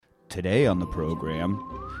Today on the program,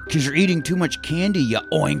 because you're eating too much candy, you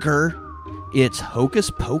oinker, it's Hocus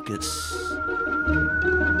Pocus.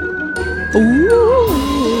 Ooh.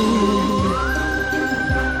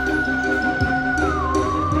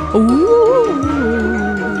 Ooh.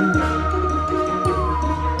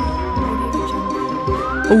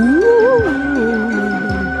 Ooh.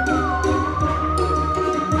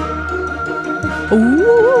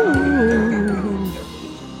 Ooh.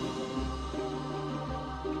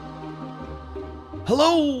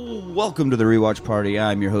 Hello, welcome to the Rewatch Party.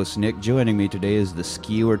 I'm your host, Nick. Joining me today is the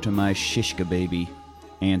skewer to my shishka baby,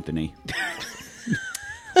 Anthony.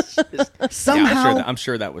 Somehow, I'm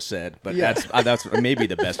sure that was said, but that's maybe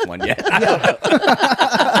the best one yet. I'm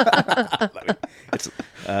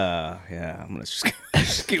gonna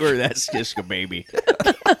skewer that skishka baby.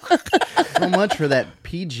 So much for that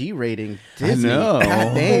PG rating. Disney. I know.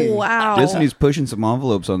 God dang. Wow. Disney's pushing some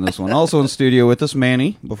envelopes on this one. Also in studio with us,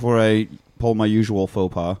 Manny, before I pull my usual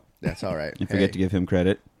faux pas. That's all right. I forget to give him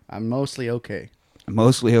credit. I'm mostly okay.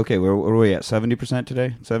 Mostly okay. Where are we at? 70%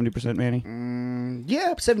 today? 70%, Manny?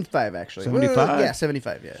 Yeah, 75 actually. 75? Well, yeah,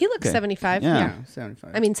 75. Yeah. He looks Okay. 75. Yeah. Yeah,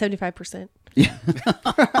 75. I mean, 75%.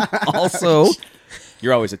 Also,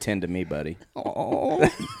 You're always a 10 to me, buddy.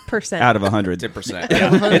 Percent. out of 100. 10%.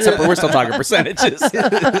 Yeah. We're still talking percentages.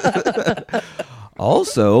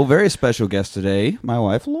 Also, very special guest today, my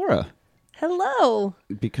wife, Laura. Hello.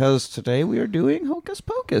 Because today we are doing Hocus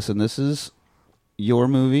Pocus, and this is your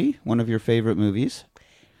movie, one of your favorite movies.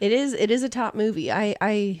 It is a top movie.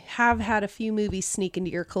 I have had a few movies sneak into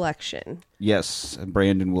your collection. Yes,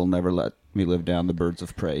 Brandon will never let me live down the Birds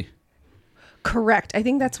of Prey. Correct. I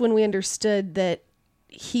think that's when we understood that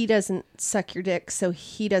he doesn't suck your dick, so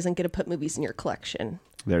he doesn't get to put movies in your collection.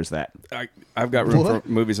 There's that. I've got room for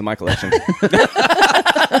movies in my collection.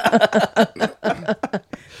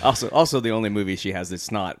 Also, the only movie she has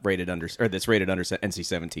that's not rated under, or that's rated under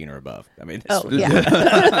NC-17 or above. I mean, Oh,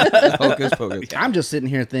 yeah. Hocus Pocus. I'm just sitting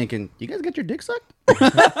here thinking, you guys get your dick sucked?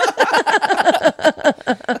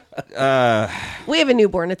 We have a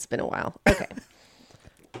newborn. It's been a while. Okay.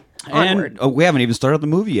 Onward. And we haven't even started the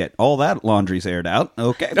movie yet. All that laundry's aired out.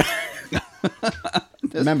 Okay.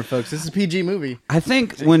 Remember, folks, this is a PG movie. I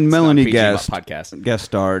think when It's Melanie not PG podcast. guest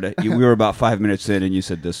starred, we were about 5 minutes in, and you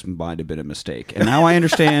said this might have been a mistake. And now I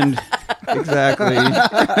understand exactly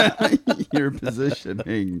your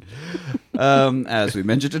positioning. As we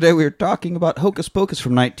mentioned today, we are talking about Hocus Pocus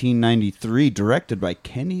from 1993, directed by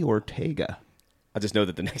Kenny Ortega. I just know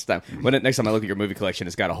that the next time I look at your movie collection,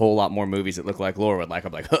 it's got a whole lot more movies that look like Laura would like.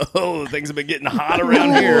 I'm like, oh, things have been getting hot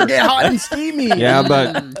around here. Get hot and steamy. Yeah,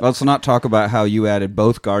 but let's not talk about how you added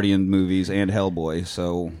both Guardian movies and Hellboy.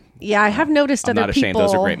 So Yeah, I have noticed I'm other not ashamed. people.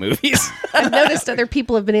 Those are great movies. I've noticed other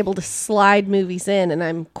people have been able to slide movies in, and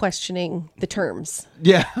I'm questioning the terms.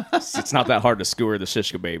 yeah, It's not that hard to skewer the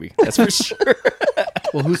shishka baby. That's for sure.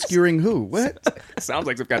 Well, who's skewering who? What? Sounds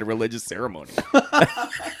like some kind of religious ceremony.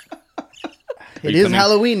 It is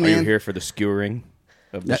Halloween, Are you man. here for the skewering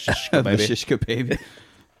of the shishka the baby? Shishka baby.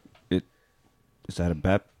 Is that a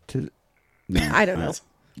baptism? No, I don't know.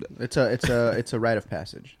 It's a rite of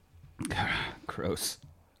passage. gross.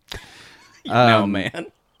 No, man.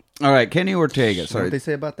 All right, Kenny Ortega. What Sorry, they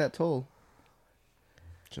say about that toll?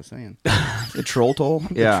 Just saying. the troll toll.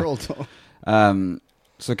 Yeah. Troll toll.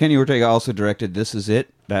 So Kenny Ortega also directed This Is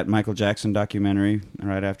It, that Michael Jackson documentary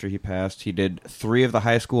right after he passed. He did 3 of the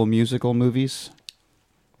High School Musical movies.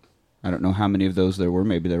 I don't know how many of those there were.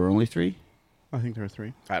 Maybe there were only 3. I think there are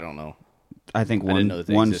 3. I don't know. I think didn't know that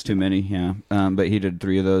they one's existed. too many, yeah. But he did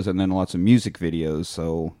 3 of those and then lots of music videos,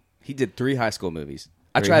 so... He did 3 high school movies.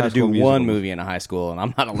 I 3 tried high to do school musicals. one movie in a high school, and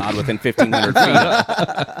I'm not allowed within 1,500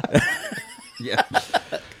 feet. Yeah.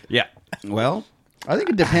 Yeah. Well... I think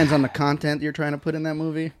it depends on the content you're trying to put in that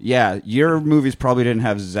movie. Yeah, your movies probably didn't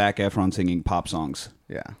have Zac Efron singing pop songs.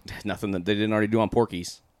 Yeah. Nothing that they didn't already do on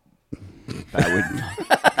Porky's.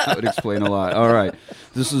 That would explain a lot. All right.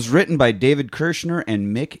 This was written by David Kirshner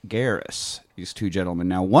and Mick Garris, these 2 gentlemen.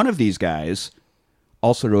 Now, one of these guys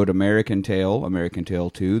also wrote American Tail, American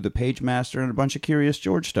Tail 2, The Page Master, and a bunch of Curious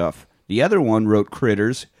George stuff. The other one wrote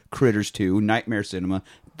Critters, Critters 2, Nightmare Cinema,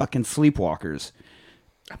 fucking Sleepwalkers.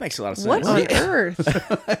 That makes a lot of sense. What on earth?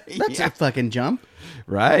 That's a fucking jump.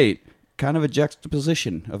 Right. Kind of a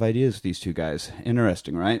juxtaposition of ideas, these 2 guys.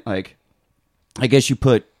 Interesting, right? Like, I guess you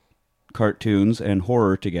put cartoons and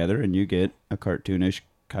horror together and you get a cartoonish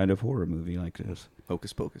kind of horror movie like this.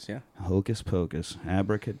 Hocus Pocus, yeah. Hocus Pocus,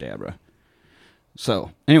 abracadabra.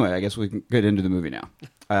 So, anyway, I guess we can get into the movie now.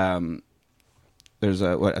 There's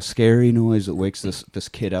a scary noise that wakes this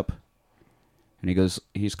kid up. And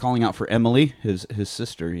he's calling out for Emily, his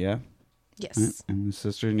sister, yeah? Yes. And his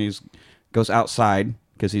sister, and he goes outside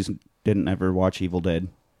because he didn't ever watch Evil Dead.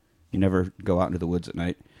 You never go out into the woods at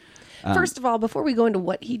night. First of all, before we go into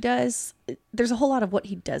what he does, there's a whole lot of what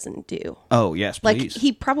he doesn't do. Oh, yes, Like, please.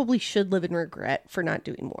 he probably should live in regret for not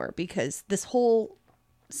doing more, because this whole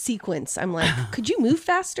sequence, I'm like, could you move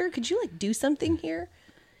faster? Could you, like, do something here?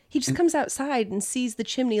 He just comes outside and sees the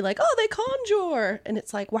chimney like, oh, they conjure. And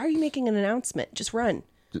it's like, why are you making an announcement? Just run.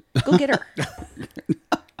 Go get her.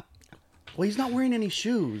 Well, he's not wearing any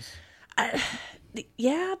shoes.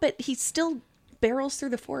 Yeah, but he still barrels through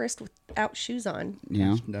the forest without shoes on.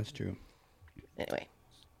 Yeah. That's true. Anyway.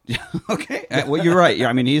 Okay. Well, you're right. Yeah,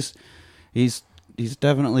 I mean, he's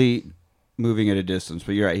definitely moving at a distance,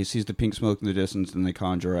 but you're right. He sees the pink smoke in the distance, and they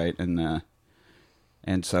conjure right,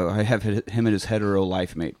 and so I have him and his hetero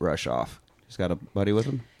life mate rush off. He's got a buddy with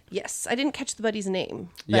him. Yes, I didn't catch the buddy's name.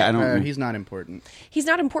 Yeah, I but don't. He's not important. He's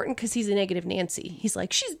not important because he's a negative Nancy. He's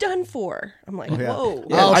like, she's done for. I'm like, whoa.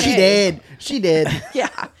 Oh, okay. she did. She did. Yeah.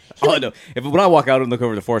 Oh no! When I walk out and look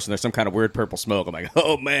over the forest and there's some kind of weird purple smoke, I'm like,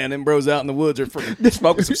 "Oh man, them bros out in the woods are freaking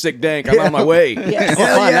smoking some sick dank." I'm on my way. Yes. I'll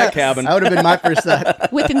Hell find yeah. that cabin. That would have been my first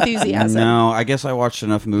thought. With enthusiasm. No, I guess I watched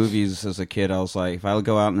enough movies as a kid. I was like, if I would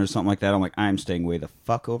go out and there's something like that, I'm like, I'm staying way the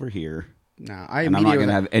fuck over here, No, and I'm not immediately going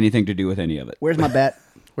to have anything to do with any of it. Where's my bat?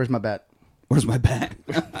 Where's my bat? Where's my bat?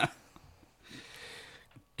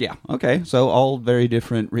 Yeah. Okay. So all very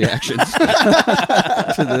different reactions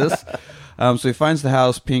to this. So he finds the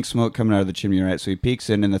house, pink smoke coming out of the chimney, right? So he peeks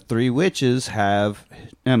in, and the three witches have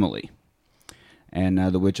Emily. And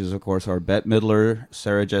the witches, of course, are Bette Midler,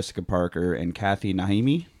 Sarah Jessica Parker, and Kathy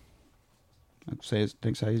Naimi.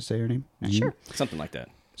 Thinks how you say her name? Naimi? Sure. Something like that.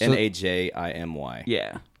 So- Najimy.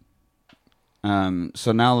 Yeah.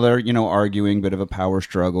 So now they're, arguing, bit of a power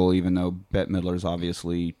struggle, even though Bette Midler's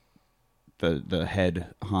obviously the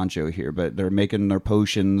head honcho here, but they're making their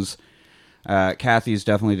potions. Kathy's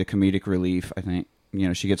definitely the comedic relief, I think.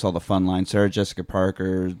 She gets all the fun lines. Sarah Jessica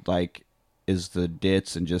Parker, is the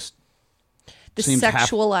ditz and just The seems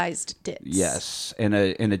sexualized ditz. yes, in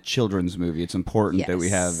a children's movie. It's important that we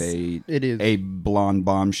have Yes. It is. a blonde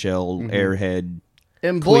bombshell airhead.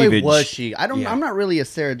 And boy, cleavage. was she. I'm Yeah. not really a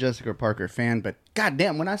Sarah Jessica Parker fan, but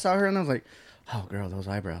goddamn, when I saw her and I was like, oh, girl, those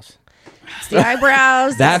eyebrows. It's the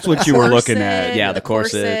eyebrows. That's it's what the you were looking corset, at. Yeah, the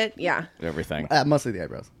corset. Yeah. Everything. Mostly the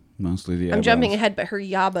eyebrows. Mostly the I'm jumping eyebrows. ahead, but her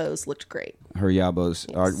yabos looked great. Her yabos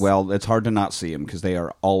are, well, it's hard to not see them because they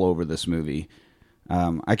are all over this movie.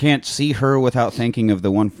 I can't see her without thinking of the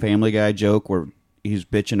one Family Guy joke where he's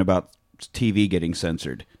bitching about TV getting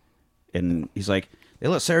censored. And he's like, they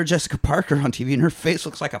let Sarah Jessica Parker on TV and her face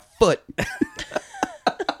looks like a foot.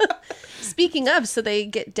 Speaking of, so they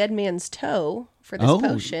get Dead Man's Toe for this Oh,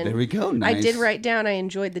 potion. there we go. I Nice. did write down I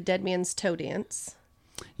enjoyed the Dead Man's Toe dance.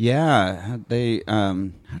 Yeah, they,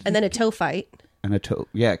 And then a toe fight. and a toe,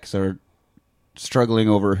 yeah, because they're struggling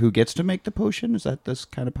over who gets to make the potion. Is that this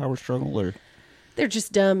kind of power struggle or? They're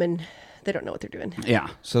just dumb and they don't know what they're doing. Yeah.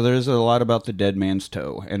 So there's a lot about the dead man's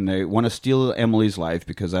toe, and they want to steal Emily's life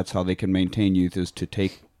because that's how they can maintain youth, is to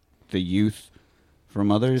take the youth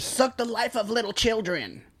from others. Suck the life of little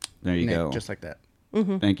children. There you Nick, go. just like that.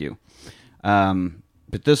 Thank you.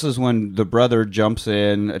 But this is when the brother jumps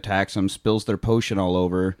in, attacks them, spills their potion all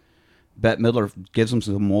over. Bette Midler gives them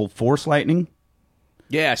some old force lightning.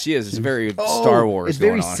 Yeah, she is. It's very Star Wars. It's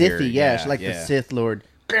very going on Sithy, here. yeah. She's like the Sith Lord.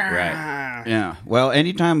 Right. Yeah. Well,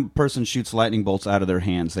 anytime a person shoots lightning bolts out of their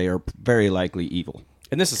hands, they are very likely evil.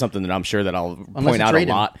 And this is something that I'm sure that I'll Unless point it's out a Raiden.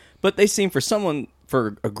 lot. But they seem,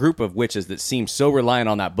 for a group of witches that seem so reliant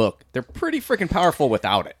on that book, they're pretty freaking powerful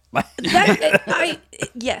without it.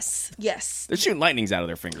 Yes. They're shooting lightnings out of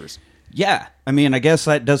their fingers. Yeah. I mean, I guess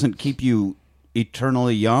that doesn't keep you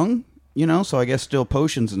eternally young, so I guess still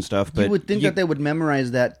potions and stuff. But You would think that they would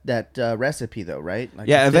memorize that recipe, though, right? Like,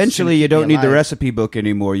 yeah, if this eventually can you keep me don't need the alive. recipe book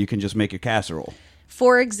anymore. You can just make a casserole.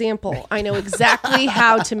 For example, I know exactly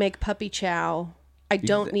how to make puppy chow. I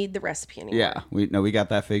don't need the recipe anymore. Yeah, we got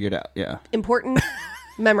that figured out. Yeah. Important,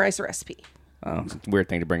 memorize the recipe. It's a weird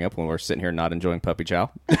thing to bring up when we're sitting here not enjoying puppy chow.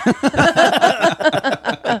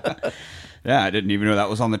 Yeah, I didn't even know that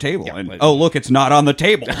was on the table. And, but- oh, look, it's not on the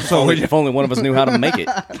table. So If only one of us knew how to make it.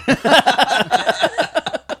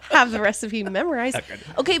 Have the recipe memorized.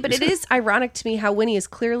 Okay, but it is ironic to me how Winnie is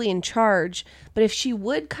clearly in charge, but if she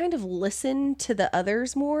would kind of listen to the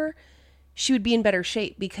others more, she would be in better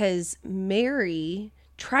shape, because Mary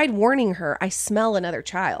tried warning her, I smell another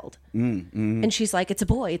child. And she's like, it's a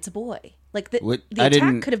boy, it's a boy. Like the I attack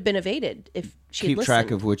didn't could have been evaded if she had keep listened.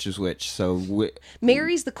 track of which is which. So,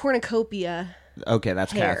 Mary's the cornucopia. okay,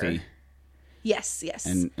 that's Hair. Kathy. Yes.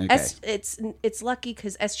 And- okay. It's lucky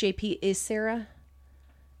because SJP is Sarah.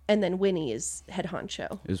 and then Winnie is head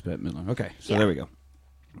honcho. Is Bette Midler. Okay, so Yeah. there we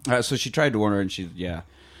go. So she tried to warn her,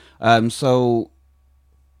 and so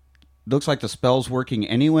looks like the spell's working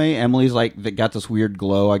anyway. Emily's like got this weird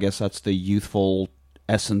glow. I guess that's the youthful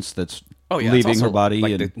essence that's it's leaving also her body.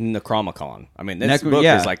 like and the Necromicon. I mean, this Necro- book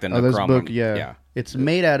yeah. is like the Oh, this Necromicon. book, yeah. It's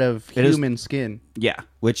made out of It is- human skin. yeah,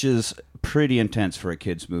 which is pretty intense for a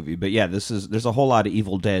kids movie. But yeah, there's a whole lot of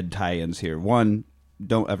Evil Dead tie-ins here. One,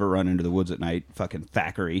 don't ever run into the woods at night. Fucking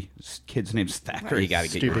Thackeray. This kid's name's Thackeray. You got to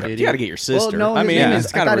get Stupid your idiot. you got to get your sister. Well, no, I his mean, name it's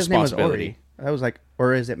is, kind I of thought his name was responsibility. Odie. I was like,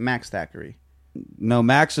 or is it Max Thackeray? No,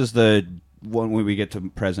 Max is the one when we get to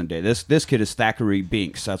present day. This kid is Thackeray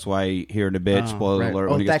Binks. That's why here in a bit, Oh, spoiler right. alert,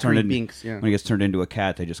 Oh, when he gets turned Thackeray into Binks, yeah. when he gets turned into a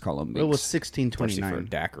cat, they just call him Binks. It was Especially for 1629.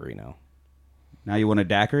 daiquiri now. Now you want a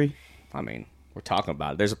daiquiri? I mean, we're talking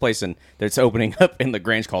about it. There's a place that's opening up in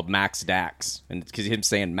LaGrange called Max Dax, and because him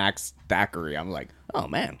saying Max Daiquiri, I'm like, oh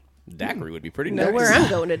man, daiquiri would be pretty nice. Know where I'm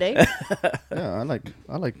going today. Yeah, I like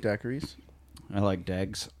daiquiris. I like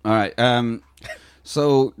dags. All right.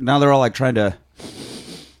 So now they're all like trying to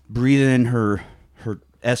breathe in her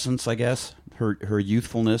essence, I guess, her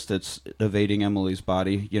youthfulness that's evading Emily's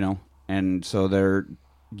body, and so they're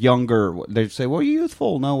younger. They say, "Well, you're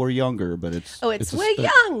youthful." No, we're younger, but it's It's a we're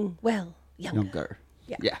start. young. Well, younger.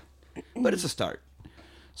 Younger. Yeah. But it's a start.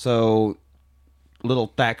 So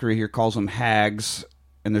little Thackeray here calls them hags,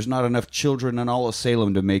 and there's not enough children in all of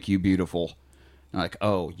Salem to make you beautiful. And like,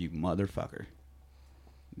 oh, you motherfucker.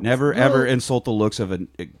 Never ever insult the looks of a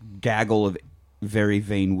gaggle of very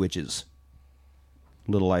vain witches.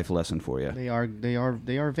 Little life lesson for you. They are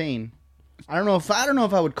vain. I don't know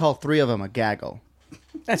if I would call 3 of them a gaggle.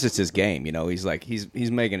 That's just his game, He's like he's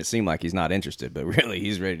making it seem like he's not interested, but really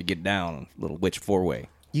he's ready to get down on a little witch 4-way.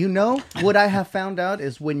 What I have found out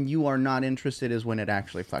is when you are not interested is when it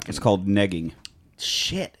actually fucking. It's called negging.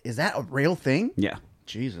 Shit. Is that a real thing? Yeah.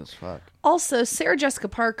 Jesus fuck. Also, Sarah Jessica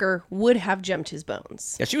Parker would have jumped his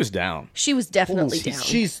bones. Yeah, she was down. She was definitely down.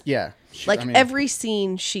 She's yeah. like I mean, every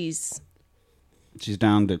scene, she's She's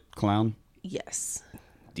down to clown. yes.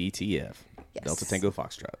 DTF. Yes. Delta Tango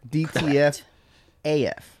Foxtrot. DTF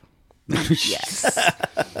AF. Yes.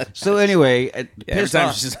 So anyway, Every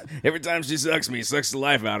time she sucks me, sucks the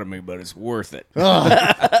life out of me, but it's worth it.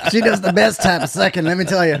 She does the best type of sucking, let me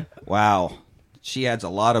tell you. wow. She adds a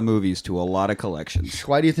lot of movies to a lot of collections.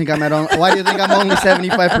 Why do you think I'm why do you think I'm only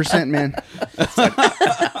 75%, man?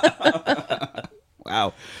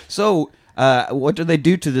 Wow. So, what do they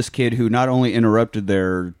do to this kid who not only interrupted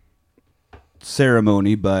their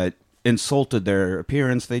ceremony but insulted their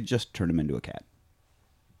appearance? They just turned him into a cat.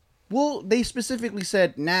 Well, they specifically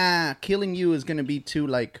said, nah, killing you is going to be too,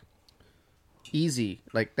 easy.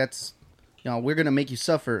 Like, that's, we're going to make you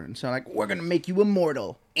suffer. And so, we're going to make you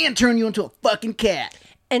immortal and turn you into a fucking cat.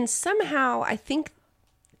 And somehow, I think,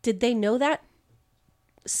 did they know that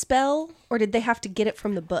spell, or did they have to get it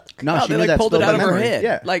from the book? No, Oh, she they knew that pulled it spell out by of her memory. head.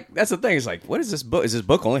 Yeah. Like that's the thing. It's like, what is this book? Does this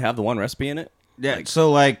book only have the one recipe in it? Yeah. Like,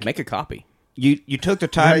 So, make a copy. you took the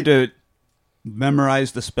time Right. to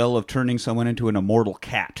memorize the spell of turning someone into an immortal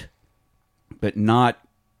cat, but not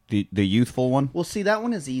the youthful one. Well, see, that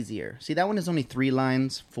one is easier. See, that one is only 3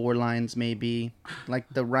 lines, 4 lines, maybe. Like,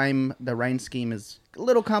 the rhyme scheme is a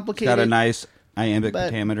little complicated. Got a nice iambic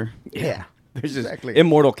But- pentameter. Yeah. There's just Exactly.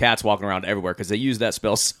 immortal cats walking around everywhere because they use that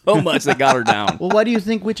spell so much they got her down. Well, why do you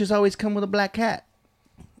think witches always come with a black cat?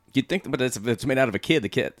 You'd think, but it's made out of a kid. The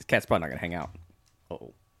cat's probably not gonna hang out.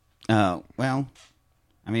 Oh, Well,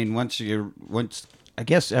 I mean, once I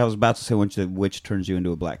guess I was about to say once the witch turns you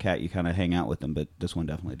into a black cat, you kind of hang out with them, but this one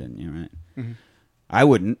definitely didn't. You right? Mm-hmm. I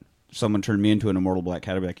wouldn't. If someone turned me into an immortal black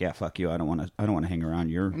cat, I'd be like, yeah, fuck you. I don't want to hang around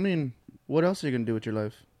your I mean, what else are you going to do with your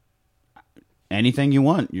life? anything you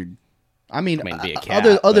want. I mean, be a cat,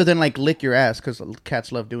 other but- than, lick your ass, because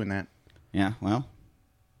cats love doing that. Yeah. Well,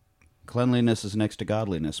 cleanliness is next to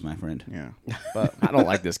godliness, my friend. Yeah. But I don't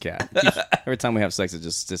like this cat. Every time we have sex, it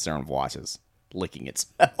just sits there and watches, licking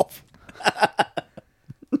itself.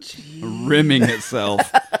 Rimming itself.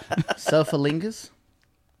 Self-alingus?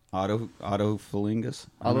 Autophalingus.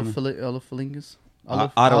 Autophalingus?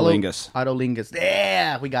 Autolingus. Autolingus.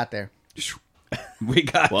 Yeah, we got there. We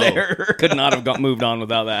got Whoa. there. Could not have moved on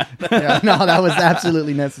without that. Yeah, no, that was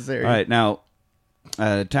absolutely necessary. All right, now,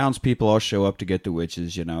 townspeople all show up to get the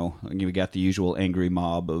witches, And we got the usual angry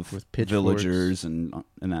mob of pitchforks. villagers and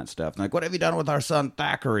that stuff. And like, what have you done with our son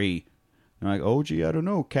Thackeray? And I'm like, oh, gee, I don't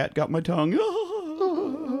know. Cat got my tongue.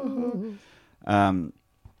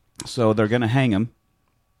 So they're going to hang him,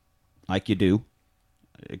 like you do.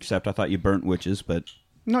 Except I thought you burnt witches, but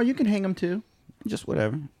No, you can hang them too. just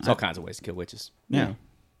whatever. There's all kinds of ways to kill witches. Yeah.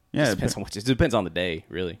 Yeah. Depends on witches. It depends on the day,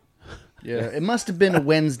 really. Yeah, it must have been a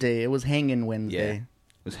Wednesday. It was hanging Wednesday.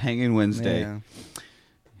 It was hanging Wednesday. Yeah.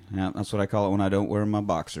 Yeah, that's what I call it when I don't wear my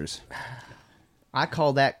boxers. I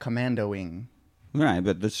call that commandoing. Right,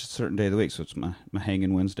 but that's just a certain day of the week, so it's my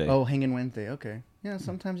hanging Wednesday. Oh, hanging Wednesday. Okay. Yeah,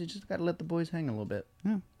 sometimes you just gotta let the boys hang a little bit.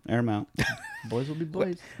 Yeah, air them out. Boys will be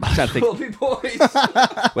boys. I'm trying to think. be boys.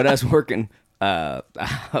 When I was working out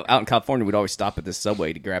in California, we'd always stop at this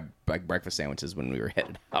Subway to grab like breakfast sandwiches when we were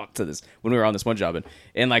headed out to this, when we were on this one job.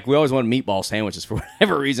 And like we always wanted meatball sandwiches for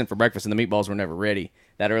whatever reason for breakfast, and the meatballs were never ready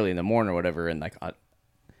that early in the morning or whatever. And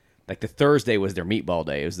like the Thursday was their meatball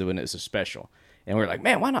day. It was when it was a special. And we were like,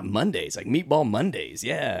 man, why not Mondays? Like meatball Mondays,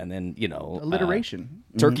 yeah. And then Alliteration.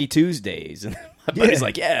 Turkey Tuesdays, and my buddy's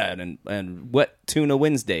like, yeah, and wet tuna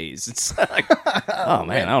Wednesdays. It's like, oh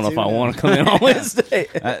man, I don't know if I want to come in on Wednesday.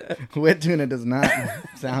 Wet tuna does not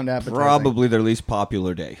sound appetizing. Probably their least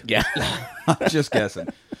popular day. Yeah, I'm just guessing.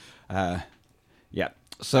 Yeah.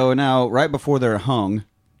 So now, right before they're hung,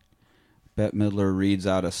 Bette Midler reads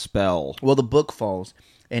out a spell. Well, the book falls,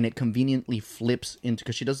 and it conveniently flips into,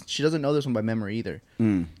 because she doesn't know this one by memory either.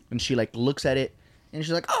 And she like looks at it, and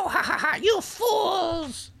she's like, "Oh, ha ha ha! You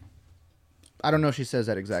fools!" I don't know if she says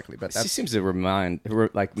that exactly, but she that's seems to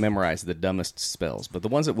memorize the dumbest spells, but the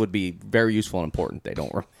ones that would be very useful and important, they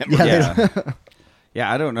don't remember. Yeah.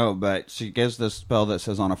 Yeah, I don't know, but she gives this spell that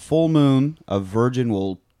says on a full moon, a virgin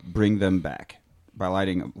will bring them back by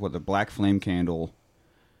lighting with a black flame candle,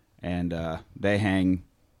 and they hang.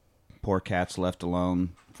 Poor cats left alone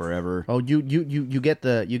forever. Oh, you get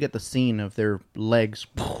the scene of their legs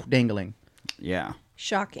dangling, Yeah.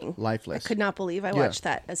 Shocking. lifeless. I could not believe I watched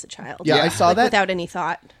that as a child. Yeah, I saw that. without any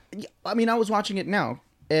thought. I mean, I was watching it now,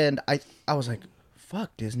 and I was like,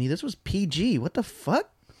 "Fuck, Disney! This was PG. What the fuck?"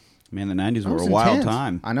 Man, the 90s That were was a wild intense.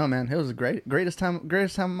 time. I know, man. It was the greatest time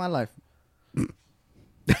of my life.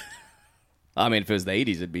 I mean, if it was the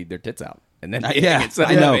 80s, it'd be their tits out, and then Yeah, so,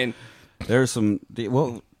 I know. mean, There's some...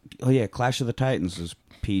 Clash of the Titans is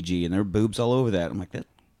PG, and there are boobs all over that. I'm like,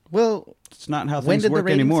 Well, that's not how when things did the work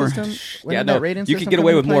rating anymore. system? When yeah, did no, that rating you system could get come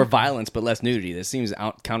away into with more play? violence but less nudity. This seems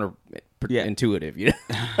counter Yeah. intuitive. You know?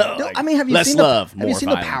 No, Like, I mean, have you less seen love, the more have you seen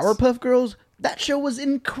violence. the Powerpuff Girls? That show was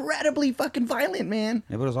incredibly fucking violent, man.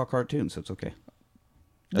 Yeah, but it's all cartoons, so it's okay.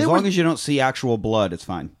 There As long was- as you don't see actual blood, it's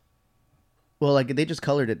fine. Well, like they just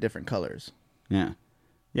colored it different colors. Yeah.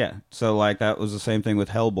 Yeah. So, like, that was the same thing with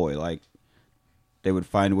Hellboy. Like, they would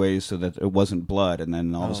find ways so that it wasn't blood, and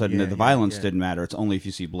then all of a sudden yeah, the yeah, violence yeah. didn't matter. It's only if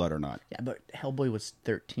you see blood or not. Yeah, but Hellboy was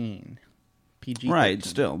 13. PG. Right, 13.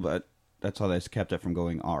 still, but that's how they kept it from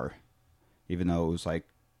going R. Even though it was, like,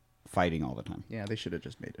 fighting all the time. Yeah, they should have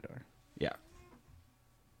just made it R. Yeah.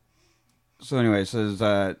 So anyway, it says,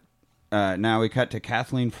 now we cut to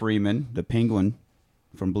Kathleen Freeman, the penguin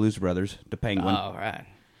from Blues Brothers, the penguin. All right.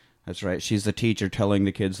 That's right. She's the teacher telling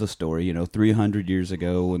the kids the story, 300 years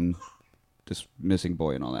ago and this missing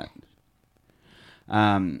boy and all that.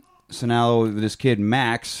 So now this kid,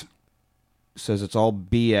 Max, says it's all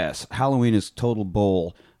BS. Halloween is total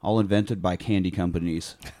bull, all invented by candy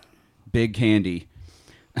companies. Big candy.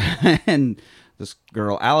 And this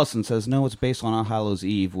girl, Allison, says, no, it's based on All Hallows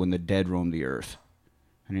Eve when the dead roamed the earth.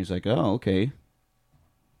 And he's like, oh, okay.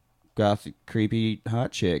 Gothic, creepy,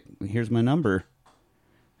 hot chick. Here's my number.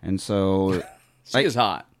 And so... She is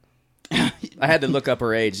hot. I had to look up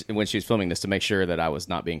her age when she was filming this to make sure that I was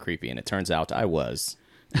not being creepy, and it turns out I was.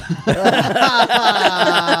 I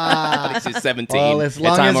think she's 17. Well, as at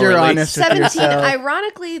long time as of you're release. honest with 17, yourself.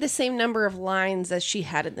 ironically, the same number of lines as she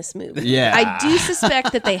had in this movie. Yeah. I do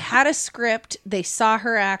suspect that they had a script, they saw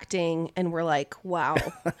her acting, and were like, wow,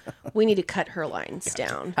 we need to cut her lines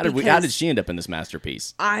down. How did because she end up in this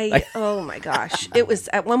masterpiece? oh my gosh. It was,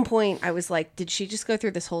 at one point, I was like, did she just go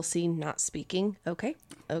through this whole scene not speaking? Okay.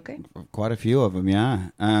 Quite a few of them,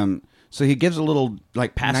 yeah. So he gives a little,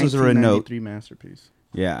 passes her a note. 1993 masterpiece.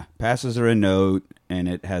 Yeah, passes her a note, and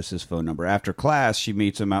it has his phone number. After class, she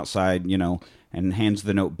meets him outside, and hands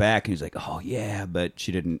the note back, and he's like, oh, yeah, but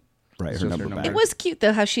she didn't write her number back. It was cute,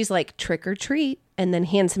 though, how she's like, trick or treat, and then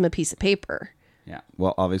hands him a piece of paper. Yeah,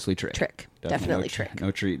 well, obviously trick. Trick. Definitely trick.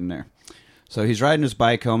 No treat in there. So he's riding his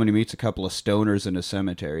bike home, and he meets a couple of stoners in a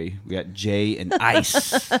cemetery. We got Jay and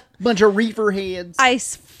Ice. Bunch of reefer heads.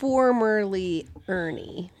 Ice, formerly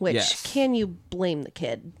Ernie, which, Yes. can you blame the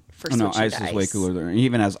kid for Oh, switching no, Ice to is way cooler than he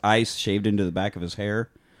even has ice shaved into the back of his hair.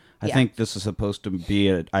 I Yeah. think this is supposed to be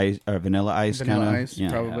a Vanilla Ice kind Vanilla of. Ice,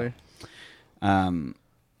 probably. And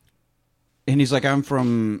he's like, I'm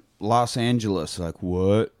from Los Angeles. Like,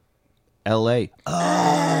 what? L.A.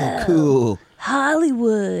 Oh, cool.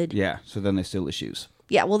 Hollywood. Yeah, so then they steal his shoes.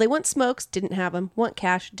 Yeah, well, they want smokes, didn't have them. Want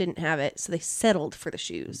cash, didn't have it. So they settled for the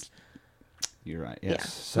shoes. You're right. Yeah. Yes.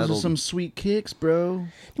 Those Settled. are some sweet kicks, bro.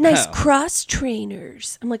 Nice Oh. cross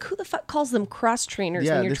trainers. I'm like, who the fuck calls them cross trainers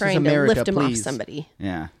Yeah, when you're this is trying America, to lift them off please. somebody?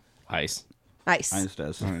 Yeah. Ice. Ice Ice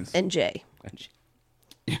does. and Jay.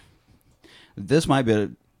 This might be. I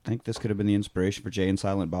think this could have been the inspiration for Jay and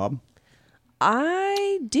Silent Bob.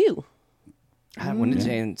 I do. When did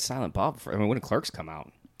Jay and Silent Bob? When did Clerks come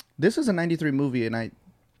out? This is a 93 movie, and I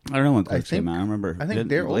don't know when Clerks think- came out. I remember. I think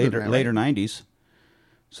they're older than that, right? later 90s.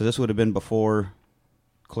 So this would have been before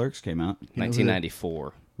Clerks came out.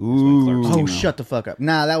 1994. Ooh. Oh, shut the fuck up.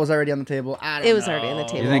 Nah, that was already on the table. I don't It was know. already on the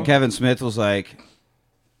table. You think Kevin Smith was like,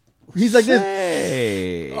 He's like this.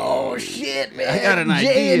 hey. Oh, shit, man. I got an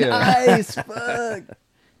Jay idea. and Ice, fuck.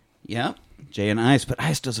 Yeah, Jay and Ice, but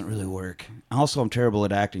Ice doesn't really work. Also, I'm terrible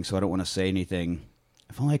at acting, so I don't want to say anything.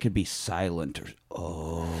 If only I could be silent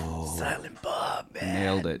or Silent Bob, man.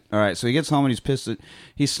 nailed it. All right, so he gets home and he's pissed.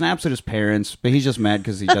 He snaps at his parents, but he's just mad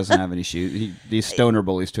because he doesn't have any shoes. These stoner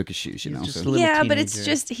bullies took his shoes, you know. just So. a little Yeah, but it's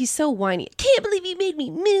teenager. just, he's so whiny. Can't believe you made me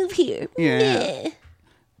move here. Yeah.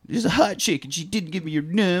 There's a hot chick and she didn't give me your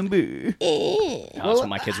number. That's what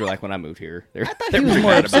my kids were like when I moved here. They're he was pretty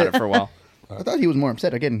more mad upset. about it for a while. I thought he was more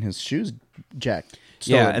upset at getting his shoes jacked.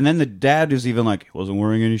 Yeah, stolen. and then the dad is even like, he wasn't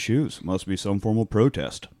wearing any shoes. Must be some form of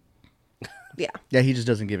protest. Yeah, Yeah, he just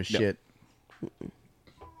doesn't give a shit.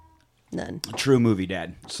 none. True movie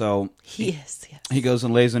dad. So Yes. he goes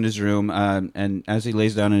and lays in his room, and as he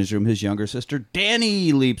lays down in his room, his younger sister,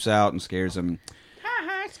 Danny, leaps out and scares him.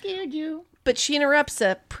 But she interrupts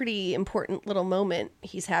a pretty important little moment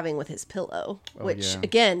he's having with his pillow, which, yeah.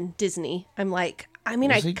 again, Disney. I'm like, I mean,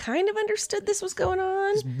 Was I he- kind of understood this was going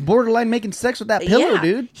on. Borderline making sex with that pillow, Yeah,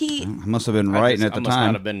 dude. He I must have been writing at I the must not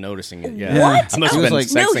time. have been noticing it. Yeah. What? I must have It was been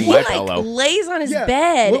like- no, sexing he my like pillow. lays on his Yeah.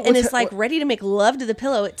 bed What and was is ha- like what- ready to make love to the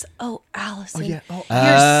pillow. It's Allison, yeah. Oh,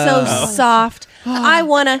 you're so soft. I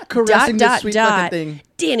wanna Caressing this dot sweet fucking dot. thing.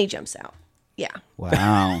 Danny jumps out. Yeah.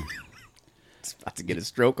 Wow. It's about to get a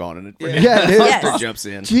stroke on it. Yeah, dude. Yes. Buster jumps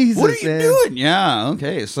in. Jesus, What are you man. doing? Yeah,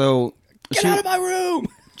 okay. So Get out of my room.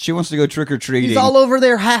 she wants to go trick or treating. He's all over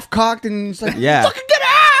there, half cocked, and he's like, Yeah. "Fucking get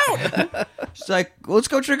out!" She's like, let's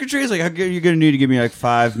go trick or treat. He's like, you're going to need to give me like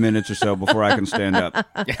 5 minutes or so before I can stand up.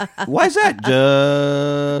 Why is that?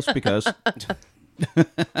 Just because.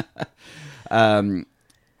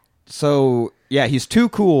 So, yeah, he's too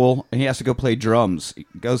cool, and he has to go play drums. He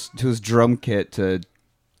goes to his drum kit to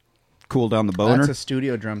cool down the boner. That's a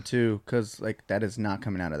studio drum too, because like that is not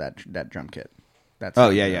coming out of that drum kit. That's Oh,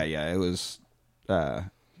 yeah. It was,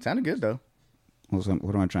 Sounded good though. what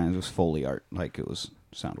am I trying? It was Foley art, like it was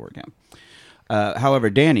sound work. Yeah. However,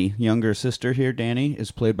 Danny, younger sister here, Danny,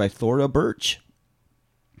 is played by Thora Birch.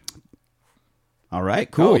 All right,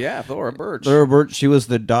 cool. Oh, yeah, Thora Birch. Thora Birch, she was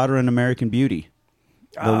the daughter in American Beauty.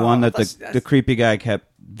 The one that the creepy guy kept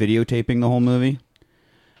videotaping the whole movie.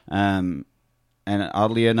 And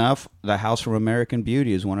oddly enough, the house from American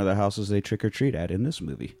Beauty is one of the houses they trick-or-treat at in this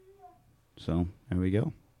movie. So, there we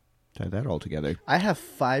go. Tie that all together. I have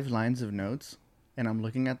 5 lines of notes, and I'm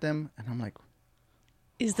looking at them, and I'm like,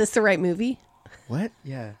 Is this the right movie? "What?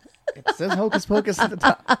 Yeah." It says Hocus Pocus at the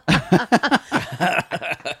top.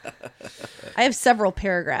 I have several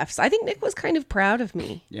paragraphs. I think Nick was kind of proud of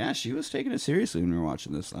me. Yeah, she was taking it seriously when we were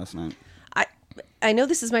watching this last night. I know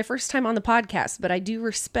this is my first time on the podcast, but I do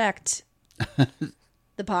respect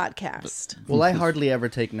the podcast. Well, I hardly ever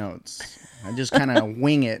take notes. I just kind of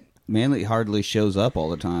wing it. Manly hardly shows up all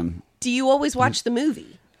the time. Do you always watch the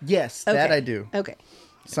movie? Yes, that Okay. I do. Okay.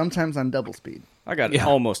 Sometimes on double speed. I got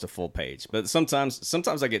almost a full page, but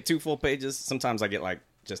sometimes I get 2 full pages. Sometimes I get like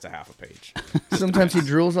just a half a page. Sometimes he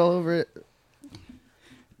drools all over it.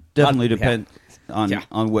 Definitely yeah. depend on Yeah.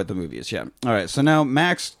 what the movie is. Yeah. All right. So now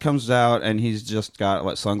Max comes out and he's just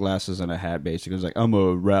got sunglasses and a hat. Basically, he's like, "I'm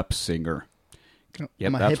a rap singer." Yep,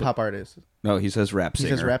 I'm a that's hip hop artist. No, he says rap He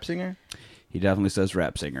singer. says rap singer. He definitely says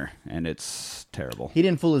rap singer, and it's terrible. He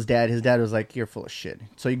didn't fool his dad. His dad was like, "You're full of shit."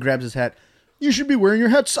 So he grabs his hat. You should be wearing your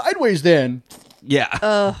hat sideways then. Yeah.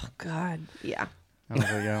 Oh, God. Yeah. I was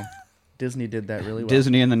like, "Yo, Disney did that really well."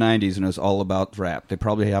 Disney in the '90s, and it was all about rap. They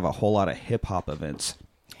probably have a whole lot of hip hop events.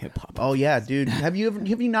 Hip hop. Oh yeah, dude. Have you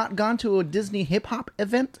not gone to a Disney hip hop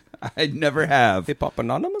event? I never have. Hip hop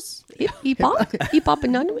anonymous. Hip hop? Hip hop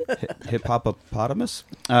anonymous? Hip hopopotamus.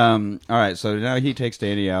 All right, so now he takes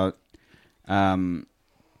Danny out. I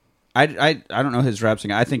don't know his rap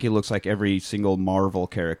singer. I think he looks like every single Marvel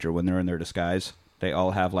character when they're in their disguise. They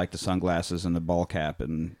all have like the sunglasses and the ball cap,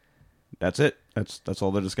 and that's it. That's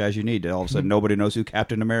all the disguise you need. All of a sudden, nobody knows who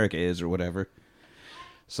Captain America is or whatever.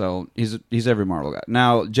 So he's every Marvel guy.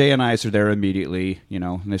 Now, Jay and Ice are there immediately,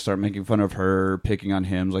 and they start making fun of her, picking on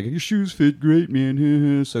him. Like, your shoes fit great,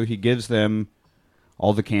 man. So he gives them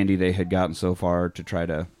all the candy they had gotten so far to try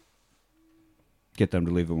to get them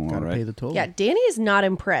to leave him alone, Gotta right? pay the toll. Yeah, Danny is not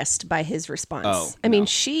impressed by his response. Oh, I mean,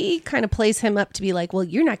 she kind of plays him up to be like, well,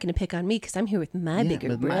 you're not going to pick on me because I'm here with my bigger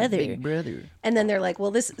with brother. my big brother. And then they're like,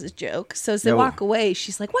 well, this is a joke. So as they No. walk away,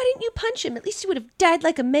 she's like, why didn't you punch him? At least you would have died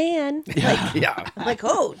like a man. Like, Yeah. I'm like,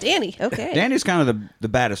 oh, Danny, okay. Danny's kind of the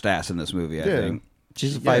baddest ass in this movie, I Yeah. think.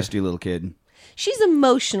 She's a feisty little kid. She's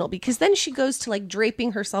emotional because then she goes to like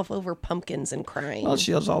draping herself over pumpkins and crying. Well,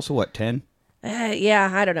 she was also, 10?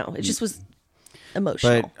 Yeah, I don't know. It just was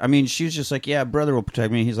emotional. But, I mean, she was just like, yeah, brother will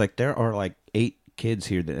protect me. He's like, there are like 8 kids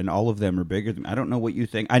here, and all of them are bigger than me. I don't know what you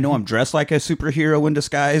think. I know I'm dressed like a superhero in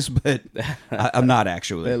disguise, but I'm not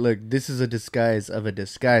actually. But look, this is a disguise of a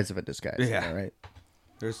disguise of a disguise. Yeah. All right.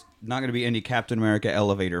 There's not going to be any Captain America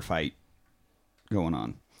elevator fight going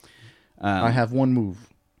on. I have one move,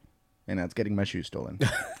 and that's getting my shoes stolen.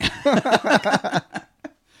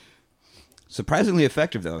 Surprisingly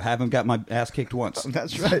effective, though. Haven't got my ass kicked once.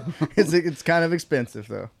 That's right. It's kind of expensive,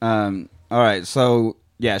 though. All right, so,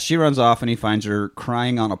 yeah, she runs off, and he finds her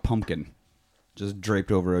crying on a pumpkin, just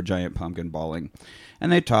draped over a giant pumpkin, bawling.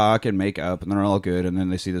 And they talk and make up, and they're all good, and then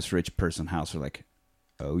they see this rich person house. They're like,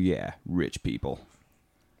 oh, yeah, rich people.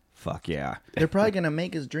 Fuck yeah. They're probably going to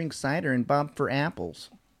make us drink cider and bob for apples.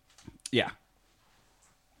 Yeah.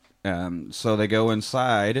 So they go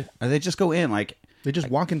inside, or they just go in, like, They just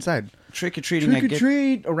walk inside. trick-or-treating. Trick or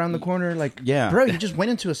treat around the corner. Like, Yeah. bro, you just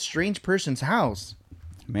went into a strange person's house.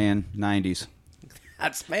 Man, 90s.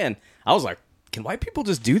 That's, man, I was like, can white people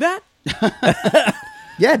just do that?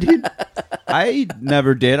 Yeah, dude. I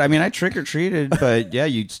never did. I mean, I trick-or-treated, but yeah,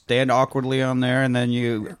 you stand awkwardly on there, and then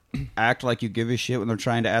you act like you give a shit when they're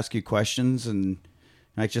trying to ask you questions, and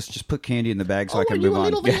like just put candy in the bag so I can move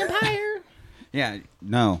on. vampire? Yeah,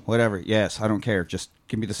 no, whatever. Yes, I don't care. Just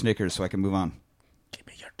give me the Snickers so I can move on. Give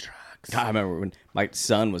me your drugs. God, I remember when my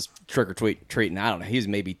son was trick or treating. I don't know. He was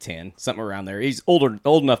maybe 10, something around there. He's old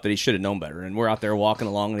enough that he should have known better. And we're out there walking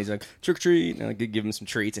along, and he's like, trick or treat. And I give him some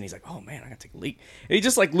treats, and he's like, oh man, I gotta take a leak. And he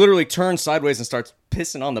just like literally turns sideways and starts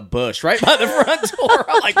pissing on the bush right by the front door.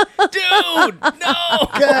 I'm like, dude, no.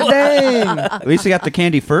 God dang. At least he got the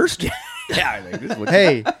candy first. Yeah, I think this is what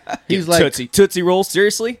Hey, he's like, Tootsie Roll.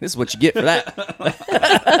 Seriously, this is what you get for that.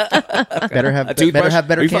 better have A toothbrush. better have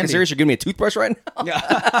better Are you fucking candy. serious? You're giving me a toothbrush right now?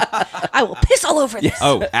 I will piss all over this.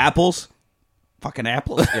 Oh, apples? Fucking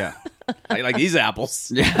apples? Yeah. like these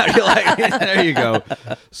apples. Yeah, you're like, there you go.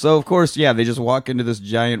 So, of course, yeah, they just walk into this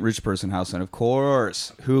giant rich person house, and of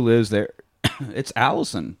course, who lives there? It's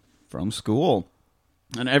Allison from school.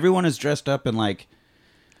 And everyone is dressed up in, like,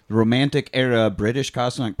 romantic era British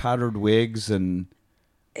costume, like powdered wigs, and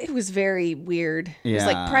It was very weird. It was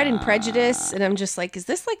like Yeah. Pride and Prejudice, and I'm just like, is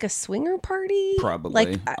this like a swinger party? probably.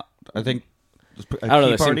 Like, I think a I don't know.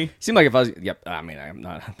 key It party. seemed like if I was, yep. I mean, I'm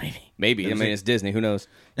not. Maybe. I mean, it's Disney. Who knows?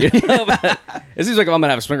 But it seems like if I'm gonna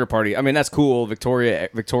have a swinger party. I mean, that's cool,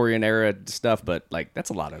 Victorian era stuff. But like, that's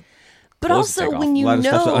a lot of. but clothes to also take when off. A you lot of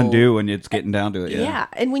stuff to know, undo when it's getting down to it. yeah,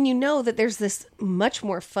 and when you know that there's this much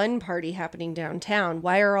more fun party happening downtown,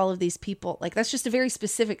 why are all of these people like? That's just a very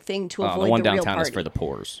specific thing to avoid the one the real downtown party. is for the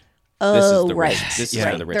poors. Oh, This is the right. rich. This is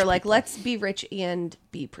Yeah. for the rich. They're like, people. let's be rich and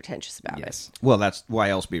be pretentious about it. Yes. Well, that's why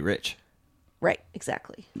else be rich Right,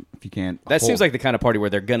 exactly. if you can't. That seems afford- like the kind of party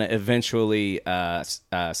where they're gonna eventually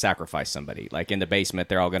sacrifice somebody. Like in the basement,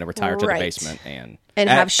 they're all gonna retire to the Right. basement and. And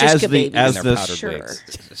A- have as shishka the- babies. as their the- powdered sure. wigs.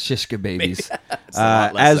 Shishka babies. It's a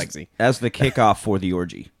lot less sexy. as the kickoff for the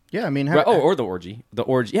orgy. Yeah, I mean, Right, or the orgy. The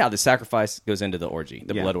orgy. Yeah, the sacrifice goes into the orgy,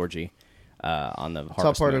 the Yeah. blood orgy, on the it's all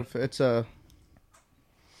harvest part moon. of it's a.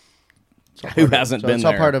 Who hasn't been It's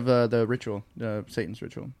there? all part of the ritual, Satan's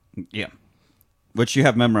ritual. Yeah. Which you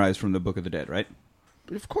have memorized from the Book of the Dead, right?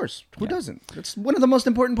 Of course, who doesn't? It's one of the most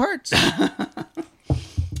important parts.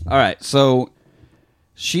 All right, so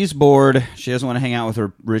she's bored. She doesn't want to hang out with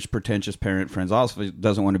her rich, pretentious parent friends. Also,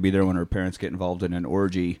 doesn't want to be there when her parents get involved in an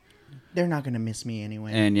orgy. They're not gonna miss me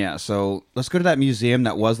anyway. And yeah, so let's go to that museum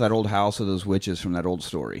that was that old house of those witches from that old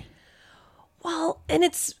story. Well, and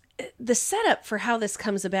it's the setup for how this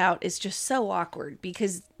comes about is just so awkward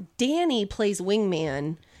because Danny plays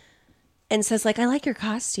wingman and says like, I like your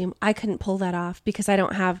costume. I couldn't pull that off because I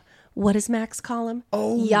don't have, what does Max call them?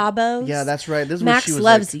 Oh, yabos. Yeah, that's right. This is what Max she was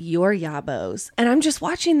loves like. your yabos. And I'm just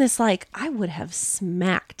watching this like, I would have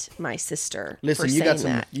smacked my sister Listen, for you saying got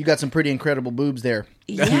some that. you got some pretty incredible boobs there.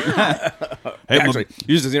 Yeah. Hey,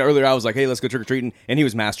 Actually, earlier I was like, "Hey, let's go trick or treating," and he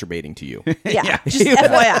was masturbating to you. Yeah, just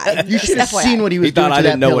FYI. You should have seen what he was He doing. thought to I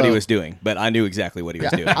didn't that know what he pillow. was doing, but I knew exactly what he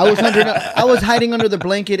was doing. I was hiding under the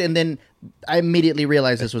blanket, and then I immediately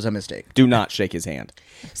realized this was a mistake. Do not shake his hand.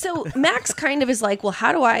 So Max kind of is like, well,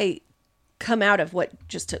 how do I come out of what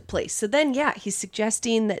just took place? So then, yeah, he's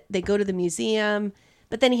suggesting that they go to the museum,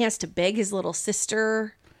 but then he has to beg his little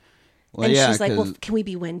sister. Well, And yeah, she's like, well, 'cause- can we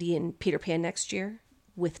be Wendy and Peter Pan next year?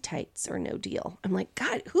 With tights or no deal. I'm like,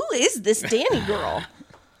 God, who is this Danny girl?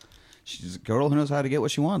 She's a girl who knows how to get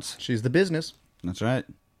what she wants. She's the business. That's right.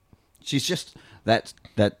 She's just that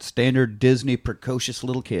standard Disney precocious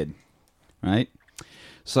little kid, right?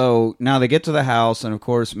 So now they get to the house, and of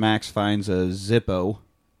course Max finds a Zippo,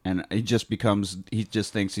 and he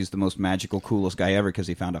just thinks he's the most magical, coolest guy ever because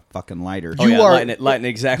he found a fucking lighter. Oh, You yeah, are- lighting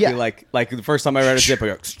exactly Yeah. like the first time I read a zip. I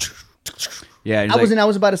go, Yeah, and I he's like,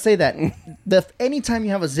 was about to say that. Anytime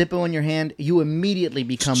you have a Zippo in your hand, you immediately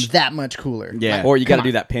become that much cooler. Yeah. Like, or you got to come do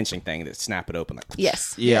on. that pinching thing that snap it open. Like,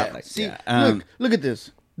 Yes. yeah. like, See, yeah. look at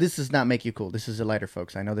this. This does not make you cool. This is a lighter,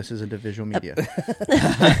 folks. I know this isn't a visual media.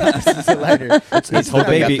 This is a lighter. It's Hold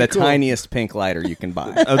baby, the tiniest pink lighter you can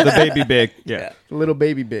buy. the baby big. Yeah. Little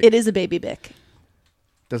baby big. It is a baby Bic.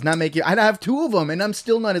 Does not make you. I have two of them, and I'm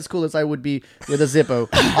still not as cool as I would be with a Zippo.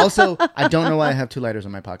 Also, I don't know why I have two lighters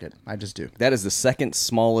in my pocket. I just do. That is the second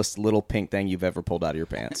smallest little pink thing you've ever pulled out of your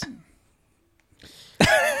pants.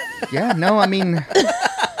 Yeah, no, I mean,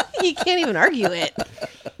 You can't even argue it.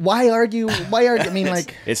 why argue? Why argue? I mean,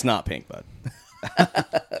 like, It's not pink, bud.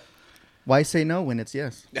 why say no when it's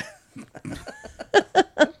yes?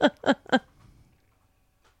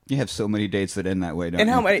 You have so many dates that end that way, don't And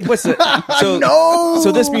you? how many? What's the so? No!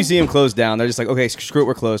 So this museum closed down. They're just like, okay, screw it,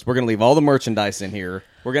 we're closed. We're gonna leave all the merchandise in here.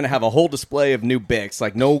 We're gonna have a whole display of new Bics.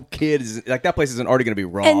 Like no kids, like that place isn't already gonna be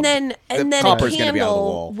robbed. And then a copper's gonna be out of the candle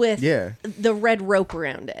wall. with Yeah. the red rope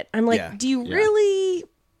around it. I'm like, Yeah. do you Yeah. really?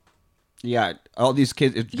 Yeah, all these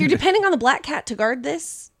kids. You're depending on the black cat to guard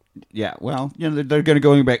this? Yeah, well, they're going to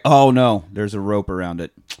go back. Oh no, there's a rope around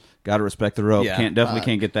it. Got to respect the rope. Yeah.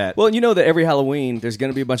 Can't get that. Well, you know that every Halloween there's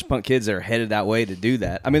going to be a bunch of punk kids that are headed that way to do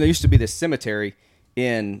that. I mean, there used to be this cemetery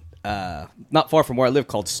in not far from where I live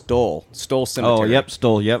called Stoll Cemetery. Oh, yep,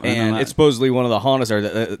 Stoll, yep. I know And that. it's supposedly one of the haunted or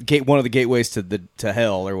the gate, one of the gateways to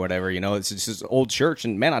hell or whatever. You know, it's just this old church,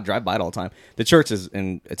 and man, I drive by it all the time. The church is,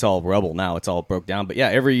 and it's all rubble now. It's all broke down. But yeah,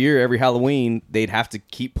 every year, every Halloween, they'd have to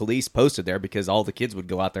keep police posted there because all the kids would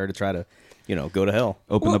go out there to try to, go to hell.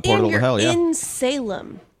 Open the portal and to hell. you're Yeah. in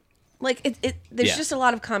Salem. Like there's Yeah. just a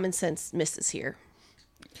lot of common sense misses here.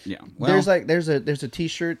 Yeah. Well, there's a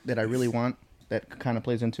T-shirt that I really want that kind of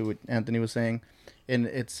plays into what Anthony was saying, and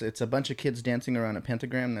it's a bunch of kids dancing around a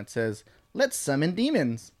pentagram that says "Let's summon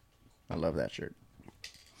demons." I love that shirt.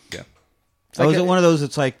 Yeah. oh, like is a- it one of those?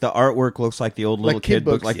 It's like the artwork looks like the old little Like kid kid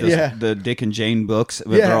book, books, like yeah. the Dick and Jane books,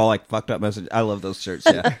 but Yeah. they're all like fucked up message. I love those shirts.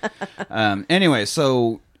 Yeah. Anyway,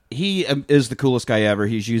 so he is the coolest guy ever.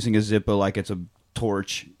 He's using a Zippo like it's a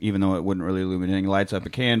torch, even though it wouldn't really illuminate. He lights up a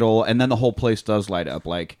candle, and then the whole place does light up.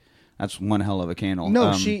 Like that's one hell of a candle.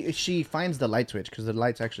 No, she finds the light switch because the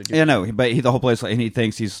lights actually. Do Yeah, no, but the whole place, and he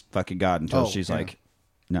thinks he's fucking God until Oh, she's yeah. like,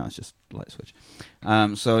 no, it's just a light switch.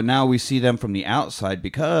 So now we see them from the outside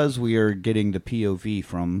because we are getting the POV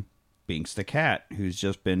from Binks the cat, who's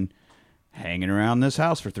just been hanging around this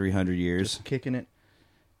house for 300 years. kicking it,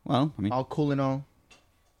 Well, I mean, all cool and all,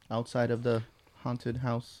 outside of the haunted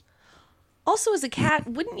house. Also, as a cat,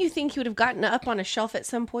 wouldn't you think you would have gotten up on a shelf at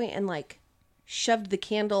some point and like shoved the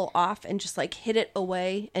candle off and just like hid it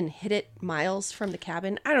away and hid it miles from the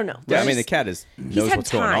cabin? I don't know. Yeah, I There's mean, the just- cat he's knows had what's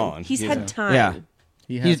time. going on. He's You had know. time. yeah.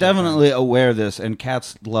 Has He's that definitely aware of this, and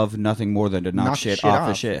cats love nothing more than to knock, knock shit off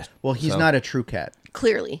the shit. Well, he's So, not a true cat.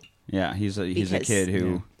 Clearly. Yeah, he's a Because- kid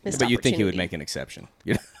who. Missed But you'd think he would opportunity. make an exception.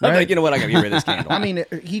 You know? I'm like, you know what? I got to get rid of this candle. I mean,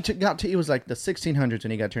 it was like the 1600s when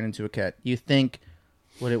he got turned into a cat. You think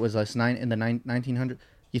what it was like 1900s?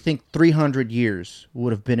 You think 300 years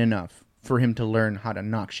would have been enough for him to learn how to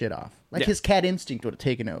knock shit off? Like Yeah. his cat instinct would have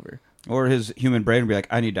taken over. Or his human brain would be like,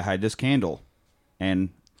 I need to hide this candle, and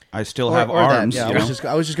I still Or, have or that. arms. Yeah, you I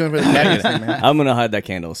know? was just going for the cat instinct, man. I'm gonna hide that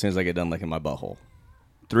candle as soon as I get done licking my butthole.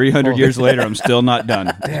 300 years later, I'm still not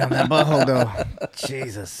done. Damn that butthole though.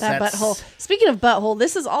 Jesus, That that's- butthole. Speaking of butthole,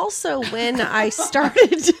 this is also when I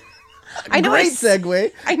started. I know Great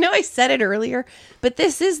segue. I know I said it earlier, but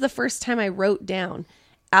this is the first time I wrote down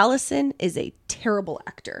Allison is a terrible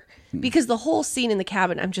actor because the whole scene in the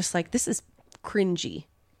cabin, I'm just like, this is cringy.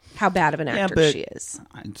 How bad of an actor but- she is.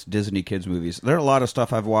 It's Disney kids movies. There are a lot of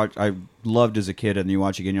stuff I've watched, I loved as a kid, and you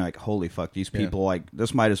watch again, you're like, holy fuck, these people, like,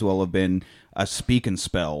 this might as well have been a speak and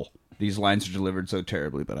spell These lines are delivered so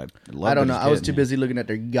terribly, but I love I don't know. this I was kid. too busy looking at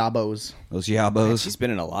their yabos. Those yabos. She's been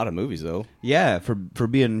in a lot of movies though. Yeah, for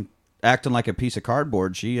being acting like a piece of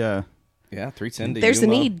cardboard. She Yeah, 310 to There's a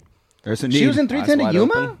Yuma. need. there's a need. She was in Eyes 310 to Wide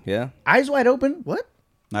Yuma? Open. Yeah. Eyes Wide Open? What?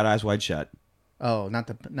 Not Eyes Wide Shut. Oh, not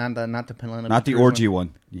the Penelope Not the Cruz orgy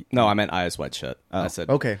one. one. No, I meant Eyes Wide Shut. Oh. I said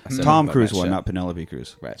Okay. I said Tom Eyes Cruise Wide one, Shut. not Penelope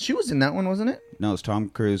Cruz. Right. She was in that one, wasn't it? No, it's Tom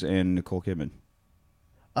Cruise and Nicole Kidman.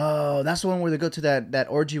 Oh, that's the one where they go to that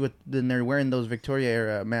orgy with. Then they're wearing those Victoria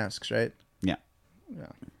era masks, right? Yeah. Yeah.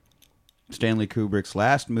 Stanley Kubrick's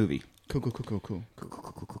last movie. Cool.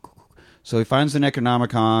 So he finds the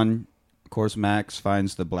Necronomicon. Of course, Max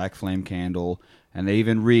finds the Black Flame Candle, and they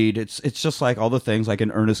even read. It's just like all the things like in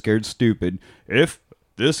Ernest Scared Stupid. If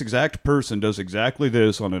this exact person does exactly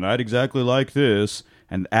this on a night exactly like this,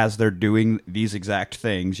 and as they're doing these exact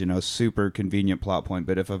things, super convenient plot point.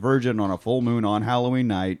 But if a virgin on a full moon on Halloween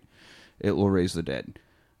night, it will raise the dead.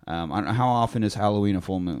 I don't know how often is Halloween a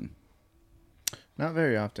full moon. Not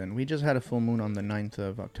very often. We just had a full moon on the 9th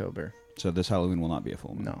of October. So this Halloween will not be a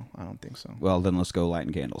full moon. No, I don't think so. Well, then let's go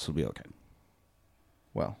lighting candles. It'll be okay.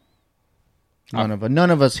 Well,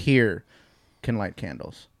 none of us here can light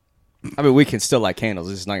candles. I mean, we can still light candles.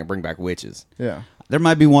 It's just not gonna bring back witches. Yeah. There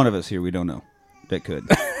might be one of us here we don't know that could.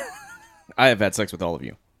 I have had sex with all of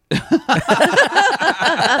you. And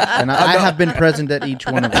I have been present at each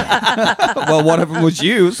one of them. Well, one of them was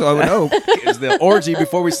you, so I would hope. It's the orgy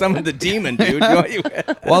before we summoned the demon, dude. Well,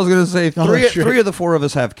 I was going to say three of the four of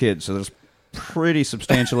us have kids, so there's pretty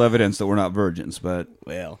substantial evidence that we're not virgins. But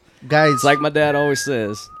Well, Guys, it's like my dad always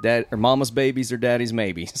says: "Dad or mama's babies or daddy's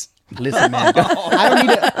maybes." listen, man.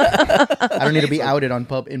 I don't need to be outed in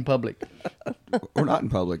public. we're not in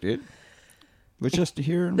public, dude. We're just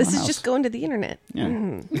here in This my is house. just going to the internet.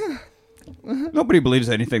 Yeah. Nobody believes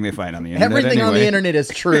anything they find on the internet. Everything on the anyway. internet is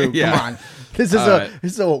true. Yeah. Come on. This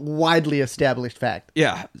is a widely established fact.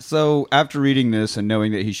 Yeah. So after reading this and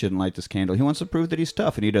knowing that he shouldn't light this candle, he wants to prove that he's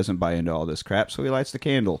tough, and he doesn't buy into all this crap. So he lights the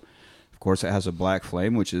candle. Of course, it has a black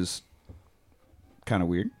flame, which is kind of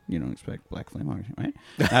weird. You don't expect black flame, right?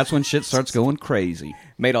 That's when shit starts going crazy.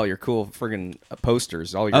 Made all your cool friggin'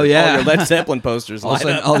 posters. All your, Oh, yeah. all your Led Zeppelin posters. All of a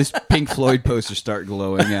light sudden, up. all these Pink Floyd posters start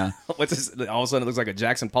glowing. Yeah. What's this? All of a sudden, it looks like a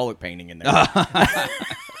Jackson Pollock painting in there.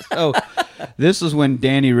 So this is when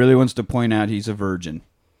Danny really wants to point out he's a virgin.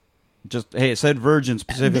 Just it said virgin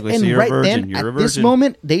specifically, so you're a virgin. You're a virgin. At this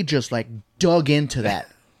moment, they just like dug into that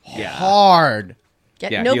Yeah. hard.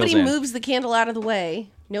 Yeah, Nobody heels in. moves the candle out of the way.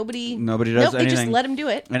 Nobody does Nope, they just anything. let him do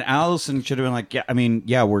it. And Allison should have been like,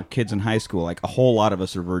 yeah, we're kids in high school. Like a whole lot of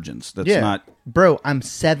us are virgins. That's Yeah, not. bro. I'm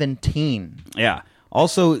 17. Yeah.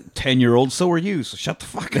 Also, 10-year-olds, so are you. So shut the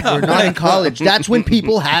fuck up. We're not in college. That's when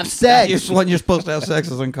people have sex. When you're supposed to have sex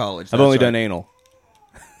is in college. I've only done anal.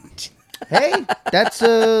 Hey, that's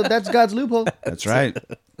God's loophole. That's right.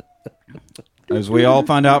 As we all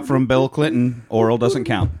found out from Bill Clinton, oral doesn't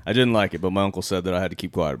count. I didn't like it, but my uncle said that I had to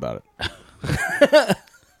keep quiet about it.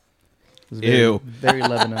 Ew. Very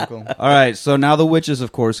loving uncle. All right, so now the witches,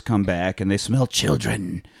 of course, come back, and they smell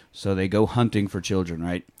children. So they go hunting for children,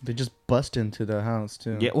 right? They just bust into the house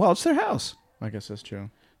too. Yeah, well, it's their house. I guess that's true.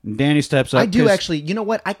 Danny steps up. I do 'cause- actually. You know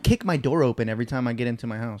what? I kick my door open every time I get into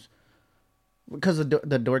my house because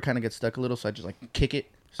the door kind of gets stuck a little, so I just like kick it.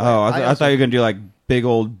 So Oh, I also- thought you were going to do like big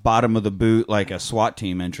old bottom of the boot, like a SWAT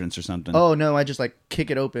team entrance or something. Oh no, I just like kick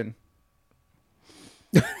it open,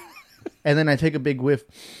 and then I take a big whiff.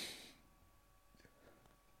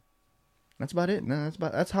 That's about it. No,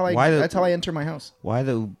 that's how I that's how I enter my house. Why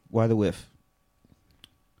the whiff?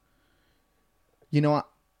 You know,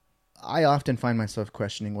 I often find myself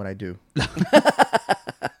questioning what I do.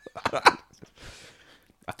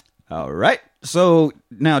 All right. So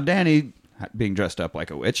now Danny, being dressed up like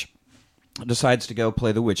a witch, decides to go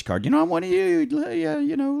play the witch card. I want you,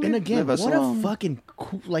 And again, leave us what alone. a fucking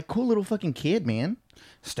cool little fucking kid, man.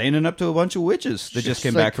 Standing up to a bunch of witches that just Just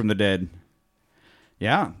came like- back from the dead.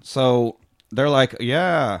 Yeah. So they're like,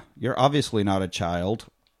 yeah, you're obviously not a child,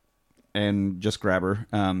 and just grab her.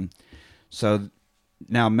 So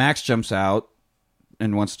now Max jumps out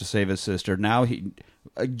and wants to save his sister. Now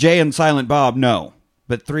Jay and Silent Bob, no.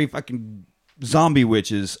 But 3 fucking zombie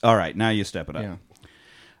witches, all right, now you step it up.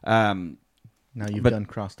 Yeah. Now you've done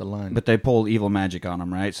crossed the line. But they pull evil magic on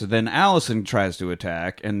him, right? So then Allison tries to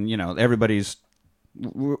attack, and,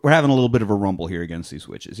 we're having a little bit of a rumble here against these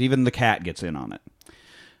witches. Even the cat gets in on it.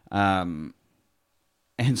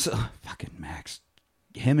 And so, fucking Max,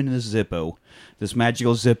 him and this Zippo, this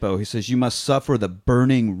magical Zippo, he says, you must suffer the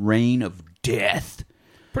burning rain of death.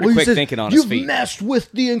 Pretty Well, he quick says, thinking on his feet. You've messed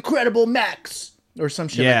with the incredible Max, or some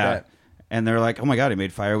shit like that. And they're like, oh my God, he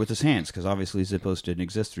made fire with his hands, because obviously Zippos didn't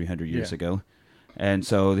exist 300 years ago. And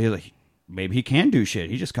so they're like, maybe he can do shit.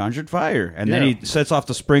 He just conjured fire. And then he sets off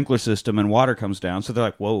the sprinkler system and water comes down. So they're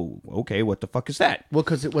like, whoa, okay, what the fuck is that? Well,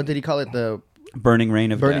 because what did he call it? The Burning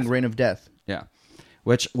Rain of Burning Death. Rain of Death. Yeah.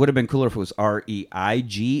 Which would have been cooler if it was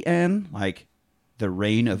REIGN, like the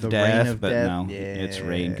Rain of Death. Rain of but Death. no, Yeah. it's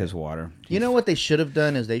rain because water. You know what they should have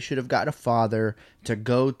done is they should have got a father to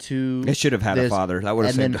go to. It should have had a this, father. That would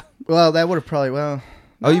have and saved. then, well, that would have probably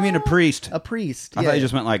Oh, you mean a priest? a priest. I yeah. thought you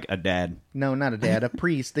just meant like a dad. No, not a dad. A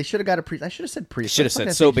priest. They should have got a priest. I should have said priest. Should have What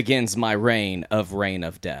the said, fuck so begins my reign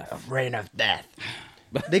of death. Rain of death.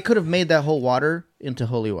 They could have made that whole water into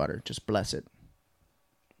holy water. Just bless it.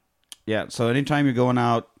 Yeah. So anytime you're going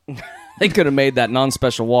out, They could have made that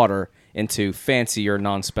non-special water into fancier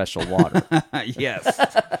non-special water. yes.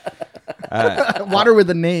 Water with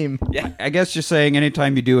a name. I guess you're saying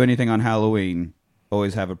anytime you do anything on Halloween,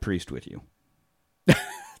 always have a priest with you.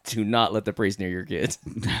 Do not let the priest near your kids.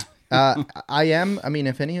 I am. I mean,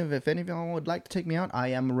 if any of y'all would like to take me out, I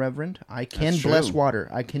am a reverend. I can That's bless true. water.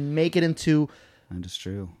 I can make it into. That is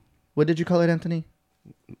true. What did you call it, Anthony?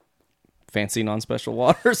 Fancy non-special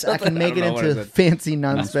water or I something? can make it don't know what I into said. fancy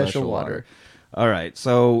non-special Non-special water. All right.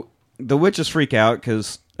 So the witches freak out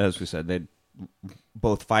because, as we said, they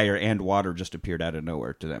both fire and water just appeared out of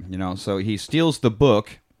nowhere to them. You know. So he steals the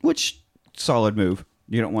book, which solid move.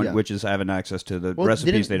 You don't want Yeah. witches having access to the Well,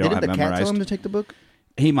 recipes they don't have didn't the cat memorized. tell him to take the book?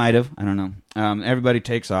 He might have. I don't know. Everybody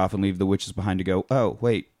takes off and leave the witches behind to go, oh,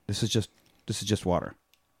 wait, this is just water.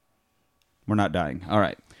 We're not dying. All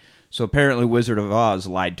right. So apparently Wizard of Oz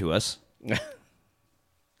lied to us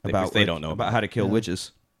about they don't know about how to kill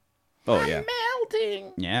witches. Oh, yeah.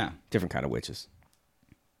 Melting. Yeah. Different kind of witches.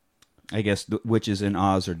 I guess the witches in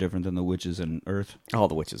Oz are different than the witches in Earth. All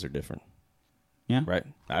the witches are different, Yeah. right?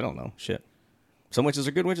 I don't know. Shit. Some witches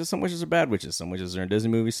are good witches, some witches are bad witches. Some witches are in Disney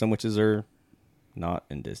movies, some witches are not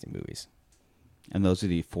in Disney movies. And those are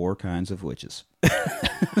the 4 kinds of witches.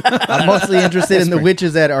 I'm mostly interested in the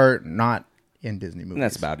witches that are not in Disney movies. And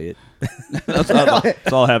that's about it.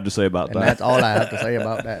 That's all I have to say about And that. that's all I have to say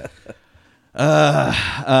about that.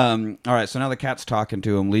 All right. So now the cat's talking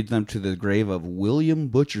to him, leads them to the grave of William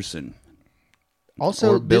Butcherson.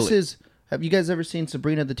 Also, Or this Billy. is. Have you guys ever seen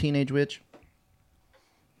Sabrina the Teenage Witch?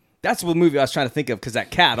 That's what movie I was trying to think of, because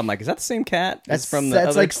that cat, I'm like, is that the same cat? That's It's from the that's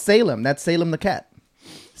other... like Salem. That's Salem the cat.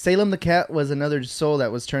 Salem the cat was another soul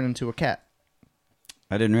that was turned into a cat.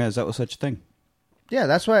 I didn't realize that was such a thing. Yeah,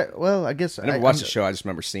 that's why. Well, I guess I never watched the show. I just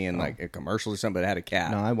remember seeing like a commercial or something that had a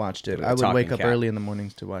cat. No, I watched it. With a I would talking wake up cat. early in the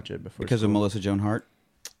mornings to watch it before. Because of school. Melissa Joan Hart?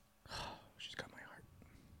 She's got my heart.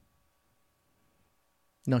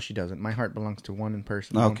 No, she doesn't. My heart belongs to one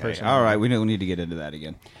person. One Okay. person All right. We don't need to get into that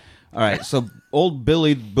again. All right. So old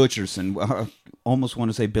Billy Butcherson. Almost want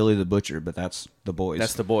to say Billy the Butcher, but that's the boys.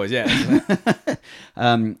 That's the boys, yeah.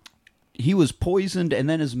 He was poisoned, and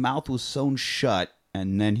then his mouth was sewn shut,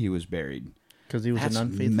 and then he was buried. because he was That's an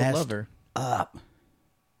unfaithful messed lover. up.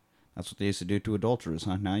 That's what they used to do to adulterers,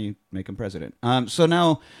 huh? Now you make him president. So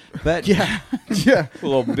now, but Yeah, yeah.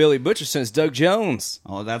 Well, Billy Butcherson's Doug Jones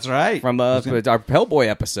Oh, that's right. from our Hellboy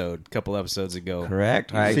episode a couple episodes ago.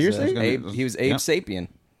 Correct. Seriously? He was Abe Yep. Sapien.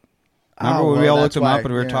 Remember Oh, when we well, all looked that's him why, up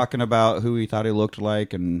and we were yeah. talking about who he thought he looked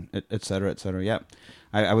like and et cetera, et cetera. Yeah.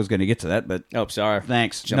 I was going to get to that, but Oh, sorry.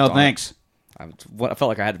 thanks. Jumped No, on it. thanks. I felt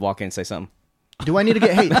like I had to walk in and say something. Do I need to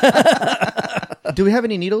get? Hey, do we have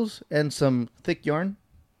any needles and some thick yarn?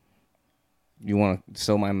 You want to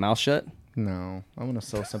sew my mouth shut? No, I want to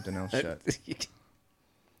sew something else shut.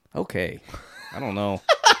 Okay. I don't know.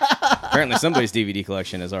 Apparently somebody's DVD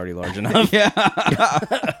collection is already large enough.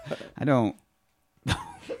 I don't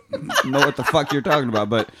know what the fuck you're talking about,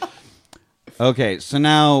 but okay. So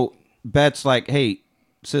now Bet's like, "Hey,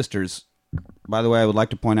 sisters, by the way, I would like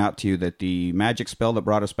to point out to you that the magic spell that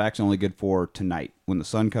brought us back is only good for tonight. When the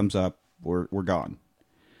sun comes up, we're gone.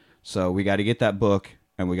 So we got to get that book,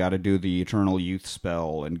 and we got to do the eternal youth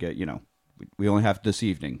spell, and get we only have this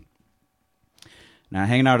evening." Now,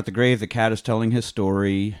 hanging out at the grave, the cat is telling his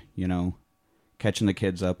story, catching the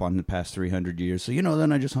kids up on the past 300 years. So,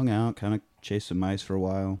 then I just hung out, kind of chased some mice for a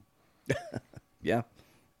while. Yeah.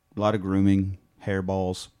 A lot of grooming,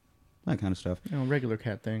 hairballs, that kind of stuff. Regular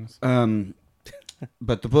cat things.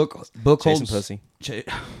 But the book Chasing holds... pussy.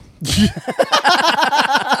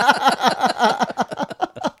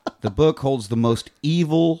 The book holds the most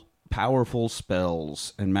evil, powerful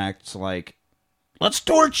spells. And Mac's like, let's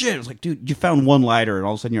torch it. It's like, dude, you found one lighter and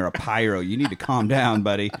all of a sudden you're a pyro. You need to calm down,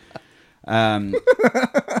 buddy.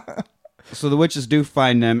 So the witches do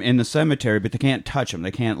find them in the cemetery, but they can't touch them.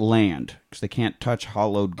 They can't land because they can't touch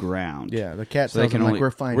hollowed ground. Yeah, the cat So they tells can them, like, only-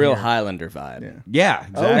 we're fine Real here. Highlander vibe. Yeah,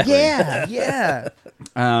 exactly. Oh, yeah,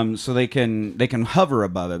 yeah. So they can hover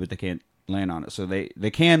above it, but they can't land on it. So they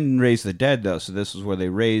can raise the dead, though. So this is where they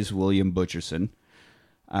raise William Butcherson.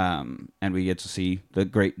 And we get to see the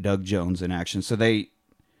great Doug Jones in action. So they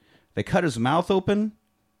cut his mouth open,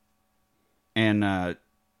 and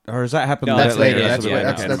or does that happen? No, a bit That's later. yeah, That's, yeah, way, yeah,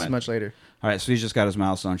 that's, okay, that's never mind. much later. All right, so he's just got his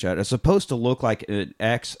mouth sewn shut. It's supposed to look like an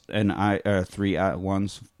X and three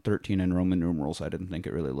ones, 13 in Roman numerals. I didn't think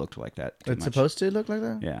it really looked like that. too It's much. supposed to look like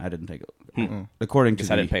that? Yeah, I didn't think it. According to Guess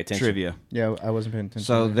I the didn't pay attention. trivia. Yeah, I wasn't paying attention.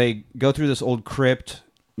 So they go through this old crypt,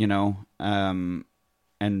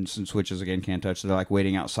 and since witches again can't touch, they're like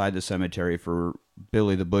waiting outside the cemetery for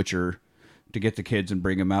Billy the Butcher to get the kids and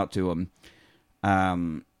bring them out to him.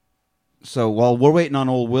 So while we're waiting on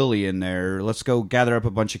old Willie in there, let's go gather up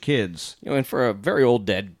a bunch of kids. And for a very old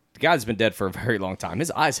dead, the guy's been dead for a very long time.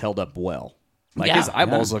 His eyes held up well. Like, Yeah, his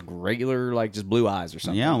eyeballs yeah. look regular, like just blue eyes or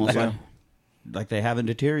something. Yeah, almost Like, like they haven't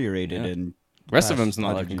deteriorated. Yeah. And the rest of them's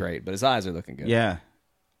not looking great, but his eyes are looking good. Yeah.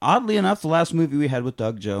 Oddly enough, the last movie we had with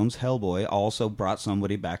Doug Jones, Hellboy, also brought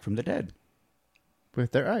somebody back from the dead.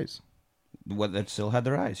 with their eyes. What that still had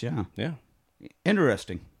their eyes, yeah. Yeah.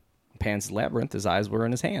 Interesting. Pan's Labyrinth, his eyes were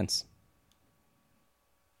in his hands.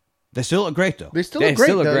 They still look great, though. They still They look great,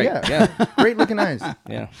 still look though. great, Yeah, yeah. great looking eyes.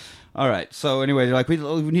 Yeah. All right. So anyway, they're like, we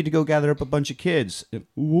need to go gather up a bunch of kids.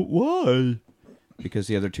 Why? Because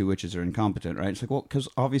the other two witches are incompetent, right? It's like, well, because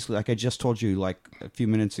obviously, like I just told you, like a few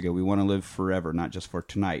minutes ago, we want to live forever, not just for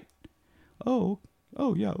tonight. Oh,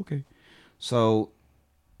 yeah, okay. So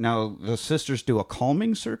now the sisters do a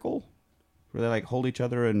calming circle where they like hold each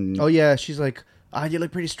other and Oh yeah, she's like, you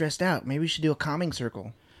look pretty stressed out. Maybe we should do a calming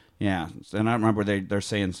circle. yeah. And I remember they're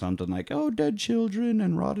saying something like, "Oh, dead children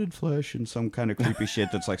and rotted flesh," and some kind of creepy shit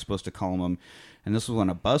that's like supposed to calm them. And this was when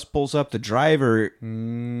a bus pulls up. The driver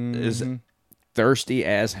is Thirsty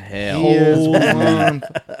as hell. He is one.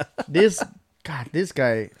 This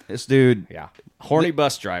guy. this dude. Yeah. Horny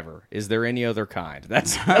bus driver. Is there any other kind?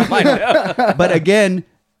 That's my But again,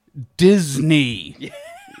 Disney.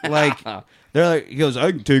 Like they're like, he goes,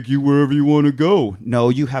 "I can take you wherever you want to go." No,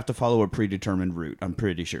 you have to follow a predetermined route. I'm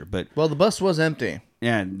pretty sure. But Well, the bus was empty.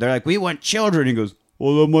 yeah, they're like, "We want children." He goes,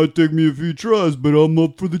 "Well, that might take me a few tries, but I'm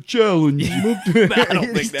up for the challenge." I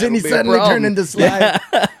don't think Then he that'll be a suddenly problem. turned into slime.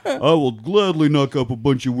 I will gladly knock up a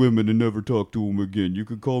bunch of women and never talk to them again. You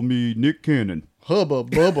could call me Nick Cannon. Hubba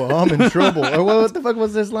bubba, I'm in trouble. Or what the fuck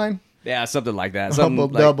was this line? Yeah, something like that. Something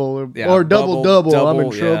Hubba like, double, or, yeah, or double, I'm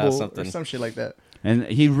in yeah, trouble, or something. some shit like that. And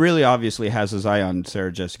he really obviously has his eye on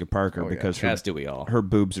Sarah Jessica Parker because her, As do we all. her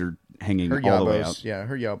boobs are hanging Her all the way yabos, out. yeah,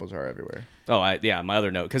 her yabos are everywhere. Oh, my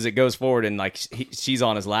other note, because it goes forward and like she's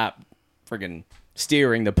on his lap, friggin'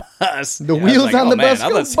 steering the bus. The Yeah, I was wheels like, on oh, the man, bus I'll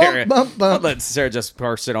go let Sarah, bump, bump. I'll let Sarah just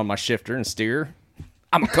sit on my shifter and steer.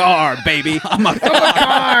 I'm a car, baby.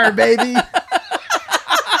 Car, baby.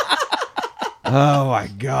 Oh my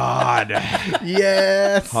God.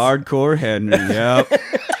 Yes. Hardcore Henry, yep.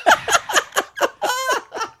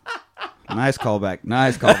 Nice callback.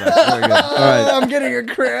 Nice callback. Very good. All right. I'm getting a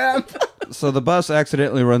cramp. So the bus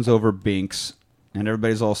accidentally runs over Binks, and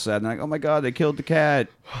everybody's all sad. And like, oh my God, they killed the cat.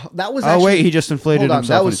 That was. Oh Actually, wait, he just inflated hold on. himself.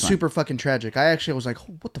 That and was he's fine. super fucking tragic. I actually was like,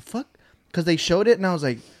 what the fuck? Because they showed it, and I was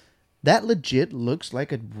like, that legit looks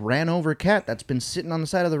like a ran over cat that's been sitting on the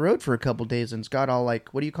side of the road for a couple days and it's got all like,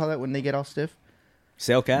 what do you call that when they get all stiff?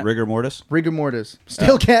 Sail cat. Rigor mortis. Rigor mortis.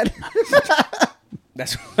 Still cat.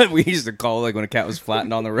 That's what we used to call like when a cat was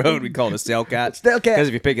flattened on the road. We called it a sail cat. Sail cat. Because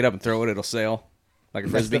if you pick it up and throw it, it'll sail like a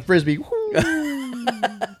That's frisbee. the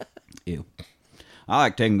frisbee. Ew. I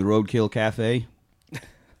like taking the Roadkill Cafe.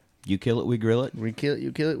 You kill it, we grill it. We kill it,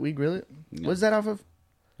 you kill it, we grill it. What's that off of?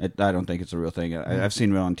 I don't think it's a real thing. I've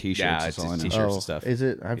seen it on T-shirts. Yeah, that's it's all I know. just T-shirts and stuff. Is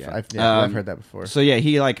it? I've Yeah. I've heard that before. So yeah,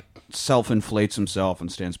 he like self-inflates himself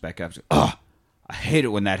and stands back up. Oh, I hate it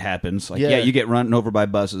when that happens. Like, Yeah. yeah, you get run over by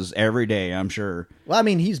buses every day. I'm sure. Well, I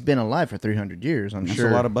mean, he's been alive for 300 years. I'm That's sure.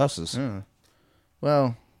 a lot of buses.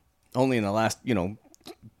 Well, Only in the last, maybe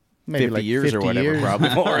 50 like years 50 or whatever, years. probably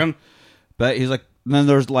for him. But he's like, then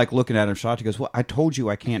there's like looking at him shocked. He goes, "Well, I told you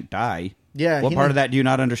I can't die." Yeah, What he part didn't- of that do you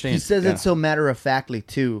not understand? He says Yeah. it so matter of factly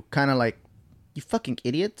too, kind of like, "You fucking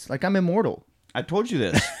idiots! Like I'm immortal." I told you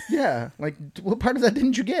this. Yeah, like what part of that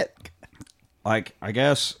didn't you get? Like, I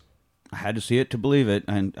guess I had to see it to believe it.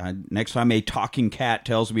 And next time a talking cat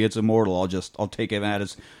tells me it's immortal, I'll take it at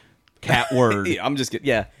his cat word. Yeah, I'm just kidding.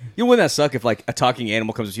 Yeah. You know, wouldn't that suck if like a talking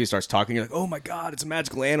animal comes to you and starts talking? You're like, oh my God, it's a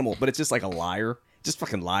magical animal. But it's just like a liar. It just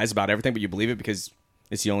fucking lies about everything, but you believe it because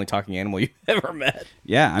It's the only talking animal you've ever met.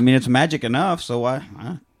 Yeah, I mean it's magic enough. So why?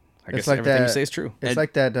 I guess everything you say is true. It's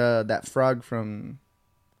like that frog from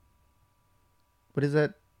what is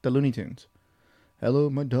that? The Looney Tunes. Hello,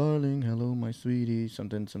 my darling. Hello, my sweetie.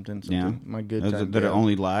 Something. Yeah. My good Did time. it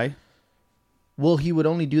only lie? Well, he would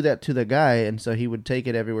only do that to the guy, and so he would take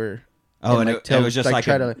it everywhere. Oh, and it was just like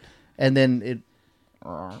try a- to, and then it.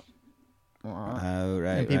 Oh,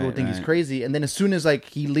 right. And people would think right. he's crazy, and then as soon as like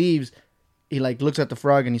he leaves, he like looks at the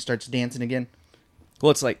frog and he starts dancing again.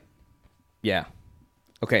 Well, it's like, yeah.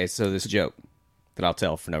 Okay, so this joke that I'll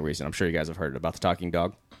tell for no reason. I'm sure you guys have heard about the talking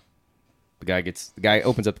dog. The guy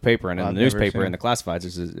opens up the paper, and in I've the never newspaper seen in the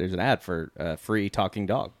classifieds, there's an ad for a free talking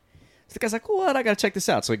dog. So the guy's like, "What? I gotta check this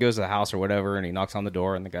out." So he goes to the house or whatever, and he knocks on the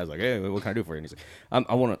door, and the guy's like, "Hey, what can I do for you?" And he's like,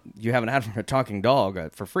 "I want to. You have an ad for a talking dog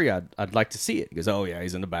for free. I'd like to see it." He goes, "Oh yeah,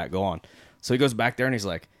 he's in the back. Go on." So he goes back there, and he's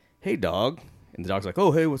like, "Hey, dog," and the dog's like,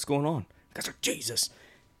 "Oh hey, what's going on?" The guy's like, "Jesus."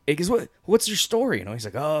 He goes, "What's your story?" You know, he's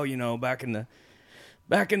like, "Oh,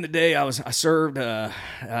 back in the day, I served in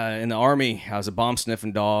the army. I was a bomb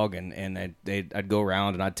sniffing dog, and I'd go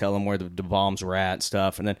around and I'd tell them where the bombs were at and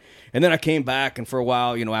stuff. And then I came back, and for a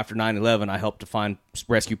while, after 9/11, I helped to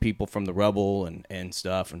rescue people from the rubble and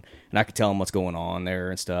stuff, and I could tell them what's going on there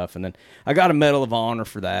and stuff. And then I got a Medal of Honor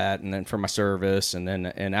for that, and then for my service. And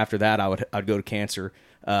after that, I'd go to cancer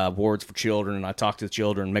wards for children, and I'd talk to the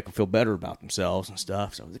children and make them feel better about themselves and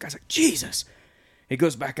stuff. So the guy's like, Jesus. He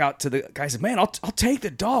goes back out to the guy and says, "Man, I'll take the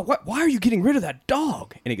dog. Why are you getting rid of that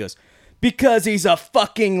dog?" And he goes, "Because he's a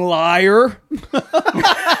fucking liar."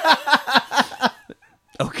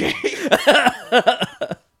 Okay.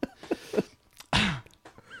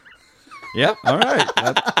 Yep. All right.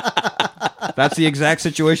 That's the exact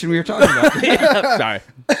situation we were talking about. Sorry.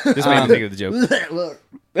 This made me think of the joke. Look.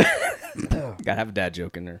 Gotta have a dad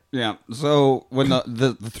joke in there. Yeah. So when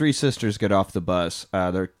the three sisters get off the bus,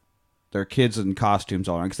 they're kids in costumes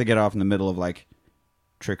all around because they get off in the middle of like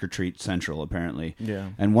Trick or Treat Central apparently. Yeah.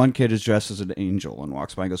 And one kid is dressed as an angel and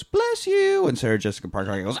walks by and goes, "Bless you," and Sarah Jessica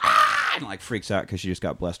Parker goes, "Ah!" and like freaks out because she just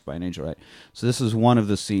got blessed by an angel, right? So this is one of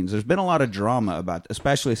the scenes. There's been a lot of drama about,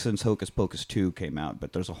 especially since Hocus Pocus 2 came out,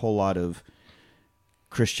 but there's a whole lot of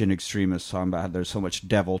Christian extremists talking about how there's so much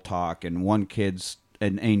devil talk, and one kid's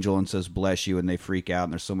an angel and says "bless you," and they freak out,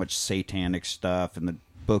 and there's so much satanic stuff in the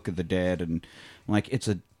Book of the Dead, and like it's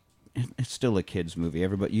still a kids movie.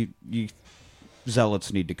 Everybody, you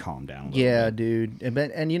zealots need to calm down a little bit. Dude.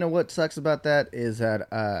 And you know what sucks about that is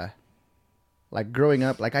that like growing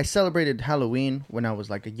up, like I celebrated Halloween when I was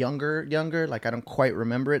like a younger. Like I don't quite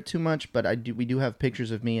remember it too much, but we do have pictures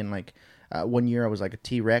of me, and like one year I was like a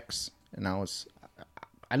T-Rex, and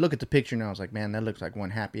I look at the picture and I was like, man, that looks like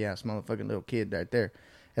one happy ass motherfucking little kid right there.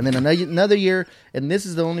 And then another year, and this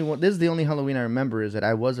is the only one. This is the only Halloween I remember, is that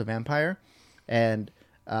I was a vampire, and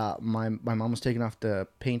my mom was taking off the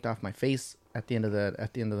paint off my face at the end of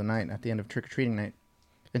the night, at the end of trick or treating night,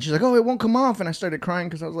 and she's like, "Oh, it won't come off," and I started crying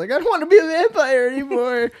because I was like, "I don't want to be a vampire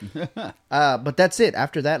anymore." But that's it.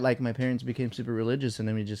 After that, like my parents became super religious, and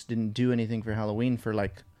then we just didn't do anything for Halloween for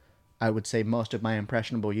like, I would say most of my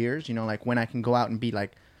impressionable years. Like when I can go out and be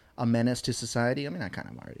like a menace to society. I mean, I kind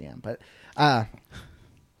of already am, but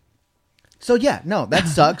so yeah, no, that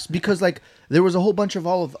sucks because like there was a whole bunch of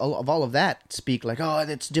all of that speak like, "Oh,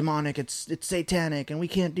 it's demonic, it's satanic, and we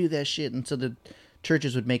can't do that shit." And so the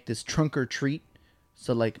churches would make this trunk or treat,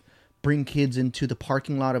 so like bring kids into the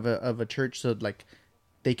parking lot of a church so like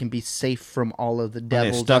they can be safe from all of the They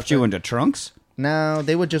devils. stuffed you into trunks? No,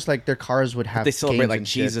 they would just like their cars would have. They celebrate games like and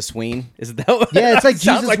shit. Jesus Ween. Is that what? Yeah, it's like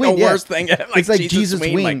sounds Jesus like Ween, the yeah. worst thing. It's like Jesus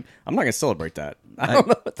Ween. Like, I'm not gonna celebrate that. I don't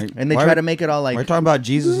know. And they Why- try to make it all like, We're talking about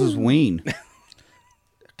Jesus' ween.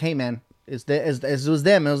 "Hey man, it was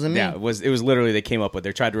them, it wasn't me." Yeah, it was literally they came up with.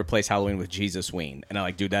 They tried to replace Halloween with Jesus Ween, and I'm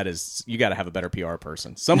like, dude, you got to have a better PR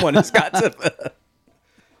person. Someone has got to.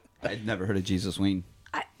 I'd never heard of Jesus ween.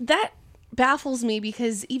 That baffles me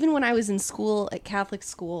because even when I was in school at Catholic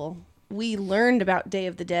school, we learned about Day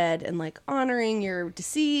of the Dead and like honoring your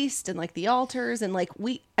deceased and like the altars and like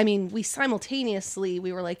we simultaneously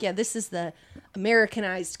we were like, yeah, this is the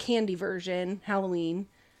Americanized candy version Halloween,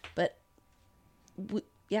 but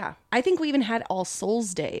I think we even had All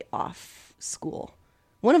Souls Day off school.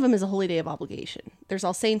 One of them is a holy day of obligation. There's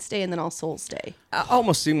All Saints Day and then All Souls Day. I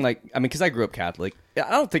almost seem like, I mean, because I grew up Catholic.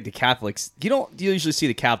 I don't think the Catholics. You usually see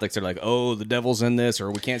the Catholics are like, "Oh, the devil's in this," or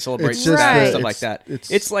 "We can't celebrate It's that," just and the- stuff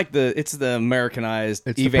like that. It's the Americanized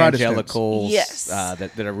It's the evangelicals, Yes.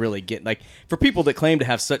 that are really getting like for people that claim to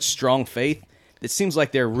have such strong faith. It seems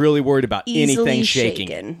like they're really worried about Easily anything shaking.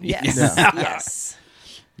 shaken. Yes. Yeah. Yes.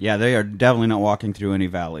 Yeah, they are definitely not walking through any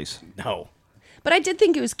valleys. No. But I did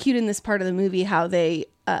think it was cute in this part of the movie how they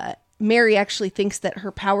Mary actually thinks that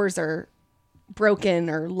her powers are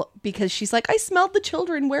broken because she's like, I smelled the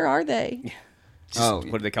children. Where are they?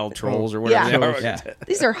 What do they call them, trolls or whatever? Yeah. they are? Yeah.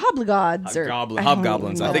 These are hobgods or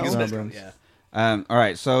Hobgoblins. I think it's Hobgoblins. yeah. All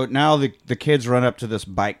right, so now the kids run up to this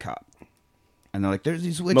bike cop, and they're like, "There's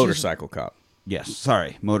these witches." Motorcycle cop. Yes,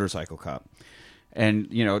 sorry, motorcycle cop, and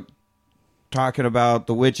talking about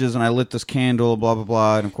the witches, and I lit this candle, blah blah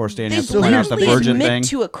blah, and of course Danny has to point out the blatantly virgin admit thing.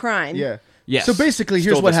 to a crime. Yeah. Yes. So basically,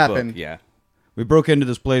 here's Stole what this book, happened. Yeah. We broke into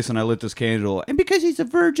this place, and I lit this candle, and because he's a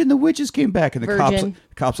virgin, the witches came back, and the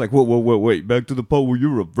cops like, whoa, wait, back to the part where you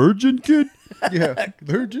were a virgin, kid. Yeah,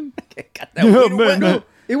 virgin. Yeah, man.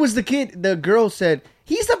 It was the kid. The girl said,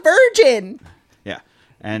 "He's a virgin." Yeah,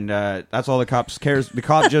 and that's all the cops cares. The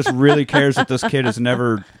cop just really cares that this kid has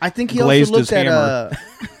never. I think he glazed also his looked at.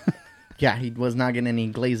 hammer. Yeah, he was not getting any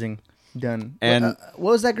glazing done. And-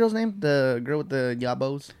 what was that girl's name? The girl with the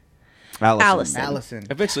yabos. Allison. Allison.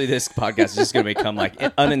 Eventually, this podcast is just going to become like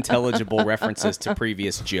unintelligible references to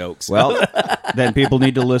previous jokes. Well, then people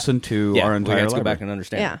need to listen to yeah, our we entire have to go library. back and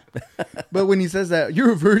understand. Yeah. But when he says that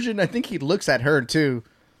you're a virgin, I think he looks at her too.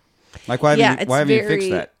 Like, why Yeah, haven't, it's why haven't you very fixed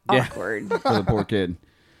that awkward. for the poor kid?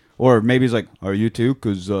 Or maybe he's like, "Are you too?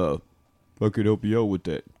 Because I could help you out with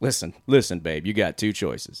that." Listen, babe. You got two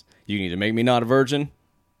choices. You can either make me not a virgin,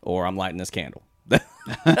 or I'm lighting this candle.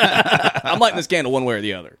 I'm lighting this candle one way or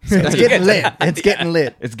the other. So It's getting lit. It's getting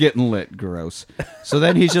lit. It's getting lit. Gross. So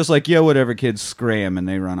then he's just like, "Yeah, whatever, kids, scram," and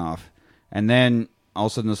they run off. And then all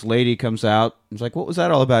of a sudden, this lady comes out. It's like, "What was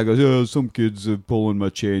that all about?" He goes, "Yeah, some kids pulling my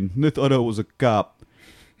chain. And they thought I was a cop."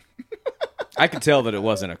 I could tell that it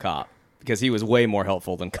wasn't a cop because he was way more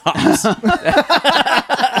helpful than cops.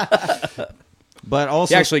 But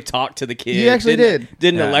also, He actually talked to the kid. He actually Didn't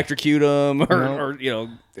Yeah. electrocute him or, No. or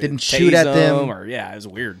Didn't tase shoot at them. him or it was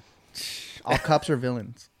weird. All cops are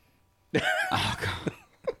villains.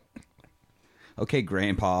 okay,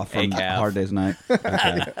 Grandpa from Hey, Cav. Hard Day's Night.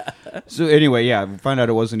 Okay. So anyway, yeah, we find out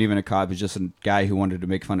it wasn't even a cop. It's just a guy who wanted to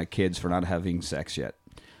make fun of kids for not having sex yet.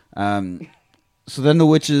 So then the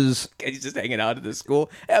witches. He's just hanging out at this school.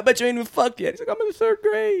 Hey, I bet you ain't even fucked yet. He's like, I'm in the third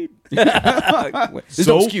grade. There's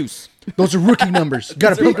no excuse. Those are rookie numbers.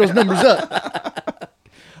 Got to pick those numbers up.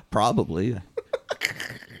 Probably.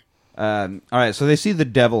 All right, so they see the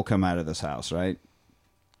devil come out of this house, right?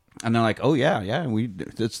 And they're like, "Oh yeah,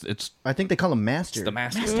 it's I think they call him Master. The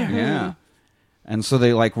master. yeah." And so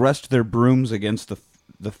they like rest their brooms against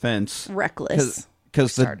the fence, Reckless.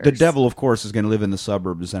 because the starters. devil, of course, is going to live in the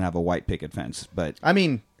suburbs and have a white picket fence. But I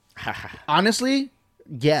mean, honestly,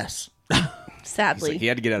 yes. Sadly. He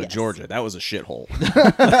had to get out of Yes. Georgia. That was a shithole.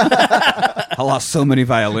 I lost so many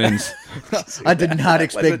violins. I did not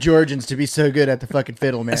expect Georgians to be so good at the fucking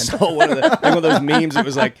fiddle, man. So one of those memes, it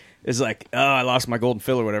was like, oh, I lost my golden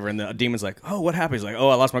fiddle or whatever, and the demon's like, oh, what happened? He's like, oh,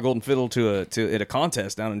 I lost my golden fiddle at a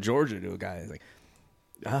contest down in Georgia to a guy. He's like,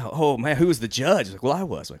 oh man, who was the judge? He's like, well, I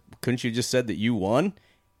was. Like, couldn't you just said that you won?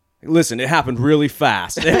 Listen, it happened really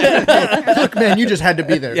fast. Look, man, you just had to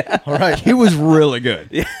be there. All right. It was really good.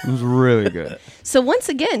 It was really good. So once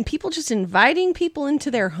again, people just inviting people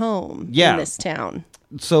into their home Yeah. in this town.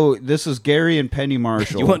 So this is Gary and Penny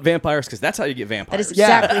Marshall. You want vampires? Because that's how you get That vampires. is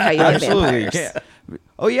exactly how you get absolutely. vampires. Yeah.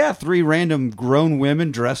 Oh yeah, 3 random grown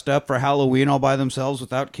women dressed up for Halloween all by themselves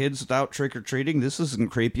without kids, without trick or treating. This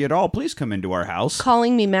isn't creepy at all. Please come into our house.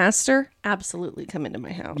 Calling me master? Absolutely come into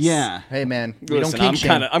my house. Yeah. Hey, man, we Listen, don't kink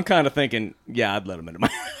shame. I'm kind of thinking, yeah, I'd let him into my.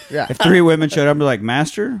 Yeah. If 3 women showed up and be like,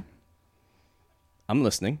 "Master?" I'm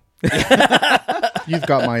listening. You've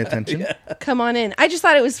got my attention. Come on in. I just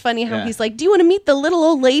thought it was funny how Yeah. he's like, do you want to meet the little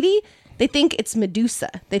old lady? They think it's Medusa.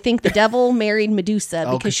 They think the devil married Medusa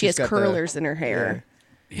Oh, 'cause because she she's has got the- curlers in her hair.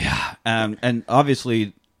 And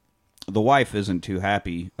obviously, the wife isn't too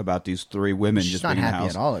happy about these 3 women She's just not being in the happy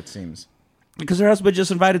house at all, it seems. because her husband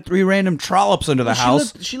just invited 3 random trollops into the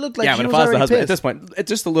house. She looked like Yeah, she but if was I was the already husband at pissed. this point, it's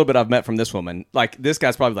just a little bit I've met from this woman. Like this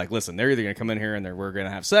guy's probably like, listen, they're either going to come in here and we're going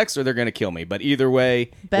to have sex or they're going to kill me. But either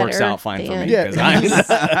way, works Better out fine for than- me. Yeah. 'Cause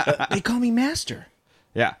I'm- They call me Master.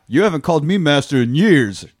 Yeah, you haven't called me master in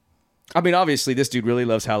years. I mean, obviously, this dude really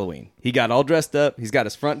loves Halloween. He got all dressed up. He's got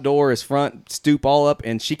his front door, his front stoop all up,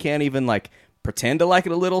 and she can't even like pretend to like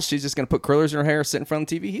it a little. She's just going to put curlers in her hair, sit in front of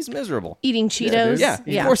the TV. He's miserable. Eating Cheetos. Yeah,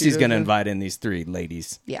 Yeah. of course he's Cheetos, going to yeah. invite in these 3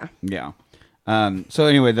 ladies. Yeah. Yeah. So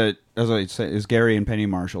anyway, as I said, is Gary and Penny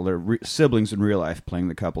Marshall. They're siblings in real life, playing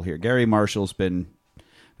the couple here. Gary Marshall's been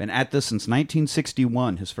at this since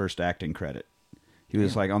 1961. His first acting credit. He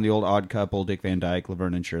was like on the old Odd Couple, Dick Van Dyke,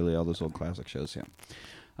 Laverne and Shirley, all those old classic shows.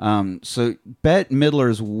 Yeah. So Bette Midler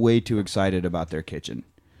is way too excited about their kitchen.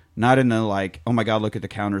 Not in the like, oh my God, look at the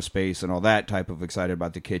counter space and all that type of excited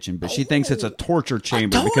about the kitchen, but she thinks it's a torture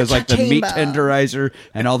chamber because like the meat tenderizer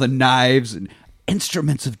and all the knives and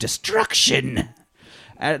instruments of destruction.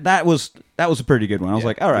 That was a pretty good one. I was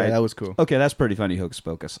like, all right, that was cool. Okay, that's pretty funny, Hocus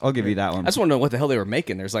Pocus. I'll give you that one. I just want to know what the hell they were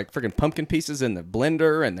making. There's like freaking pumpkin pieces in the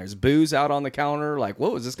blender, and there's booze out on the counter. Like,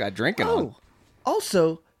 what was this guy drinking on?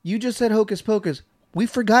 Also, you just said Hocus Pocus. We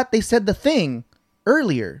forgot they said the thing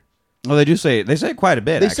earlier. Well, they say it quite a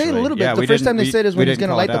bit. They say it a little bit. The first time they said is when he's going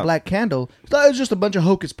to light the black candle. It's just a bunch of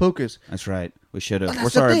Hocus Pocus. That's right. We should have. We're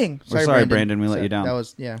sorry. We're sorry, Brandon. We let you down.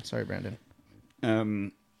 Sorry,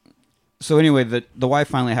 Brandon. So anyway, the wife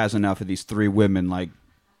finally has enough of these three women. Like,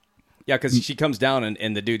 yeah, because she comes down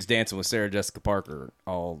and the dude's dancing with Sarah Jessica Parker,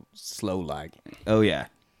 all slow like. Oh yeah,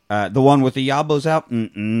 the one with the yabos out.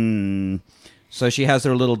 So she has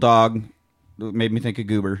their little dog. It made me think of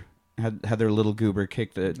Goober. Had their little Goober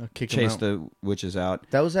chase the witches out.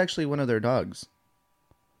 That was actually one of their dogs.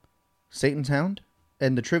 Satan's Hound.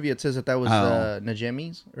 And the trivia it says that was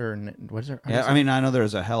Najemi's or what is it? Yeah, I mean I know there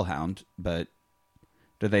was a hellhound, but.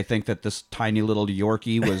 Do they think that this tiny little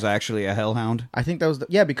Yorkie was actually a hellhound? I think that was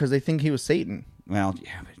because they think he was Satan. Well,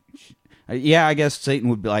 yeah, I guess Satan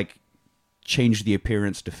would be like change the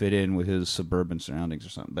appearance to fit in with his suburban surroundings or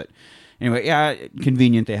something. But anyway, yeah,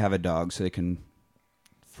 convenient they have a dog so they can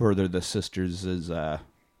further the sisters'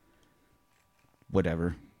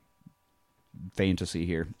 whatever fantasy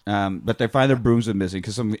here. But they find their brooms are missing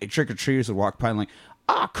because some trick-or-treaters would walk by and like,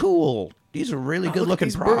 cool. These are really good-looking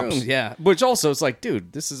props. Brooms. Yeah, which also it's like,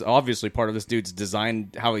 dude, this is obviously part of this dude's design,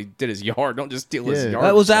 how he did his yard. Don't just steal his yard.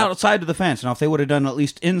 That was outside of the fence. Now, if they would have done at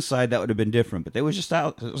least inside, that would have been different. But they was just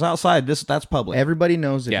out. It was outside. That's public. Everybody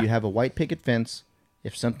knows if you have a white picket fence,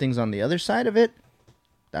 if something's on the other side of it,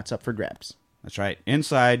 that's up for grabs. That's right.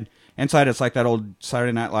 Inside, it's like that old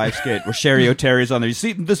Saturday Night Live skit where Sherry O'Terry's on there. You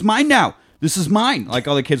see, this is mine now. This is mine. Like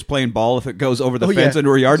all the kids playing ball if it goes over the fence into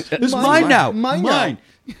her yard. This is mine now. Mine.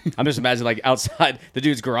 I'm just imagining like outside, the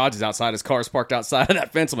dude's garage is outside, his car's parked outside of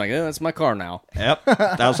that fence. I'm like, that's my car now. Yep,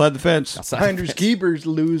 outside the fence. Finders keepers,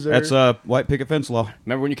 loser. That's white picket fence law.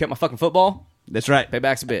 Remember when you kept my fucking football? That's right.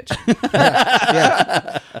 Payback's a bitch.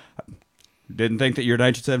 Yeah. Didn't think that your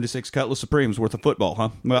 1976 Cutlass Supreme was worth a football, huh?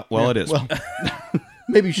 Well, it is. Well,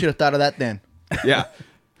 maybe you should have thought of that then. Yeah.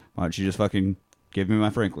 Why don't you just fucking give me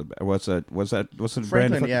my Franklin? What's the Franklin,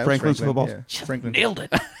 brand of Franklin's football? Yeah. Franklin Nailed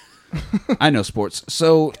it. I know sports.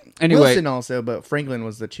 So anyway, Wilson also, but Franklin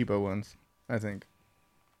was the cheapo ones, I think.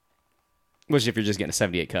 Which, if you're just getting a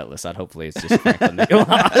 78 Cutlass, hopefully it's just Franklin.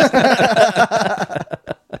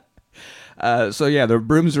 So yeah, the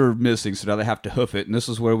brooms are missing, so now they have to hoof it, and this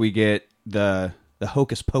is where we get the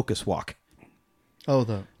Hocus Pocus walk.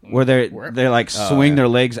 Oh, where they like swing their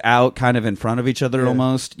legs out, kind of in front of each other,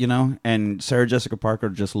 almost, you know. And Sarah Jessica Parker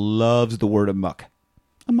just loves the word amok.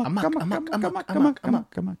 Amok.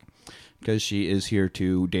 Because she is here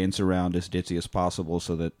to dance around as ditzy as possible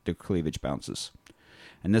so that the cleavage bounces.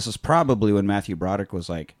 And this is probably when Matthew Broderick was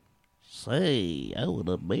like, say, I would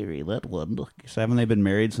have married that one. So haven't they been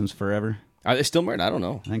married since forever? Are they still married? I don't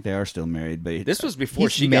know. I think they are still married. But this was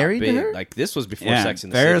before she married got big. to her? Like, this was before Sex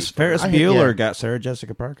and the City. Ferris Bueller got Sarah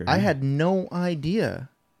Jessica Parker. I had no idea.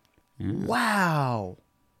 Yeah. Wow.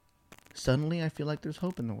 Suddenly I feel like there's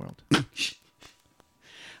hope in the world.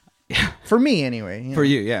 For me, anyway. For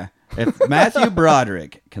you, yeah. If Matthew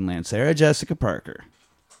Broderick can land Sarah Jessica Parker,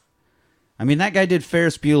 I mean, that guy did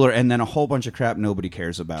Ferris Bueller and then a whole bunch of crap nobody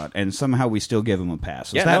cares about, and somehow we still give him a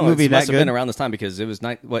pass. Was that movie that must have been around this time because it was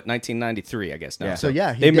 1993, I guess. Now. Yeah. So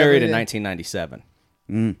yeah, they married in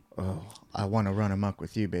 1997. Oh, I want to run amok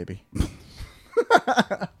with you, baby.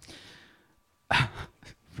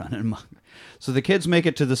 Running amok. So the kids make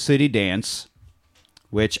it to the city dance,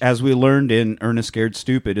 which, as we learned in Ernest Scared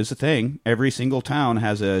Stupid, is a thing. Every single town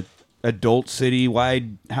has a adult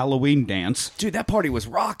city-wide Halloween dance. Dude, that party was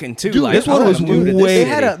rocking too. Dude, this one was way.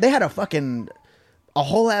 They had a fucking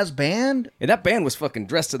whole ass band, and that band was fucking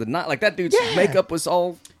dressed to the night. Like that dude's makeup was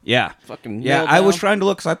all fucking I was trying to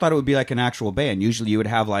look because I thought it would be like an actual band. Usually you would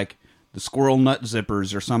have like the Squirrel Nut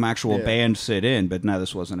Zippers or some actual band sit in, but no,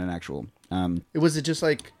 this wasn't an actual. Was it just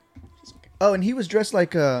like? Oh, and he was dressed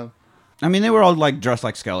like I mean, they were all like dressed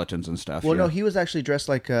like skeletons and stuff. Well, no, he was actually dressed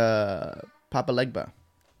like Papa Legba.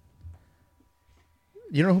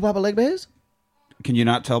 You know who Papa Legba is? Can you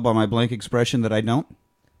not tell by my blank expression that I don't?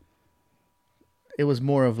 It was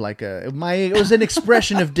more of like it was an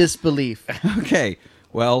expression of disbelief. Okay,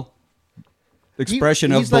 well,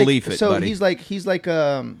 expression of belief, so buddy. He's like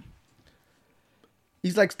the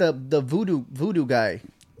voodoo guy.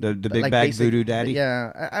 The big like bag basic- voodoo daddy.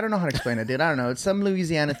 Yeah, I don't know how to explain it, dude. I don't know. It's some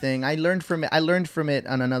Louisiana thing. I learned from it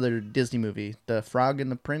on another Disney movie, The Frog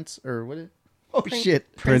and the Prince, or what? Oh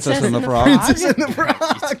shit, Princess and the Frog. Princess and the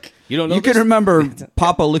Frog. You don't know. You can this? remember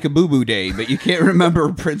Papa Lickaboo Day, but you can't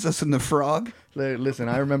remember Princess and the Frog. Listen,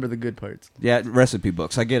 I remember the good parts. Yeah, recipe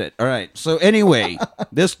books. I get it. All right. So anyway,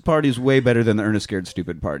 this party's way better than the Ernest Scared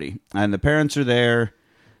Stupid party. And the parents are there,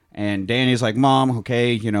 and Danny's like, Mom,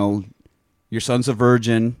 okay, you know, your son's a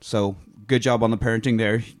virgin, so good job on the parenting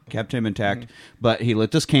there. Kept him intact. But he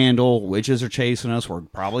lit this candle. Witches are chasing us. We're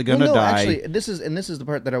probably going to Well, no, die. actually, this is the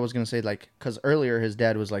part that I was going to say, like, because earlier his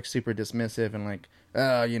dad was like super dismissive and like,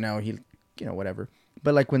 whatever.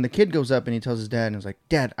 But like when the kid goes up and he tells his dad and he's like,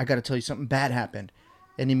 Dad, I got to tell you something bad happened,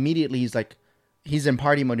 and immediately he's like, he's in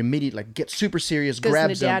party mode. Immediately, like, gets super serious, Goes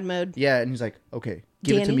grabs into him. dad mode. Yeah, and he's like, okay,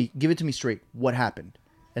 give it to Danny? me straight. What happened?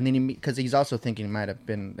 And then because he's also thinking it might have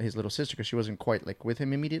been his little sister because she wasn't quite like with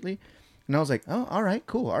him immediately. And I was like, oh, all right,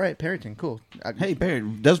 cool, all right, parenting, cool. Hey,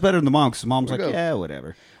 parent does better than the mom because the mom's Where'd like, it go? yeah,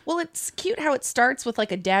 whatever. Well, it's cute how it starts with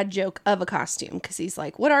like a dad joke of a costume because he's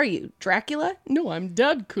like, "What are you, Dracula?" No, I'm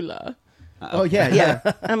Dadcula. Oh yeah.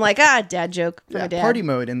 I'm like, dad joke from Yeah, a dad. party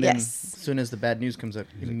mode, and then Yes. as soon as the bad news comes up,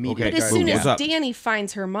 immediately. Okay, But as soon What's as up? Danny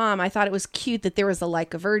finds her mom, I thought it was cute that there was a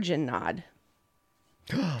like a virgin nod.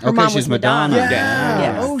 Her Okay, mom she's was Madonna. Madonna.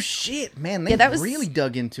 Yes. Oh shit, man! They Yeah, that was- really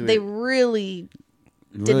dug into They it. really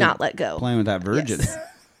did Really not let go. Playing with that virgin. Yes.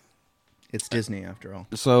 It's Disney after all.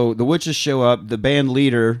 So the witches show up. The band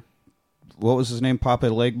leader, what was his name? Papa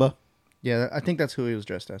Legba? Yeah, I think that's who he was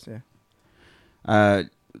dressed as. Yeah.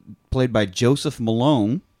 Played by Joseph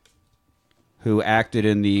Malone, who acted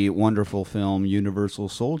in the wonderful film Universal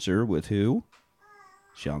Soldier with who?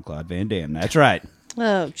 Jean-Claude Van Damme. That's right.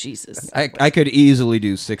 Oh Jesus! I could easily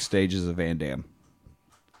do 6 stages of Van Damme.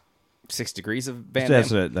 6 degrees of Van That's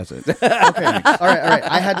Damme. it. That's it. Okay. all right.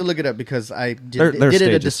 I had to look it up because I They're did it a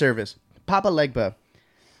stages. disservice. Papa Legba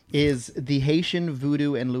is the Haitian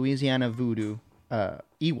voodoo and Louisiana voodoo,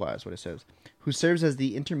 Iwa is what it says, who serves as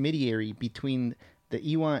the intermediary between the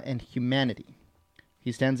Iwa and humanity.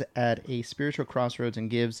 He stands at a spiritual crossroads and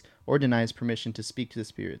gives or denies permission to speak to the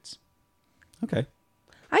spirits. Okay.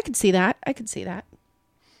 I could see that.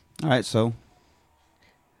 All right, so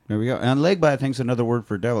there we go. And Legba, I think, is another word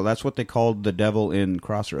for devil. That's what they called the devil in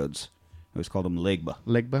Crossroads. It was called him Legba.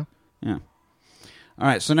 Legba? Yeah. All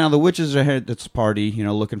right, so now the witches are at this party, you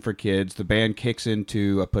know, looking for kids. The band kicks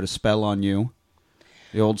into Put a Spell on You,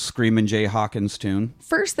 the old Screamin' Jay Hawkins tune.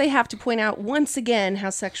 First, they have to point out once again how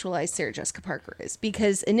sexualized Sarah Jessica Parker is,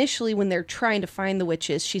 because initially, when they're trying to find the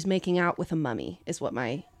witches, she's making out with a mummy, is what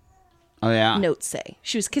my Oh, yeah. notes say.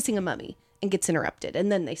 She was kissing a mummy and gets interrupted,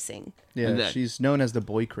 and then they sing. Yeah, And that- she's known as the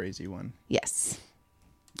boy crazy one. Yes.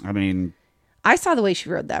 I mean, I saw the way she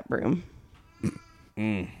rode that broom.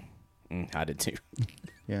 I did too.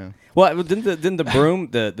 Yeah. Well, didn't the broom,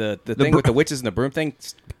 the thing with the witches and the broom thing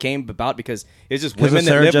came about because it's just women of that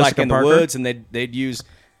Sarah lived like Jessica in Parker? the woods and they'd use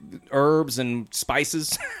herbs and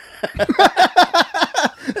spices.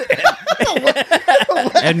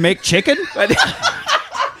 and make chicken?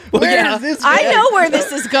 Well, yeah. is this I know where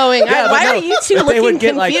this is going. Yeah, but Why no, are you two but they looking would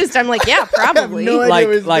get, like- confused? I'm like, yeah, probably. no idea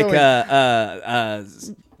where it's like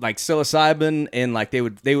going. like psilocybin and like they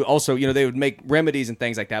would also they would make remedies and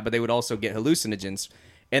things like that, but they would also get hallucinogens,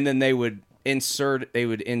 and then they would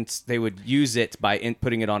use it by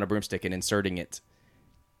putting it on a broomstick and inserting it,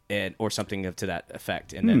 or something to that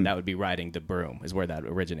effect, and then that would be riding the broom is where that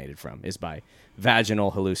originated from, is by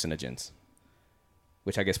vaginal hallucinogens,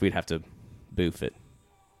 which I guess we'd have to boof it.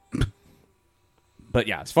 But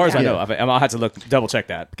yeah, as far as I know, I'll have to double check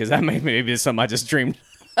that because that maybe is something I just dreamed.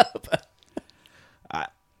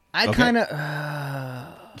 I Okay. kind of...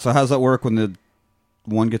 So how's that work when the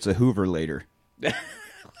one gets a Hoover later?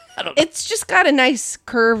 It's just got a nice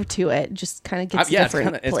curve to it. Just kind of gets Yeah,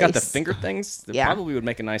 different. it's got the place. finger things that Yeah. probably would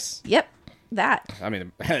make a nice. Yep, that. I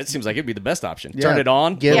mean, it seems like it'd be the best option. Yeah. Turn it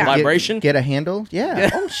on, Get, Yeah. vibration. Get a handle? Yeah.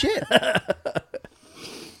 Oh, shit.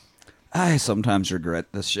 I sometimes regret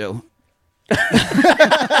this show.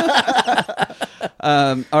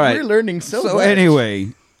 All right. We're learning so much. anyway,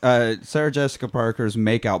 Sarah Jessica Parker's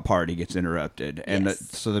makeout party gets interrupted, and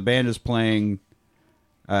Yes. so the band is playing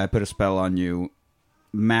Put a Spell on You.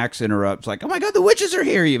 Max interrupts, like, "Oh my god, the witches are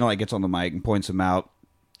here!" He even like gets on the mic and points them out.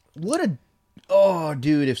 What a... Oh,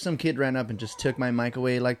 dude, if some kid ran up and just took my mic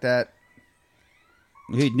away like that...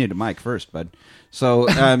 He'd need a mic first, bud. So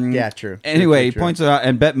Yeah, true. Anyway, he True. points it out,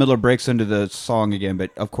 and Bette Midler breaks into the song again, but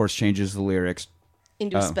of course changes the lyrics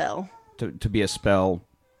Into a spell. to be a spell.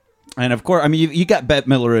 And of course, I mean, you got Bette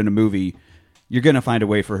Midler in a movie, you're going to find a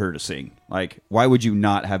way for her to sing. Like, why would you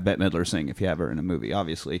not have Bette Midler sing if you have her in a movie,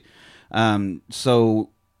 obviously? So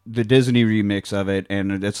the Disney remix of it,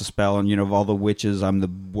 and it's a spell, and, of all the witches, I'm the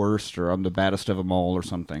worst, or I'm the baddest of them all, or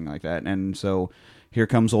something like that. And so here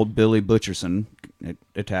comes old Billy Butcherson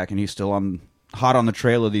attacking. He's still hot on the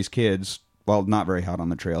trail of these kids. Well, not very hot on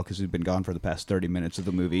the trail, because he's been gone for the past 30 minutes of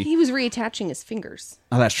the movie. He was reattaching his fingers.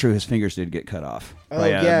 Oh, that's true. His fingers did get cut off by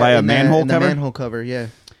yeah, a manhole in cover. The manhole cover, yeah.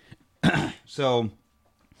 So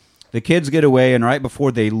the kids get away, and right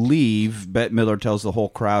before they leave, Bette Midler tells the whole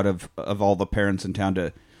crowd of all the parents in town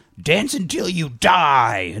to dance until you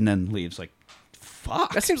die, and then leaves. Like,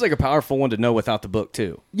 fuck. That seems like a powerful one to know without the book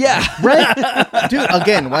too. Yeah. Right? Dude,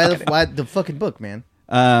 again, why the fucking book, man?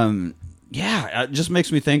 Yeah, it just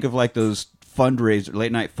makes me think of like those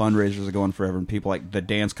late night fundraisers are going forever, and people like the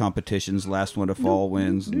dance competitions, last one to fall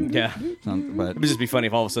wins. And Yeah. but It would just be funny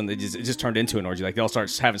if all of a sudden it just turned into an orgy. Like they all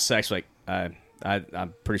start having sex. Like I'm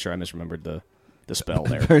pretty sure I misremembered the spell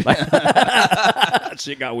there. Like,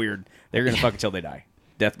 shit got weird. They're gonna fuck until they die.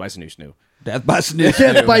 Death by snoo snoo. Death by snooze.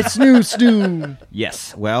 Death by snoo.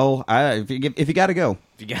 Yes. Well, if you got to go,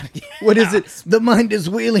 If you got What is it? The mind is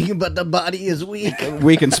willing, but the body is weak.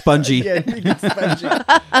 weak and spongy. Yeah, weak and spongy.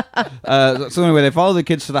 So anyway, they follow the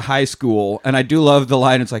kids to the high school, and I do love the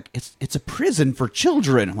line. It's like it's a prison for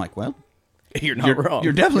children. I'm like, well, you're not wrong.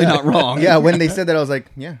 you're definitely not wrong. Yeah, when they said that, I was like,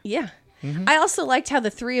 yeah. Yeah. I also liked how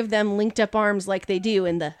the three of them linked up arms like they do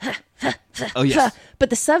in the Oh yes. but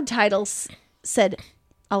the subtitles said,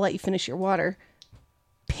 I'll let you finish your water.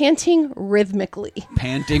 Panting rhythmically.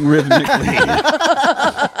 Panting rhythmically.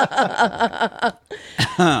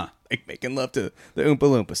 Like making love to the Oompa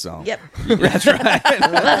Loompa song. Yep. That's right.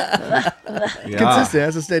 Yeah. Consistent.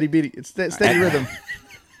 Has a steady beat. It's steady rhythm.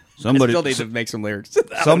 Somebody, Still need to make some lyrics.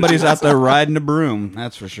 somebody's out there riding a broom.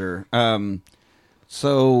 That's for sure.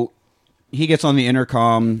 So he gets on the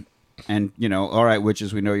intercom, and all right,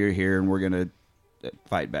 witches, we know you're here, and we're gonna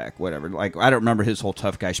fight back. Whatever. Like, I don't remember his whole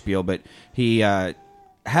tough guy spiel, but he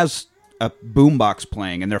has a boombox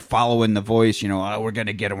playing, and they're following the voice. Oh, we're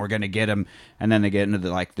gonna get him, and then they get into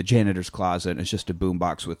the janitor's closet, and it's just a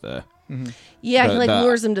boombox with a. Yeah, he The-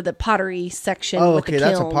 lures them to the pottery section. Oh, with the okay,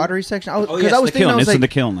 that's a kiln. pottery section. Oh Because yes, I was the thinking, kiln. I was It's in the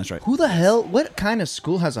like, kiln. That's right. who the hell? What kind of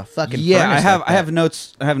school has a fucking? Yeah, furnace I have like I that? have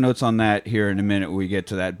notes. I have notes on that here in a minute when we get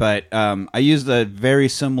to that. But I used a very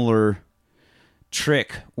similar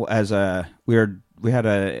trick as we had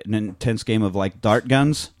an intense game of like dart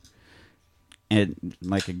guns, and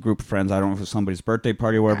like a group of friends. I don't know if it was somebody's birthday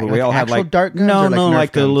party or whatever. But we Like all had actual like dart guns no, or like no, Nerf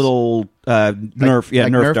like the guns? little Nerf,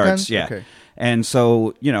 like Nerf Nerf darts, guns? yeah. Okay. And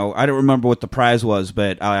so I don't remember what the prize was,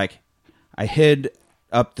 but I hid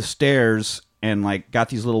up the stairs and like got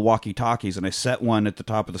these little walkie-talkies, and I set one at the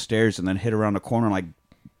top of the stairs, and then hit around the corner and like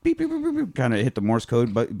beep beep beep beep, beep kind of hit the Morse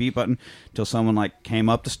code beep button until someone like came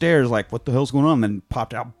up the stairs, like what the hell's going on? Then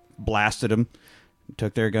popped out, blasted him,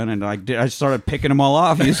 took their gun, and I started picking them all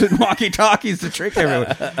off using walkie-talkies to trick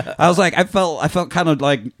everyone. I was like, I felt kind of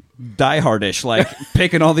like Die Hardish, like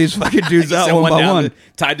picking all these fucking dudes out one by one.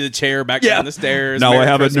 Tied to the chair, back down the stairs. Now Merry I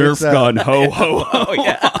have Christmas. a Nerf gun. Ho ho ho! Oh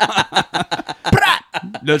yeah.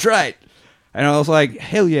 That's right. And I was like,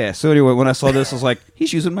 hell yeah. So anyway, when I saw this, I was like,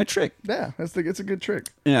 he's using my trick. Yeah, it's a good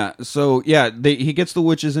trick. Yeah. So yeah, he gets the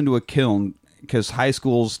witches into a kiln because high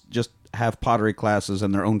schools just have pottery classes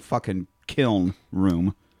in their own fucking kiln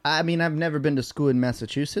room. I mean, I've never been to school in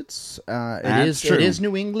Massachusetts. That's true. It is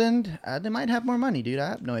New England. They might have more money, dude. I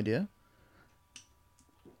have no idea.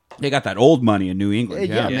 They got that old money in New England.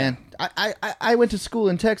 Yeah, man. I went to school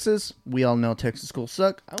in Texas. We all know Texas schools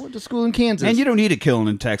suck. I went to school in Kansas. And you don't need a kiln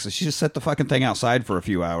in Texas. You just set the fucking thing outside for a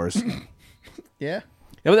few hours. Yeah.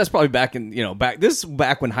 Yeah, but that's probably back in this is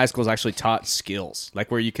back when high schools actually taught skills,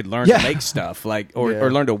 like where you could learn Yeah. to make stuff, like or Yeah.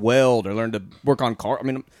 learn to weld or learn to work on car. I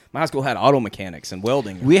mean, my high school had auto mechanics and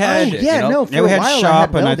welding. We had yeah, no, for we a had while I shop,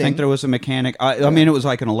 had and I welding. think there was a mechanic. I mean, it was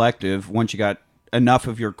like an elective once you got enough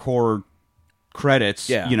of your core credits.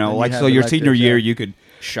 Yeah. You know, Then you like had so your electives, senior year yeah. you could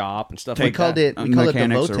shop and stuff take like called that. it the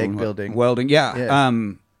mechanics or Votech building. welding. Yeah.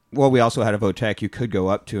 Yeah. Well, we also had a Votech you could go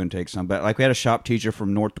up to and take some, but like we had a shop teacher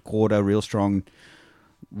from North Dakota, real strong,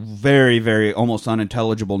 very, very almost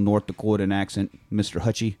unintelligible North Dakotan accent, Mr.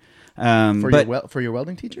 Hutchie. For your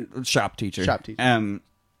welding teacher? Shop teacher. Shop teacher.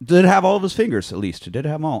 Did have all of his fingers, at least. Did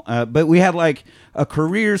have them all. But we had like a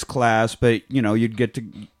careers class, but you'd get to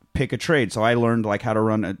pick a trade. So I learned like how to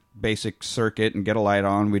run a basic circuit and get a light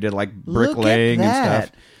on. We did like bricklaying and that.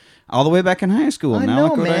 stuff. All the way back in high school. I now know,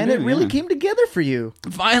 look what man. I It do, really yeah. came together for you.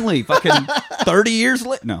 Finally, fucking 30 years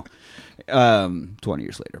later. No. 20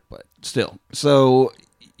 years later, but still. So,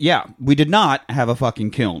 yeah, we did not have a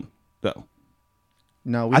fucking kiln, though.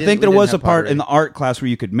 No, we I didn't- think we there didn't was a have part pottery. in the art class where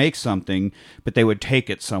you could make something, but they would take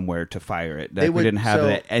it somewhere to fire it. That They we would- didn't have so-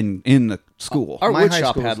 it in the school. Our My wood high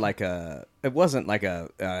shop school had was- like a. It wasn't like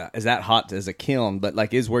a as that hot as a kiln, but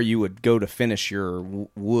like is where you would go to finish your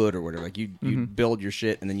wood or whatever. Like you'd build your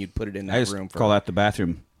shit and then you'd put it in that I just room. For, call that the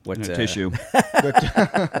bathroom. What, in a uh, tissue?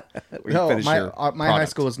 where you No, finish my your my high product.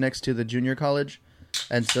 school was next to the junior college,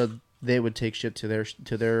 and so they would take shit to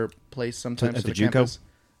their place sometimes At to the JUCO? campus.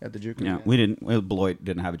 At the JUCO. Yeah, we didn't. Well, Beloit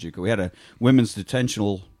didn't have a JUCO. We had a women's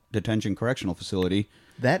detention correctional facility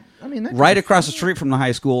That right across the street from the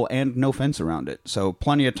high school, and no fence around it. So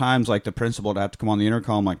plenty of times, like the principal would have to come on the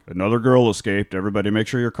intercom, like another girl escaped. Everybody, make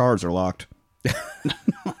sure your cars are locked.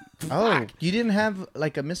 Oh, you didn't have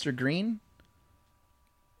like a Mr. Green?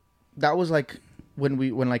 That was like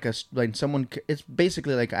when someone. It's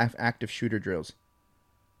basically like active shooter drills.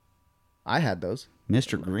 I had those.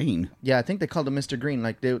 Mr. Green. Yeah, I think they called them Mr. Green.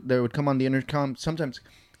 Like they would come on the intercom sometimes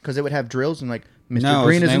because they would have drills and like Mr. No,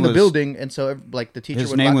 Green his is in name the was- building, and so like the teacher His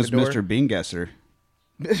would name lock was the door. Mr. Beangesser.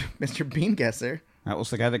 Mr. Beangesser. That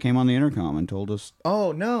was the guy that came on the intercom and told us.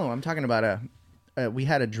 Oh no, I'm talking about we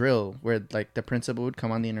had a drill where like the principal would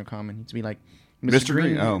come on the intercom and he'd be like, Mr.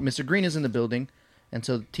 Green, oh. Mr. Green is in the building, and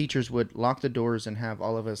so teachers would lock the doors and have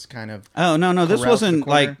all of us kind of. Oh no, this corral to the wasn't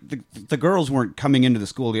corner. like the girls weren't coming into the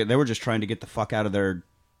school yet. They were just trying to get the fuck out of their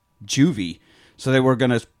juvie, so they were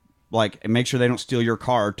gonna like make sure they don't steal your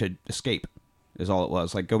car to escape. Is all it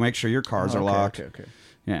was. Like, go make sure your cars are locked. Okay.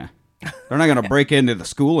 Yeah, they're not gonna break into the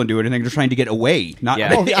school and do anything. They're trying to get away. Not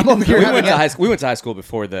Yeah, I'm over here we having went to a- high school. We went to high school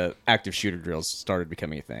before the active shooter drills started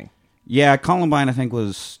becoming a thing. yeah. Columbine, I think,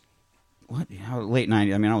 was late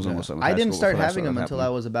 '90s. I mean, I was almost. I didn't start having them until I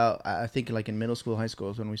was about. I think like in middle school, high school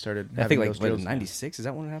is when we started. I having think those like drills. '96. Is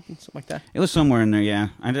that when it happened? Something like that. It was somewhere in there. Yeah,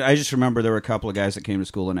 I just remember there were a couple of guys that came to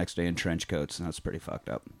school the next day in trench coats, and that's pretty fucked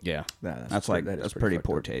up. Yeah. Yeah, That's pretty fucked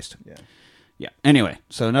poor up. taste. Yeah. Yeah. Anyway,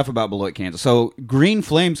 so enough about Beloit, Kansas. So green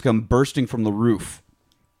flames come bursting from the roof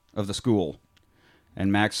of the school,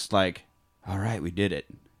 and Mac's like, "All right, we did it."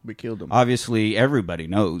 We killed them. Obviously, everybody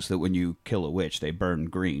knows that when you kill a witch, they burn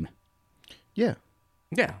green. Yeah.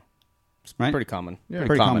 Yeah. It's Right? pretty common. Yeah.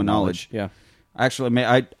 Pretty common knowledge. Yeah. Actually,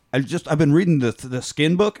 I've been reading the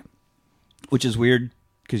skin book, which is weird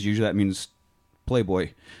because usually that means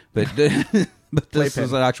Playboy, but but this Playpen.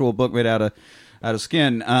 is an actual book made out of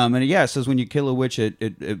skin. And yeah, it says when you kill a witch,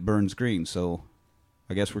 it burns green. So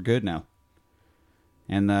I guess we're good now.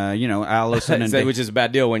 And Allison and Which is a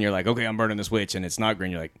bad deal when you're like, okay, I'm burning this witch, and it's not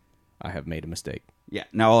green. You're like, I have made a mistake. yeah,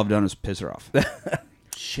 now all I've done is piss her off.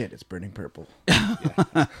 Shit, it's burning purple.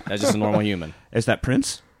 That's just a normal human. Is that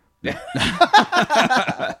Prince? Yeah.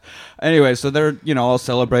 Anyway, so they're all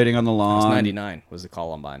celebrating on the It was lawn. 99 was the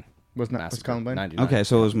Columbine. Was Massacre. Columbine? 99. Okay,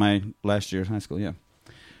 so it was my last year of high school, yeah.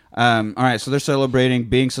 All right, so they're celebrating.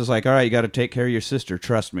 Binks is like, all right, you got to take care of your sister.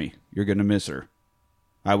 Trust me, you're going to miss her.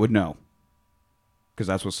 I would know. Because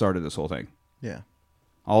that's what started this whole thing. Yeah.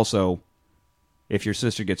 Also, if your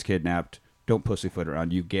sister gets kidnapped, don't pussyfoot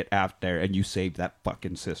around. You get out there and you save that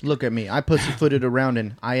fucking sister. Look at me. I pussyfooted around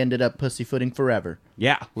and I ended up pussyfooting forever.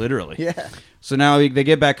 Yeah, literally. Yeah. So now they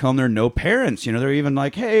get back home. There are no parents. They're even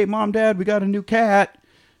like, hey, Mom, Dad, we got a new cat.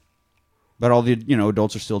 But all the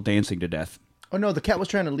adults are still dancing to death. Oh no, the cat was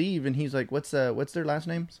trying to leave and he's like, what's their last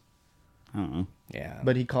names? I don't know. Yeah.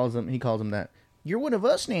 But he calls them that. You're one of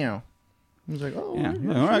us now. He's like, oh,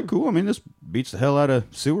 Yeah, all right, cool. I mean, this beats the hell out of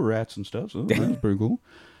sewer rats and stuff, so that's pretty cool.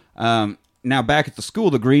 Now, back at the school,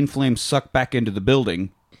 the green flames suck back into the building,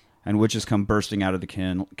 and witches come bursting out of the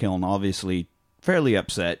kiln, obviously fairly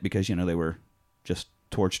upset because, they were just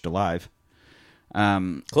torched alive.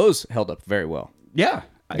 Clothes held up very well. Yeah.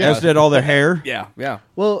 As did all their hair. Yeah. Yeah.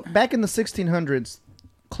 Well, back in the 1600s,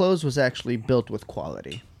 clothes was actually built with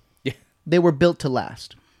quality. Yeah. They were built to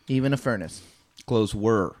last, even a furnace. Clothes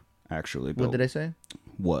were actually built. What did I say?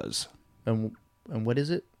 Was. And what is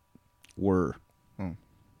it? Were.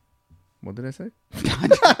 What did I say?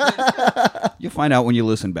 You'll find out when you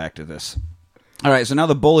listen back to this. All right, so now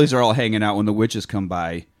the bullies are all hanging out when the witches come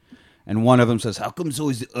by, and one of them says, how come it's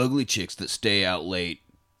always the ugly chicks that stay out late?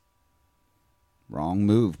 Wrong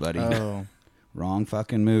move, buddy. Oh. Wrong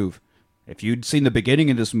fucking move. If you'd seen the beginning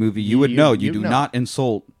of this movie, you would know you do not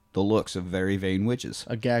insult the looks of very vain witches.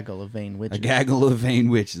 A gaggle of vain witches. A gaggle of vain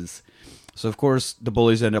witches. So, of course, the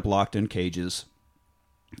bullies end up locked in cages.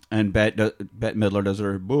 And Bette Midler does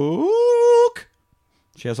her book.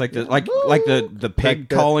 She has like the pig Like the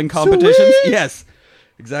calling competitions. sweet. Yes,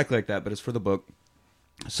 exactly like that. But it's for the book.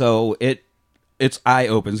 So its eye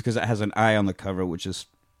opens because it has an eye on the cover, which is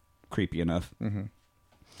creepy enough. Mm-hmm.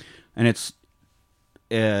 And it's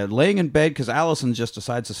laying in bed because Allison just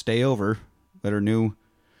decides to stay over at her new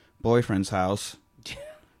boyfriend's house.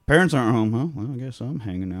 Parents aren't home, huh? Well, I guess I'm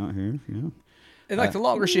hanging out here. Yeah. And like the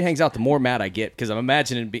longer she hangs out, the more mad I get because I'm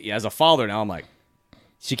imagining as a father now. I'm like,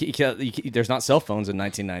 there's not cell phones in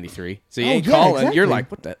 1993, so you ain't calling. Exactly. You're like,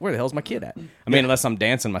 where the hell's my kid at? I mean, unless I'm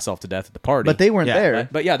dancing myself to death at the party. But they weren't Yeah, there.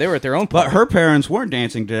 But yeah, they were at their own party. But her parents weren't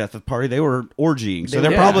dancing to death at the party; they were orgying. So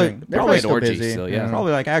they're were probably dancing. They're probably still orgy busy. still, yeah.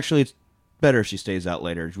 probably like, actually, it's better if she stays out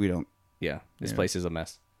later. We don't. Yeah, this place is a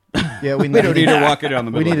mess. Yeah, we We don't need her walking down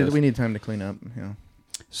the we middle. need of this. we need time to clean up. Yeah.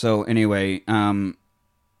 So anyway,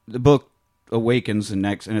 the book awakens and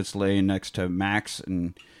it's laying next to Max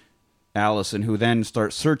and Allison, who then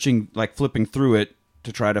start searching, like flipping through it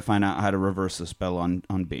to try to find out how to reverse the spell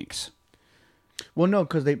on Binks. Well, no,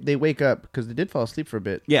 because they wake up because they did fall asleep for a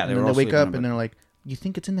bit. Yeah, and they then were they all wake sleeping up on it. and they're like, "You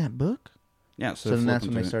think it's in that book?" Yeah, So then that's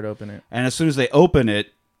when they flipping start through it. opening it. And as soon as they open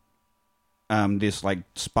it, this like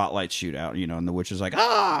spotlight shoot out, and the witch is like,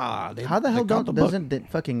 How the hell they caught the book. doesn't that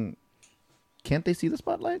fucking? Can't they see the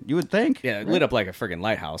spotlight? You would think. Yeah, it lit up like a friggin'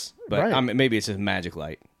 lighthouse. But Right. I mean, maybe it's just magic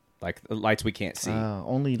light, like the lights we can't see.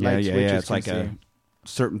 Only Yeah, lights yeah, witches yeah. It's can like see. a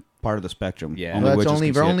certain part of the spectrum. Yeah. Only Well, that's witches only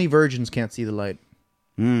can see it. only virgins can't see the light.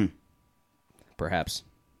 Perhaps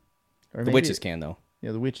Or the maybe- witches can though.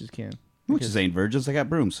 Yeah, the witches can. Witches ain't virgins; they got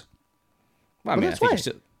brooms. Well, I Well, mean, I that's think why. you're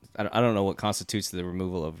still, I don't know what constitutes the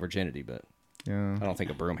removal of virginity, but Yeah. I don't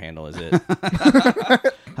think a broom handle is it.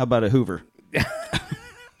 How about a Hoover?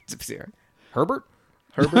 Herbert?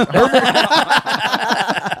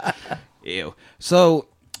 Ew. So,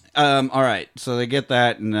 all right. So they get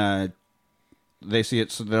that, and they see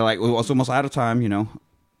it. So they're like, "Well, it's almost out of time.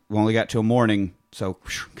 We only got till morning. So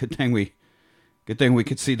good thing we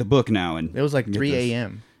could see the book now." And It was like get 3 this.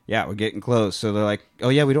 a.m. Yeah, we're getting close. So they're like, "Oh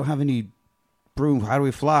yeah, we don't have any broom. How do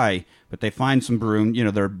we fly?" But they find some broom.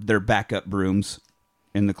 Their backup brooms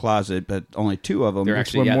in the closet, but only 2 of them. They're were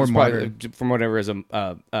actually more it's probably, modern. from whatever is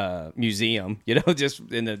a museum, just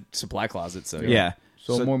in the supply closet. So yeah.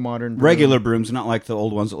 So more modern. Regular brooms, not like the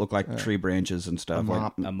old ones that look like tree branches and stuff.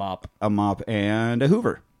 mop. Like a mop. a mop and a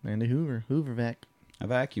Hoover. And a Hoover vac. A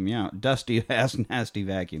vacuum, yeah. Dusty, ass nasty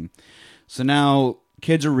vacuum. So now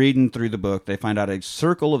kids are reading through the book. They find out a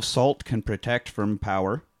circle of salt can protect from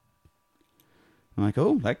power. I'm like,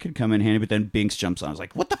 oh, that could come in handy. But then Binks jumps on. I was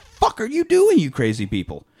like, what the fuck are you doing, you crazy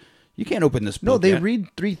people? You can't open this book. No, they yet. read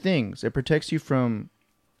 3 things. It protects you from,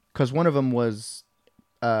 because one of them was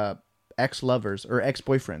ex-lovers or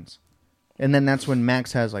ex-boyfriends. And then that's when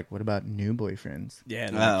Max has like, what about new boyfriends? Yeah,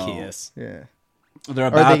 Oh. kiss. Yeah. They're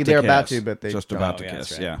about to they're kiss. about to, but they- just about Oh, to yeah, kiss.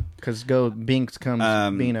 that's right. Yeah. Because Binks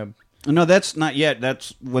comes being a... No, that's not yet.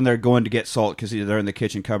 That's when they're going to get salt because they're in the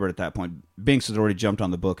kitchen cupboard at that point. Binks has already jumped on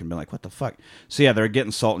the book and been like, what the fuck? So, yeah, they're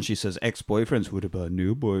getting salt, and she says, ex-boyfriends, what about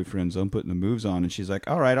new boyfriends? I'm putting the moves on. And she's like,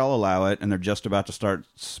 all right, I'll allow it. And they're just about to start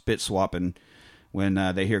spit swapping when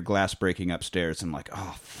they hear glass breaking upstairs. And I'm like,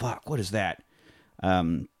 oh, fuck, what is that?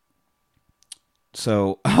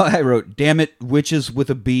 So I wrote, damn it, witches with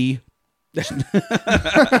a B.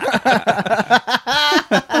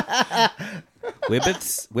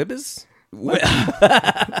 Wibbits?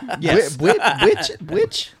 Yes.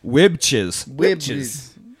 Which? Wibches.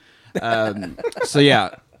 Witches. So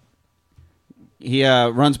yeah, he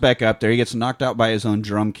runs back up there. He gets knocked out by his own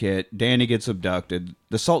drum kit. Danny gets abducted.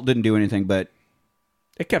 The salt didn't do anything, but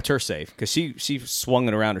It kept her safe because she swung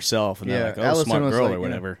it around herself and Yeah, they're like, oh, Allison smart was girl like, or yeah.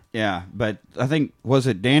 whatever. yeah. But I think was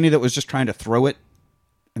it Danny that was just trying to throw it,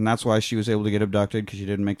 and that's why she was able to get abducted because she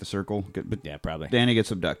didn't make the circle. But Yeah, probably. Danny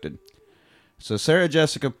gets abducted. So Sarah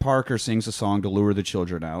Jessica Parker sings a song to lure the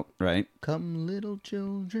children out. Right? Come, little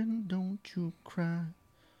children, don't you cry.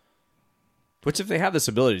 Which if they have this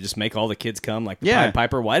ability to just make all the kids come, like the Yeah. Pied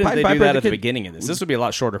Piper, why did Pied they Piper, do that the at the kid- beginning of this? This would be a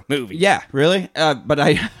lot shorter movie. Yeah. Really? But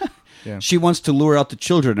I. Yeah. She wants to lure out the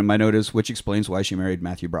children, in my notice, which explains why she married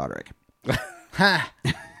Matthew Broderick. Ha!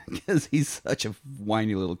 Because he's such a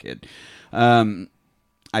whiny little kid. I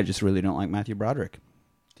just really don't like Matthew Broderick.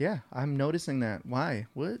 Yeah, I'm noticing that. Why?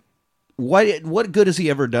 What? What good has he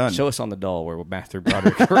ever done? Show us on the doll where Matthew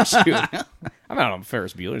Broderick first shoot. I'm out on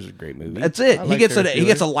Ferris Bueller's a great movie. That's it. I He like gets Ferris he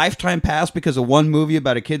gets a Bueller. lifetime pass because of one movie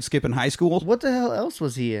about a kid skipping high school. What the hell else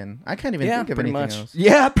was he in? I can't even Yeah, think of pretty anything much. else.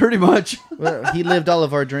 Yeah, pretty much. Well, he lived all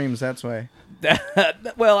of our dreams. That's why.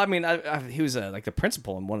 Well, I mean, he was like the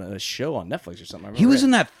principal in one of the show on Netflix or something. I remember He was it.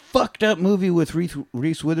 in that fucked up movie with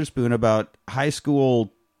Reese Witherspoon about high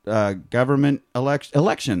school government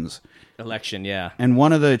elections, Election, yeah. and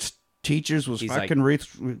one of the teachers was He's fucking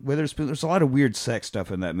Reese Witherspoon. There's a lot of weird sex stuff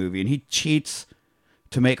in that movie, and he cheats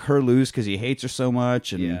to make her lose because he hates her so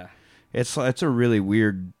much. And Yeah. it's a really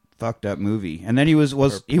weird, fucked up movie. And then he was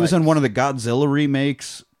in one of the Godzilla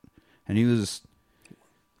remakes, and he was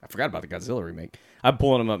forgot about the Godzilla remake. I'm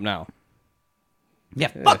pulling them up now. Yeah,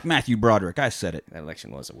 fuck Matthew Broderick. I said it. That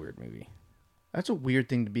election was a weird movie. That's a weird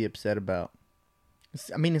thing to be upset about.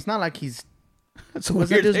 I mean, it's not like he's. That's a Was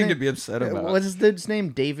that weird his thing to name? be upset about. What's his dude's name?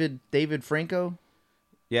 David Franco.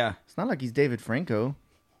 Yeah. It's not like he's David Franco.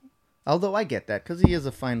 Although I get that because he is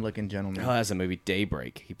a fine-looking gentleman. Oh, that's a movie,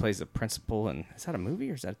 Daybreak. He plays the principal, and is that a movie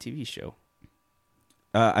or is that a TV show?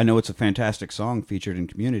 I know it's a fantastic song featured in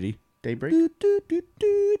Community. Daybreak. Do, do, do,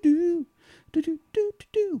 do, do, do, do, do,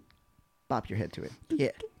 do. Bop your head to it.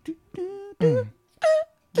 Yeah. Get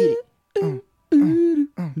it.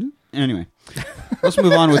 Anyway, let's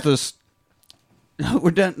move on with this.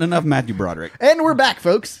 We're done. Enough Matthew Broderick. And we're back,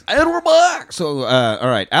 folks. And we're back. So, all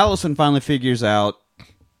right. Allison finally figures out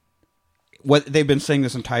what they've been saying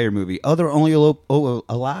this entire movie. Oh, they're only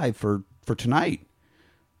alive for tonight.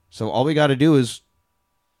 So all we got to do is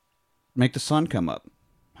make the sun come up.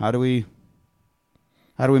 How do we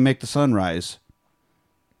make the sun rise?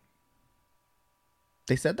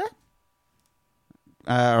 They said that?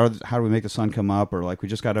 Or how do we make the sun come up? Or like we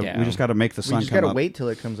just gotta make the sun We just come up. gotta wait till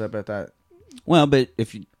it comes up at that. Well, but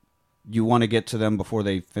if you want to get to them before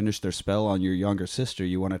they finish their spell on your younger sister,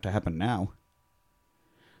 you want it to happen now.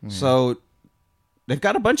 So they've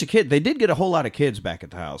got a bunch of kids. They did get a whole lot of kids back at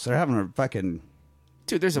the house. They're having a fucking...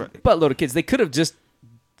 Dude, there's a buttload of kids. They could have just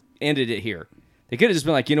ended it here. They could have just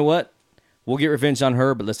been like, you know what? We'll get revenge on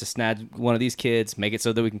her, but let's just snag one of these kids, make it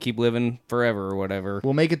so that we can keep living forever or whatever.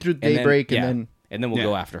 We'll make it through And then- daybreak yeah, and then... we'll Yeah.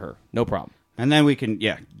 go after her. No problem. And then we can,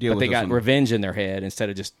 deal But with they this got one. revenge in their head instead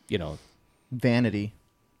of just, Vanity.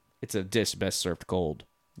 it's a dish best served cold.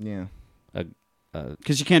 Yeah.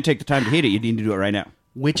 Because you can't take the time to heat it. You need to do it right now.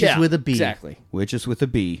 Witches with a B. Exactly. Which is with a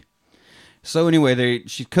B. So anyway,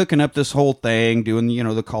 she's cooking up this whole thing, doing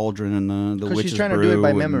the cauldron and the 'Cause witch's she's trying to do it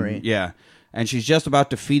by brew memory. Yeah, and she's just about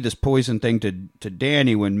to feed this poison thing to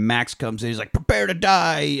Danny when Max comes in. He's like, "Prepare to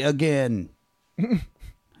die again."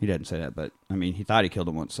 He didn't say that, but I mean, he thought he killed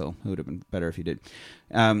him once, so it would have been better if he did.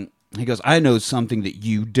 He goes, "I know something that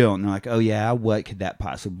you don't." And they're like, "Oh yeah, what could that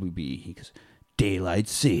possibly be?" He goes, "Daylight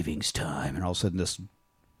savings time," and all of a sudden this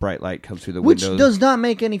bright light comes through the Which window. does not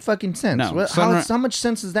make any fucking sense. No, How much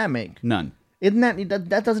sense does that make? None. Isn't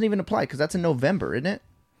that doesn't even apply because that's in November, isn't it?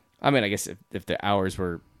 I mean, I guess if the hours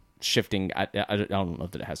were shifting, I don't know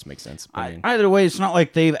that it has to make sense. But I mean, Either way, it's not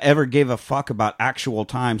like they've ever gave a fuck about actual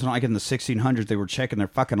times. It's not like in the 1600s they were checking their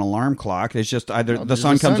fucking alarm clock. It's just either the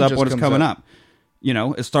sun comes up when it's coming up.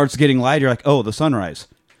 It starts getting light. You're like, oh, the sunrise.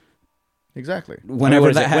 Exactly.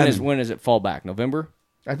 Whenever that happens. when does it fall back? November?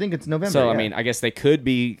 I think it's November. So, yeah. I mean, I guess they could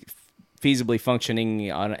be feasibly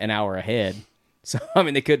functioning on an hour ahead. So, I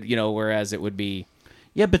mean, they could, whereas it would be...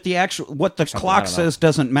 Yeah, but what the I clock don't know. says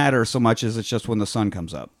doesn't matter so much as it's just when the sun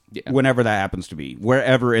comes up. Yeah. Whenever that happens to be.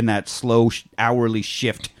 Wherever in that slow hourly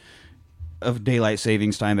shift of daylight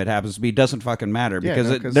savings time it happens to be, doesn't fucking matter. Yeah, Because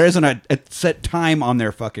no, 'cause- there isn't a set time on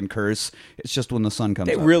their fucking curse. It's just when the sun comes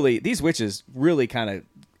up. These witches really kind of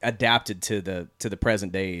adapted to the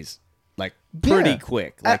present days, like, pretty Yeah.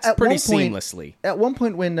 quick. Like, At pretty one point- seamlessly. At one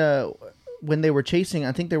point when they were chasing,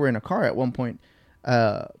 I think they were in a car at one point,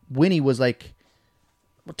 Winnie was like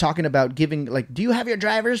talking about giving, like, do you have your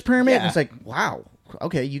driver's permit? Yeah. And it's like, wow,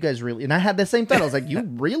 okay, you guys really, and I had the same thought. I was like, you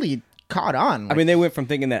really caught on. I mean, they went from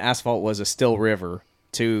thinking that asphalt was a still river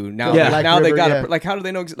to now, Yeah. Black now they River, got yeah. to, like, how do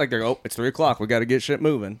they know? Like, they're, it's 3:00. We got to get shit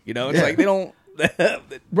moving. It's like they don't,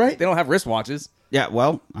 Right. They don't have wristwatches. Yeah,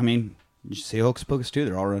 well, I mean, you see Hocus Pocus too.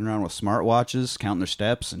 They're all running around with smartwatches, counting their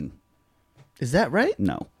steps, and Is that right?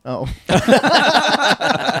 no. Oh,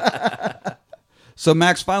 So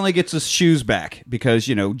Max finally gets his shoes back because,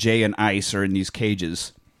 Jay and Ice are in these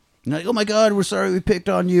cages. And like, oh my God, we're sorry we picked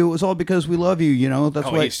on you. It was all because we love you, That's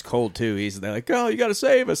why. He's cold too. They're like, oh, you got to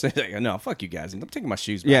save us. He's like, no, fuck you guys. I'm taking my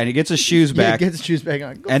shoes back. Yeah, and he gets his shoes yeah, back get his shoes back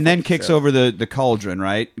on. Go and then fuck kicks yourself. over the cauldron,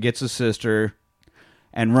 right? Gets his sister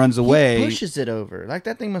and runs away. He pushes it over. Like,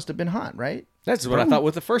 that thing must have been hot, right? That's what I thought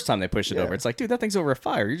with the first time they pushed it Yeah. over. It's like, dude, that thing's over a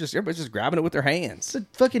fire. Everybody's just grabbing it with their hands. It's a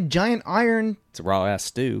fucking giant iron. It's a raw ass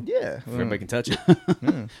stew. Yeah. If everybody can touch it.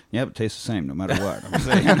 Yeah, but it tastes the same no matter what. I'm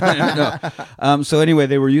saying. No. So anyway,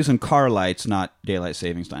 they were using car lights, not daylight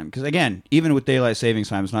savings time. Because again, even with daylight savings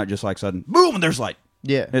time, it's not just like sudden, boom, and there's light.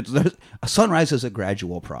 Yeah. A sunrise is a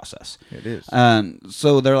gradual process. It is.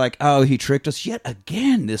 So they're like, oh, he tricked us yet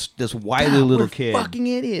again, this wily God, little we're kid. fucking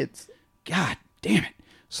idiots. God damn it.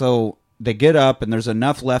 So they get up, and there's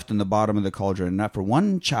enough left in the bottom of the cauldron, enough for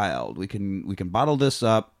one child. We can bottle this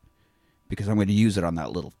up because I'm going to use it on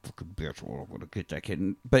that little fucking bitch. I'm going to get that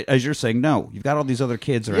kid. But as you're saying, no, you've got all these other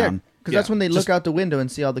kids Yeah, around. because that's when they look out the window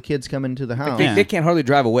and see all the kids come into the house. They can't hardly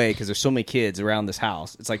drive away because there's so many kids around this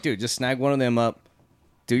house. It's like, dude, just snag one of them up.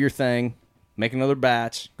 do your thing, make another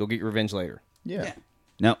batch, go get your revenge later. Yeah.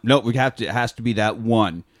 No, we have to. It has to be that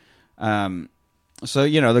one. So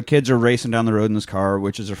the kids are racing down the road in this car.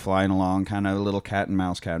 Witches are flying along, kind of a little cat and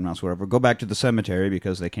mouse, whatever. Go back to the cemetery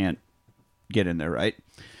because they can't get in there, right?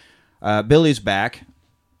 Billy's back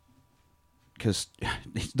because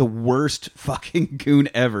he's the worst fucking goon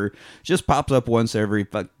ever. Just pops up once every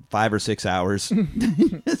 5 or 6 hours,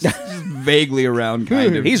 just vaguely around,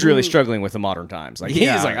 kind of. He's really struggling with the modern times. Like he's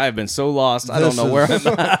like, I've been so lost. I don't know where I'm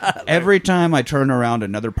at. Every time I turn around,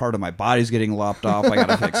 another part of my body's getting lopped off. I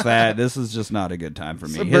gotta fix that. This is just not a good time for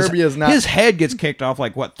me. Suburbia's not- His head gets kicked off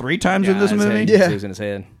like 3 times in this his movie. head, Yeah. he's losing his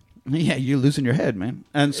head. Yeah, you're losing your head, man.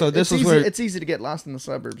 And so this is easy, where it's easy to get lost in the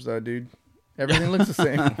suburbs, though, dude. Everything looks the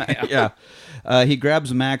same. yeah. He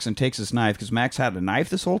grabs Max and takes his knife because Max had a knife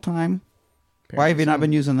this whole time. Why have you not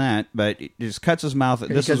been using that? But he just cuts his mouth. This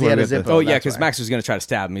Because is he where had we a get Zippo. the- Oh yeah, that's because why. Max was going to try to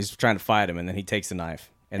stab him. He's trying to fight him, and then he takes the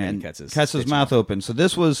knife and then cuts his mouth open. So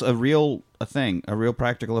this was a real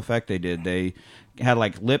practical effect they did. They had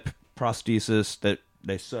like lip prosthesis that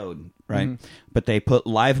they sewed, right? Mm-hmm. But they put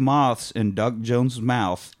live moths in Doug Jones'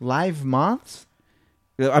 mouth. Live moths?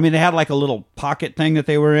 I mean, they had like a little pocket thing that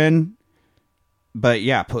they were in. But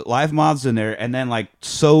yeah, put live moths in there and then like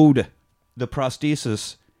sewed the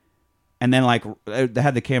prosthesis. And then like they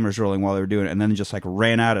had the cameras rolling while they were doing it, and then just like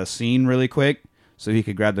ran out of scene really quick so he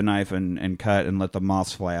could grab the knife and cut and let the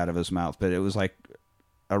moths fly out of his mouth. But it was like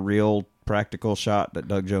a real practical shot that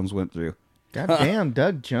Doug Jones went through. God damn,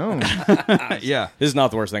 Doug Jones. Yeah. This is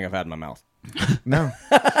not the worst thing I've had in my mouth. No.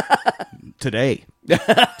 Today.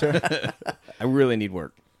 I really need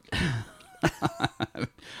work.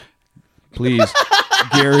 Please,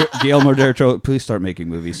 Guillermo del Toro, please start making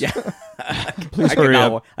movies. Yeah. Please hurry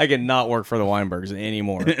up. I cannot work for the Weinbergs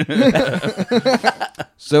anymore.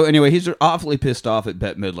 So anyway, he's awfully pissed off at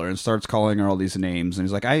Bette Midler and starts calling her all these names. And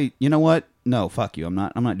he's like, you know what? No, fuck you. I'm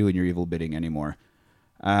not doing your evil bidding anymore.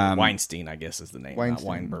 Weinstein, I guess, is the name. Weinstein. Not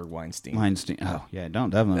Weinberg, Weinstein. Weinstein. Oh, yeah,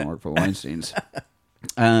 don't definitely work for Weinsteins.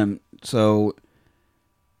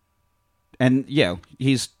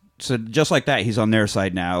 So just like that, he's on their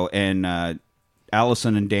side now, and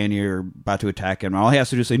Allison and Danny are about to attack him. All he has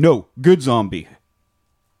to do is say, "No, good zombie."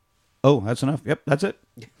 Oh, that's enough. Yep, that's it.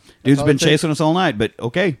 Dude's all been it takes. chasing us all night, but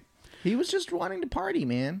okay. He was just wanting to party,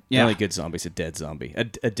 man. The Yeah. only good zombie is a dead zombie. A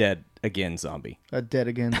dead again zombie. A dead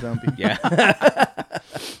again zombie. Yeah.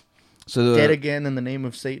 So Dead again in the name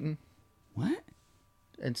of Satan what?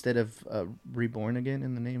 instead of reborn again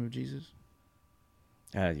in the name of Jesus.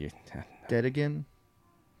 You Dead again?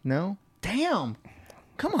 No? Damn.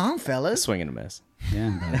 Come on, fellas. swing and a miss.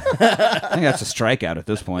 Yeah, I think that's a strikeout at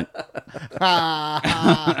this point.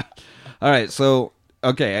 All right, so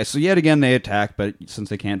yet again they attack, but since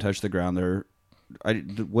they can't touch the ground,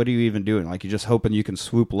 what are you even doing? Like, you're just hoping you can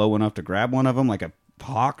swoop low enough to grab one of them, like a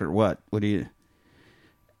hawk, or what? What do you?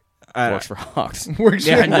 Works for Hawks. Works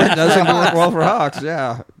Yeah, for- it doesn't work well for hawks.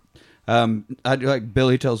 Yeah, I do like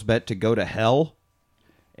Billy tells Bet to go to hell,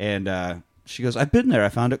 and she goes, "I've been there. I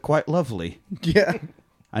found it quite lovely." Yeah.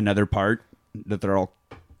 Another part that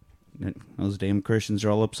those damn Christians are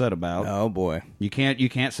all upset about. Oh boy. You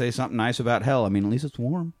can't say something nice about hell. I mean, at least it's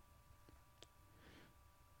warm.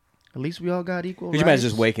 At least we all got equal Could you imagine rights.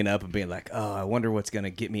 just waking up and being like, "Oh, I wonder what's gonna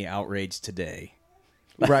get me outraged today."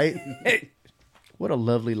 Right? What a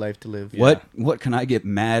lovely life to live. What can I get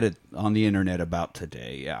mad on the internet about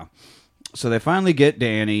today? Yeah. So they finally get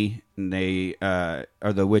Danny, and they are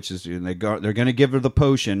the witches, and they're going to give her the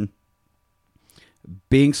potion.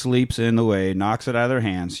 Binks leaps in the way, knocks it out of their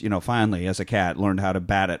hands. Finally, as a cat, learned how to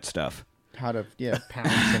bat at stuff. How to,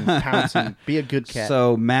 pounce and be a good cat.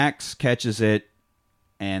 So Max catches it,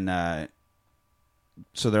 and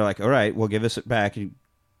so they're like, all right, well, give us it back.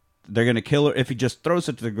 They're going to kill her. If he just throws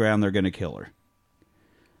it to the ground, they're going to kill her.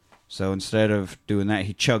 So instead of doing that,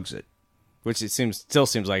 he chugs it. Which it still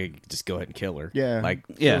seems like he could just go ahead and kill her. yeah. Like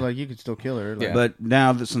Yeah. Feels like you could still kill her. Like, Yeah. But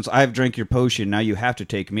now that since I've drank your potion, now you have to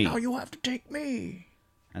take me. now you have to take me.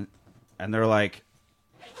 And they're like,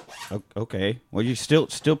 okay, well, you're still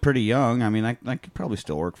pretty young. I mean, that could probably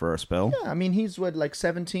still work for a spell. Yeah, I mean, he's what, like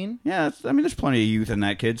 17? Yeah, there's plenty of youth in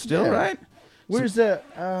that kid still, Yeah. right? Where's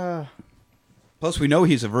the, Plus, we know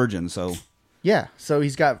he's a virgin, so yeah, so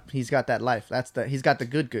he's got that life. He's got the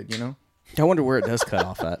good, you know? I wonder where it does cut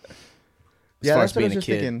off at. As Yeah, far that's as what I being was a just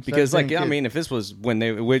kid. thinking. Because, Starts being like, a I kid. mean, if this was when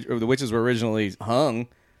the witches were originally hung,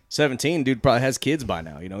 17, dude probably has kids by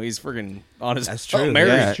now. He's freaking on his That's true. marriage.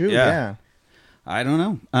 Yeah. That's true, yeah. I don't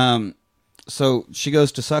know. So she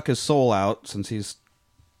goes to suck his soul out since he's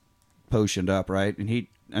potioned up, right? And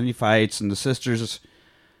he fights, and the sisters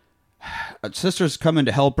come in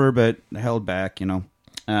to help her, but they're held back,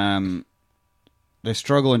 They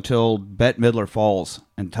struggle until Bette Midler falls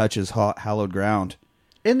and touches hallowed ground.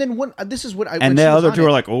 And then this is what I. And the other two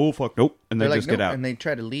are like, "Oh fuck, nope," and they they're just like, get "Nope," out. and they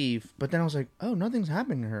try to leave. But then I was like, "Oh, nothing's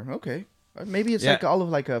happening to her. Okay, maybe it's Yeah. like all of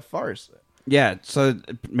like a farce." Yeah, so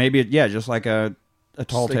maybe just like a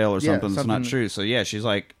tall like- tale or yeah, something that's not something- true. So yeah, she's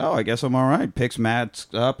like, "Oh, I guess I'm all right." Picks Matt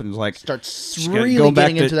up and is like, Starts She's really going back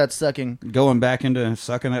getting to- into that sucking. going back into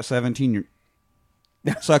sucking that 17,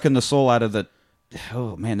 sucking the soul out of the.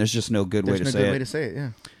 Oh man, there's just no good way There's to no say good it. way to say it. Yeah.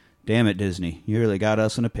 Damn it, Disney! You really got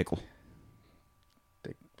us in a pickle.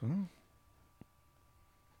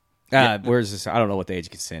 Where's this? I don't know what the age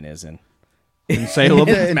of consent is in. In Salem,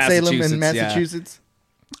 in Salem, Massachusetts, in yeah. Massachusetts.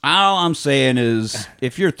 all I'm saying is,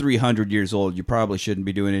 if you're 300 years old, you probably shouldn't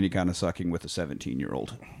be doing any kind of sucking with a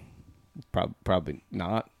 17-year-old. Probably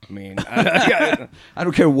not. I mean, I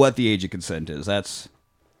don't care what the age of consent is. It's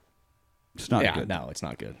not yeah, good. no, it's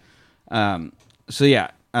not good. So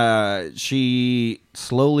yeah, she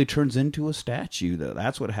slowly turns into a statue, though.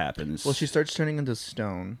 That's what happens. Well, she starts turning into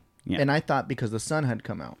stone, Yeah. and I thought because the sun had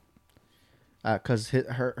come out, because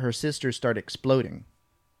her sisters start exploding.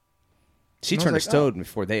 She I was turned like, to stone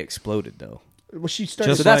before they exploded, though. Well, she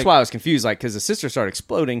started. Just So that's like- why I was confused, like, because the sisters started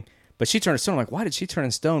exploding, but she turned to stone. I'm like, why did she turn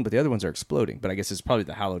to stone, but the other ones are exploding? But I guess it's probably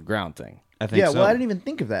the hallowed ground thing. I think yeah, so. well, I didn't even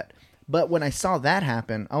think of that. But when I saw that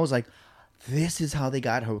happen, I was like, this is how they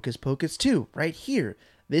got Hocus Pocus 2, right here.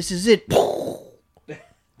 This is it.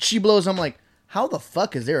 She blows. I'm like, how the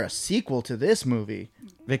fuck is there a sequel to this movie?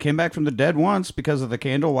 They came back from the dead once because of the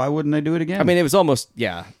candle. Why wouldn't they do it again? I mean, it was almost,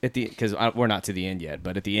 yeah, at the because we're not to the end yet,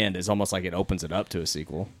 but at the end, it's almost like it opens it up to a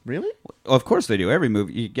sequel. Really? Well, of course they do. Every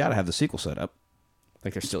movie, you got to have the sequel set up,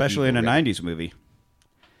 Like they're still especially in a evil, right? 90s movie.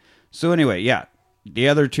 So anyway, yeah, the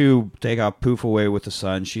other two take off, poof away with the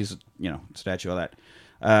sun. She's, statue, all that.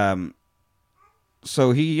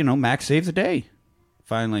 So he, Max saves the day.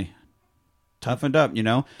 Finally. Toughened up,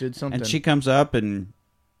 Did something. And she comes up and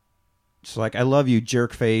she's like, "I love you,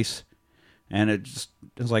 jerk face." And it's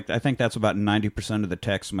like, I think that's about 90% of the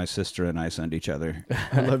texts my sister and I send each other.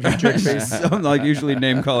 I love your jerk face. So I'm like usually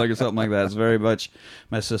name calling or something like that. It's very much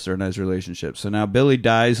my sister and I's relationship. So now Billy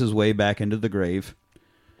dies his way back into the grave.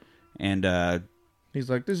 And He's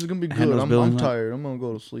like, this is going to be good. Handles I'm Billy. tired. I'm going to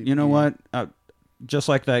go to sleep. you know what? Just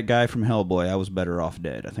like that guy from Hellboy, I was better off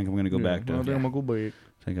dead. I think I'm going to go back to I think I'm going to go back.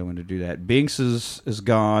 I think I'm going to do that. Binks is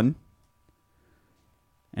gone.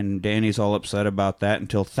 And Danny's all upset about that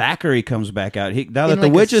until Thackeray comes back out. Now that In the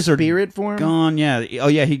like a witches are spirit form? gone, yeah. Oh,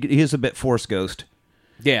 yeah, he is a bit Force Ghost.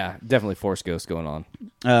 Yeah, definitely Force Ghost going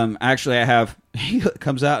on. Actually, he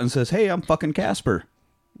comes out and says, "Hey, I'm fucking Casper."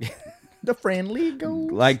 The friendly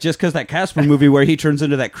ghost. Like, just because that Casper movie where he turns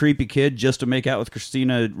into that creepy kid just to make out with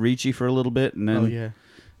Christina Ricci for a little bit and then, Oh, yeah.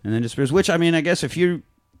 and then disappears. Which, I mean, I guess if you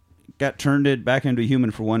got turned back into a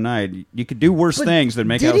human for one night, you could do worse But things than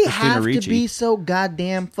make out with Christina Did he have Ricci. to be so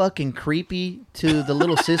goddamn fucking creepy to the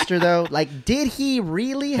little sister, though? Like, did he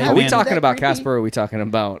really have Are we to be talking that about creepy? Casper or are we talking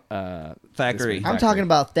about Thackeray. this one? I'm talking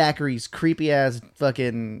about Thackeray's creepy ass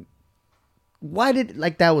fucking. Why did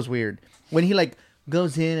that was weird when he like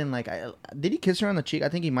goes in and like did he kiss her on the cheek? I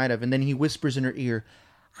think he might have, and then he whispers in her ear,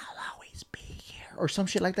 "I'll always be here" or some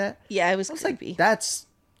shit like that. Yeah, it was I was creepy. like, that's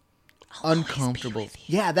uncomfortable.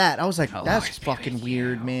 Yeah, that I was like, that's fucking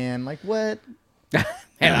weird, man. Like what?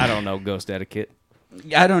 And I don't know ghost etiquette.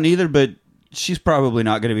 I don't either, but she's probably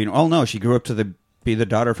not going to be. Oh no, she grew up to be the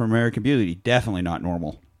daughter from American Beauty. Definitely not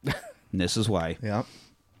normal. And this is why. Yeah.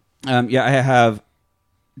 Yeah, I have.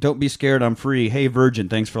 Don't be scared. I'm free. Hey, virgin.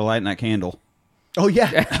 Thanks for lighting that candle. Oh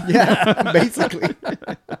yeah, yeah. Basically,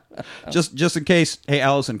 Just in case. Hey,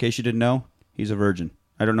 Alice. In case you didn't know, he's a virgin.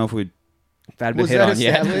 I don't know if we'd. If that had been Was hit that on,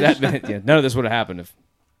 yeah, established? yeah, none of this would have happened if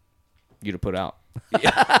you'd have put out.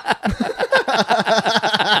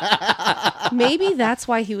 Maybe that's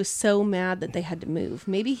why he was so mad that they had to move.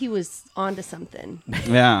 Maybe he was onto something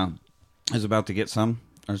Yeah, I was about to get some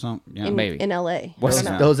or something. Yeah, in, maybe. in L.A. Wasn't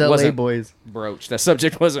I don't know. those LA Wasn't- boys. Broached. That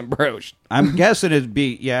subject wasn't broached. I'm guessing it'd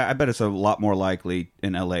be. Yeah, I bet it's a lot more likely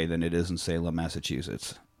in L.A. than it is in Salem,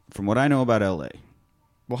 Massachusetts. From what I know about L.A.,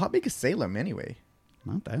 Well, how big is Salem anyway?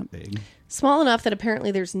 not that big. Small enough that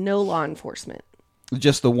apparently there's no law enforcement.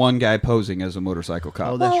 Just the one guy posing as a motorcycle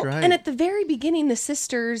cop. Oh, that's Well, right. and at the very beginning, the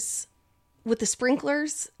sisters with the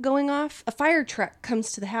sprinklers going off, a fire truck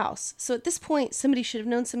comes to the house. So at this point, somebody should have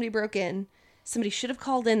known somebody broke in. Somebody should have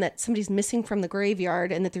called in that somebody's missing from the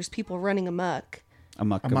graveyard and that there's people running amok.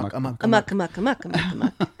 Amok. Amok.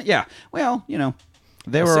 Yeah. Well,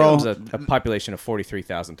 they were all. Salem's a population of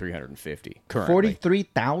 43,350 currently.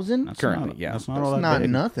 43,000. That's currently, not- yeah. That's not That's all that not big.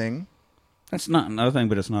 nothing. That's not another thing,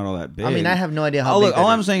 but it's not all that big. I mean, I have no idea how All, big all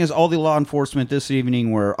that I'm is. saying is all the law enforcement this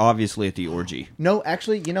evening were obviously at the orgy. No,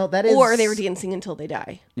 actually, that is... Or they were dancing until they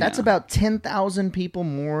die. That's Yeah. about 10,000 people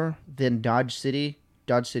more than Dodge City.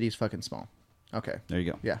 Dodge City's fucking small. Okay. There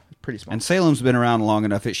you go. Yeah, pretty small. And Salem's been around long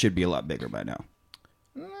enough; it should be a lot bigger by now.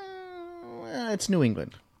 It's New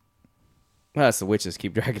England. Well, that's the witches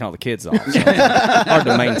keep dragging all the kids off. So hard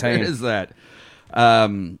to It maintain. is that.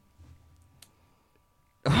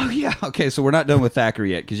 Oh yeah. Okay, so we're not done with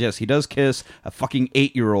Thackeray yet, because yes, he does kiss a fucking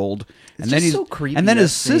 8-year-old, and then just he's so creepy, and then that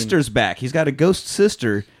his scene. sister's back. He's got a ghost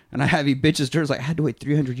sister, and I have he bitches her. It's like I had to wait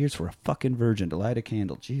 300 years for a fucking virgin to light a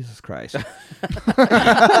candle. Jesus Christ.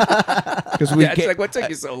 Because Yeah, it's like, what took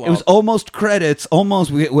you so long? It was almost credits.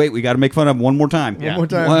 Almost. We got to make fun of him one more time. Yeah. One more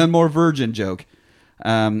time. One more virgin joke.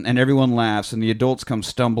 And everyone laughs, and the adults come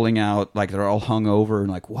stumbling out like they're all hung over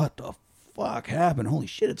and like, what the fuck happened? Holy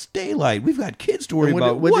shit, it's daylight. We've got kids to worry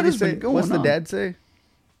about. What What did he has say? been going What's the on? dad say?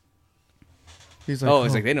 He's like, Oh,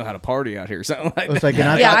 it's like they know how to party out here or something like It's that. like,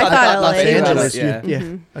 and Yeah, I thought Los LA Angeles. was- Yeah,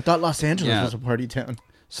 yeah. I thought Los Angeles Yeah. was a party town.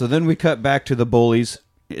 So then we cut back to the bullies.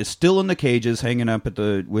 It's still in the cages, hanging up at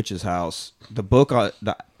the witch's house. The book,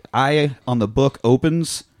 the eye on the book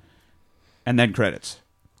opens, and then credits.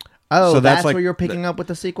 Oh, So that's that's like where you're picking up with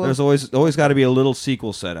the sequel? There's always got to be a little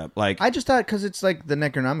sequel set up. Like I just thought because it's like the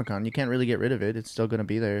Necronomicon, you can't really get rid of it. It's still going to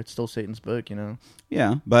be there. It's still Satan's book,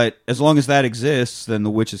 yeah, but as long as that exists, then the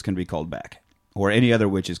witches can be called back, or any other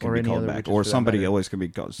witches can Or be any called other back, witches or for that somebody matter. always can be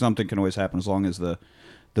called. Something can always happen as long as the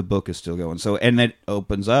book is still going. So and it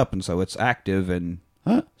opens up, and so it's active and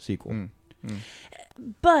sequel.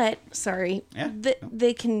 But sorry, Yeah.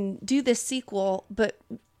 they can do this sequel, but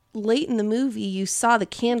late in the movie, you saw the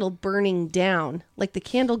candle burning down. Like the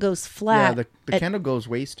candle goes Yeah, flat. the candle goes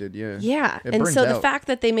wasted. Yeah. Yeah, It and burns so the out. fact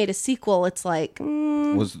that they made a sequel, it's like,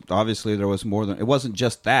 Was obviously there was more than it wasn't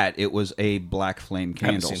just that; it was a black flame I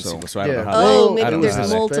haven't candle. seen the So sequel, so I don't know Yeah. how oh, I maybe don't know there's how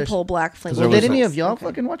that- multiple black flames. there Well, was did any a- of y'all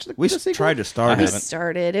fucking watch the we the sequel? tried to start We it.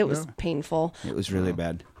 started. It was painful. It was really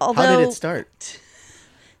bad. Although, How did it start?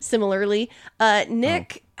 Similarly,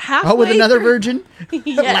 Nick halfway Oh, with another through- virgin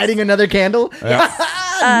Yes. lighting another candle.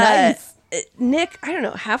 Nice. Nick, I don't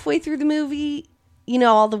know, halfway through the movie,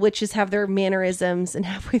 all the witches have their mannerisms, and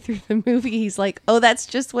halfway through the movie, he's like, oh, that's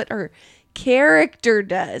just what her character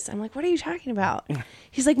does. I'm like, what are you talking about?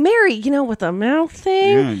 He's like, Mary, with the mouth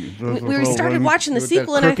thing. We started watching the With the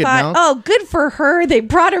sequel, and I crooked thought, mouth? oh, good for her. They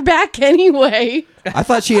brought her back anyway. I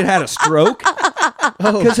thought she had a stroke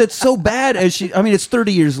because it's so bad. It's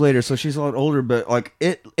 30 years later, so she's a lot older. But like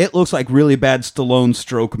it looks like really bad Stallone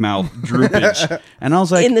stroke mouth droopage. And I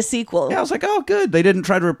was like, In the sequel. yeah, I was like, oh, good. They didn't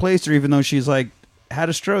try to replace her, even though she's like had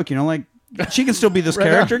a stroke. Like she can still be this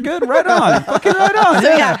character. Good, right on, fucking right on. So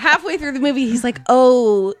yeah, halfway through the movie, he's like,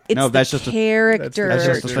 "Oh, it's No, that's the just a- character. that's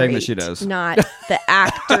just a thing that trait, she does. not the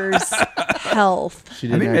actor's health." She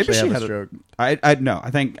didn't maybe actually she have had a stroke. I no. I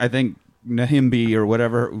think Mahimbi or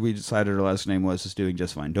whatever we decided her last name was is doing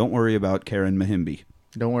just fine. Don't worry about Karen Mahimbi.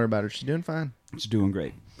 Don't worry about her. She's doing fine. It's doing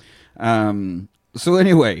great. So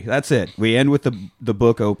anyway, that's it. We end with the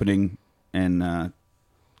book opening and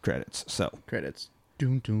credits. So Credits.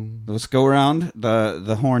 Doom doom. let's go around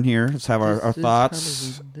the horn here. Let's have our This is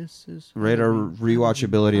thoughts, Halloween. This is rate our Halloween.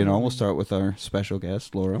 rewatchability, and all. We'll start with our special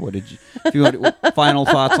guest, Laura. What did you? If you want, final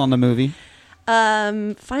thoughts on the movie?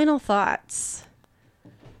 Final thoughts.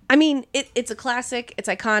 I mean, it's a classic. It's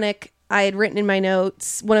iconic. I had written in my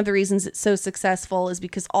notes, one of the reasons it's so successful is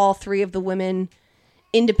because all three of the women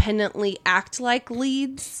independently act like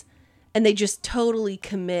leads, and they just totally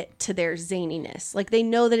commit to their zaniness. Like they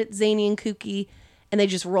know that it's zany and kooky, and they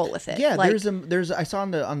just roll with it. Yeah, like, there's I saw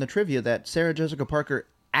on the trivia that Sarah Jessica Parker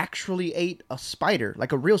actually ate a spider,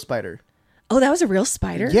 like a real spider. oh, that was a real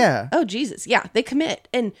spider? Yeah. Oh, Jesus. Yeah, they commit.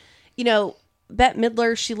 And, Bette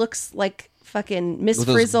Midler, she looks like fucking Miss With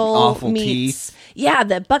those Frizzle awful meets. Yeah,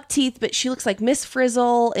 the buck teeth, but she looks like Miss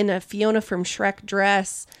Frizzle in a Fiona from Shrek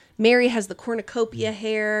dress. Mary has the cornucopia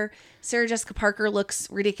hair. Sarah Jessica Parker looks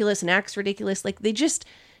ridiculous and acts ridiculous. Like, they just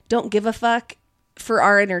don't give a fuck for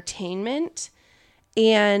our entertainment.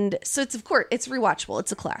 And so it's rewatchable.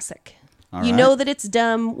 It's a classic. All You right. know that it's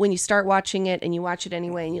dumb when you start watching it, and you watch it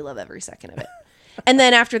anyway, and you love every second of it. And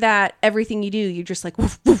then after that, everything you do, you're just like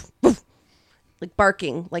woof, woof, woof, like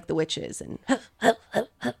barking like the witches. And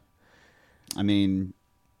I mean,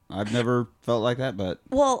 I've never felt like that, but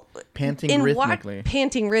well, Panting rhythmically.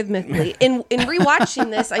 panting rhythmically. In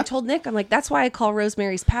rewatching this, I told Nick, I'm like, that's why I call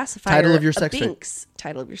Rosemary's Pacifier Title of your a sex tape. Binks.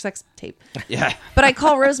 Title of your sex tape. yeah. But I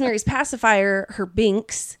call Rosemary's Pacifier her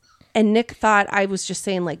Binks. And Nick thought I was just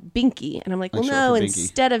saying like Binky. And I'm like, well, Like no, short for Binky.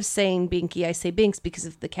 instead of saying Binky, I say Binks because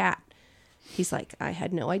of the cat. He's like, I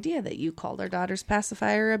had no idea that you called our daughter's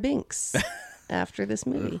pacifier a Binks after this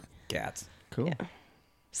movie. Cats. Cool. Yeah.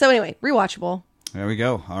 So anyway, rewatchable. There we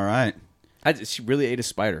go. All right. She really ate a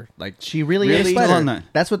spider. Like She really Really? is Still spider. on that.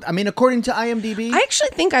 That's what I mean. According to IMDb, I actually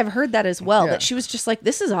think I've heard that as well. Yeah. That she was just like,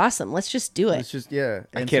 "This is awesome. Let's just do it." it's just I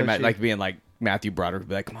I can't imagine like being like Matthew Broderick,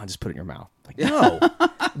 be like, "Come on, just put it in your mouth." Like, no,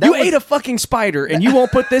 you ate a fucking spider and you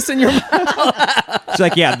won't put this in your mouth. It's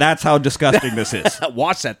like, yeah, that's how disgusting this is.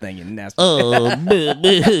 Watch that thing, you nasty. I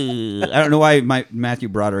don't know why my Matthew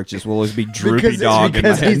Broderick just will always be droopy dog in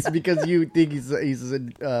my head. because you think he's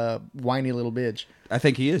a whiny little bitch. I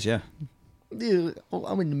think he is, yeah. Dude, I'm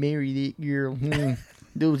gonna marry that girl.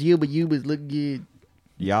 Those yubas look good.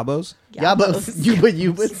 Yabos? Yabos.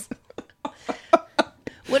 Yubas.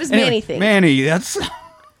 What does Manny think? Manny, that's...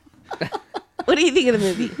 What do you think of the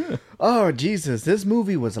movie? Oh, Jesus. This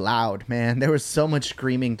movie was loud, man. There was so much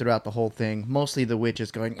screaming throughout the whole thing. Mostly the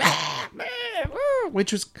witches going,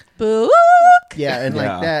 which was, Boo! yeah, and Yeah.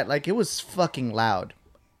 like that. Like, it was fucking loud.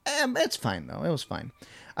 It's fine, though. It was fine.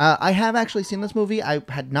 I have actually seen this movie. I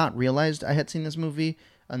had not realized I had seen this movie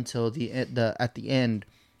until at the end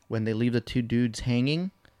when they leave the two dudes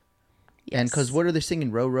hanging. And because what are they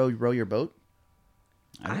singing? Row, row, row your boat?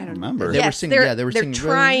 I don't remember. They were Yes, singing. they're- Yeah, they were they're singing.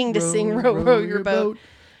 trying to sing Row, Row Your Boat.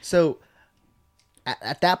 So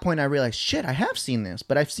at that point, I realized, shit, I have seen this,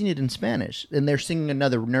 but I've seen it in Spanish, and they're singing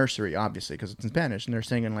another nursery, obviously, because it's in Spanish, and they're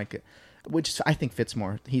singing like, which I think fits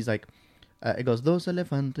more. He's like, it goes, dos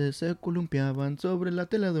elefantes se columpiaban sobre la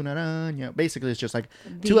tela de una araña. Basically, it's just like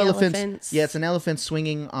two elephants. Yeah, it's an elephant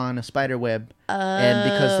swinging on a spider web, and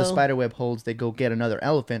because the spider web holds, they go get another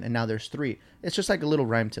elephant, and now there's three. It's just like a little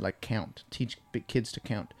rhyme to like count, teach big kids to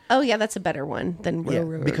count. Oh yeah, that's a better one than Row, Yeah, Row,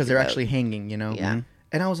 Row because Your they're Boat. actually hanging, you know. Yeah.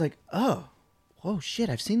 And I was like, oh shit,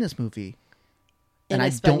 I've seen this movie. In I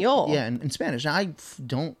Espanol. don't, yeah, in Spanish. I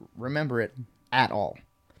don't remember it at all.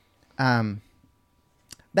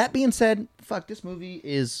 That being said, fuck, this movie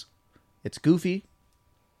it's goofy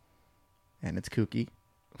and it's kooky.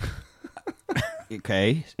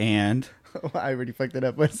 Okay, and... I already fucked it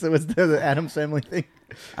up. What's the Addams Family thing?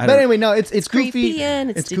 I But don't- anyway, no, it's goofy. Creepy and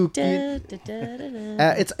it's kooky.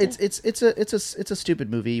 da-da-da-da-da-da. It's a stupid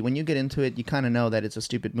movie. When you get into it, you kind of know that it's a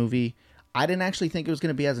stupid movie. I didn't actually think it was going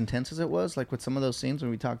to be as intense as it was, like with some of those scenes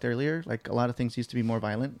when we talked earlier. Like a lot of things used to be more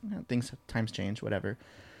violent. Times change, whatever.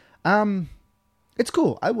 It's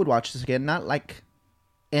cool. I would watch this again. Not like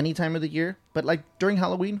any time of the year, but like during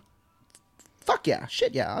Halloween. Fuck yeah,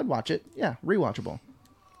 shit yeah, I'd watch it. Yeah, rewatchable.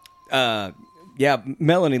 Yeah,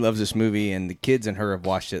 Melanie loves this movie, and the kids and her have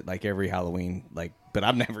watched it like every Halloween. Like, but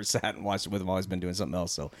I've never sat and watched it with them. I've always been doing something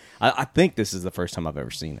else. So I think this is the first time I've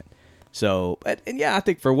ever seen it. So, and yeah, I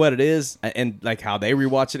think for what it is, and like how they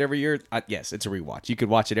rewatch it every year, yes, it's a rewatch. You could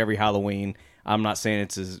watch it every Halloween. I'm not saying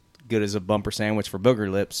it's as good as a bumper sandwich for booger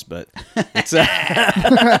lips, but it's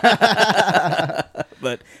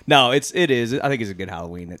but no, it is. I think it's a good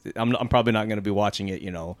Halloween. I'm probably not going to be watching it,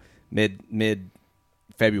 mid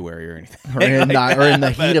February or anything, Or in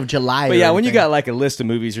the heat of July. But or yeah, when you anything. got like a list of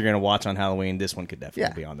movies you're going to watch on Halloween, this one could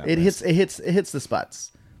definitely be on that. It list. hits the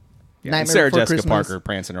spots. Yeah, and Nightmare Sarah Before Jessica Christmas. Parker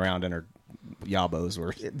prancing around in her yabos, where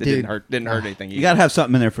it Dude. didn't hurt anything. You got to have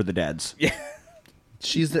something in there for the dads. Yeah.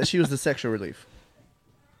 She was the sexual relief.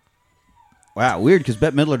 Wow, weird, because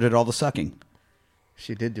Bette Midler did all the sucking.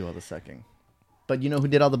 She did do all the sucking. But you know who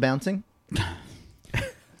did all the bouncing?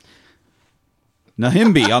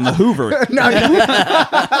 Nahimbi on the Hoover.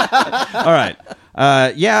 All right.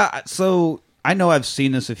 Yeah, so I know I've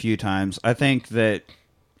seen this a few times. I think that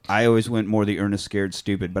I always went more the Ernest Scared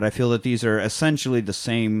Stupid, but I feel that these are essentially the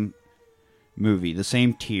same movie, the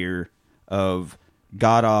same tier of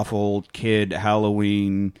god-awful kid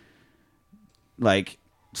Halloween, like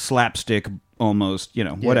slapstick almost,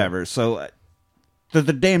 whatever. So they're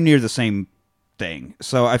damn near the same thing.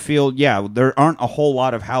 So I feel, yeah, there aren't a whole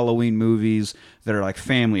lot of Halloween movies that are like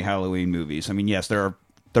family Halloween movies. I mean, yes, there are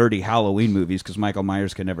 30 Halloween movies because Michael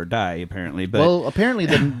Myers can never die, apparently. But Well, apparently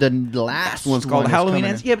the last one's called one is Halloween coming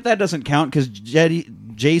Ends. in. Yeah, but that doesn't count because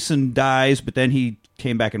Jason dies, but then he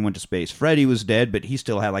came back and went to space. Freddy was dead, but he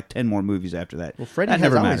still had like 10 more movies after that. Well, Freddy that has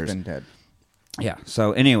never always matters. been dead. Yeah.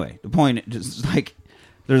 So anyway, the point is like,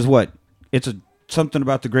 there's something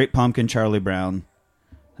about the Great Pumpkin, Charlie Brown,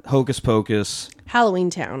 Hocus Pocus. Halloween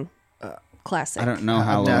Town. Classic. I don't know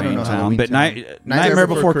I don't Halloween know Town, Halloween but Town. Nightmare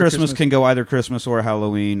Before Christmas can go either Christmas or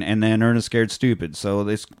Halloween, and then Ernest Scared Stupid. So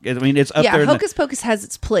it's up Yeah, there. Hocus Pocus has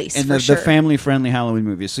its place in for the sure. family-friendly Halloween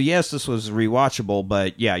movies. So yes, this was rewatchable,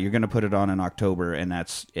 but yeah, you're going to put it on in October, and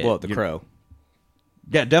that's it. Well, The Crow.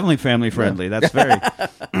 Yeah, definitely family-friendly. That's very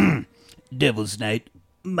Devil's Night.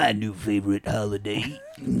 My new favorite holiday.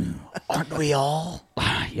 Aren't we all?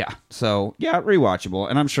 Yeah. So, yeah, rewatchable.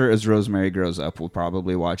 And I'm sure as Rosemary grows up, we'll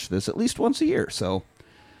probably watch this at least once a year. So,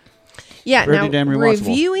 Yeah, pretty now damn rewatchable.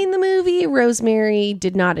 reviewing the movie, Rosemary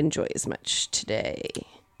did not enjoy as much today.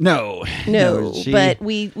 no. No, she- but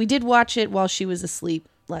we did watch it while she was asleep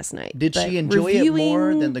last night. Did But she enjoy it more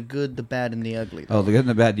reviewing- than the good, the bad, and the ugly? Oh, the good and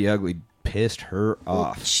the bad, the ugly pissed her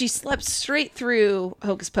off. She slept straight through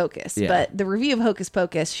Hocus Pocus, Yeah. but the review of Hocus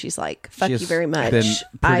Pocus, she's like, "Fuck you She's very much." been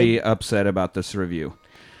pretty upset about this review.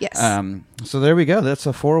 Yes. So there we go. That's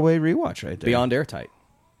a 4-way rewatch right there. Beyond Airtight.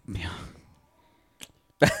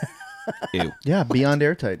 Ew. Yeah, Beyond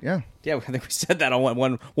Airtight. Yeah, Yeah, I think we said that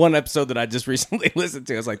on one episode that I just recently listened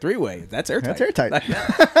to. I was like, 3-way. That's Airtight. that's Airtight.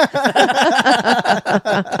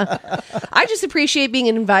 I just appreciate being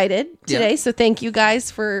invited today, so thank you guys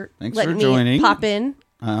for Thanks letting for me joining. pop in,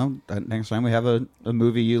 Next time we have a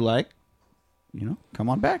movie you like, come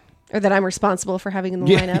on back. or that I'm responsible for having in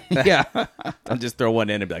the lineup. Yeah. I'll just throw one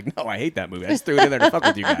in and be like, no, I hate that movie. I just threw it in there to fuck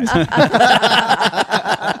with you guys.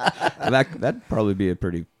 That'd probably be a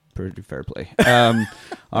pretty fair play.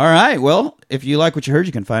 All right. Well, if you like what you heard,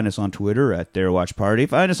 you can find us on Twitter at The Rewatch Party.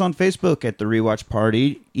 Find us on Facebook at The Rewatch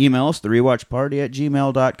Party. Email us,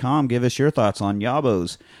 therewatchparty@gmail.com. Give us your thoughts on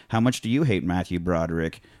Yabos. How much do you hate Matthew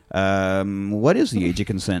Broderick? What is the age of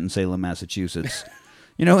consent in Salem, Massachusetts?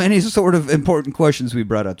 Any sort of important questions we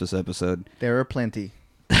brought up this epised. There are plenty.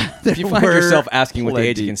 If you find There yourself were asking what the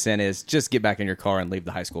age of plenty. consent is, just get back in your car and leave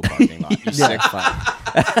the high school parking lot. You sick fuck.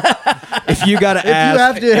 If you got to If you ask,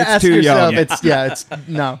 have to it's ask too yourself, young. it's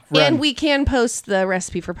no. Run. And we can post the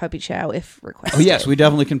recipe for puppy chow if requested. Oh, yes, we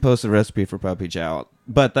definitely can post a recipe for puppy chow.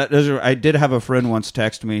 But I did have a friend once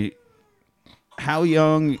text me, how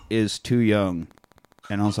young is too young?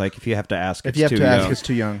 And I was like, if you have to ask, if it's you have too to young. ask, it's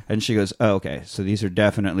too young. And she goes, oh, okay, so these are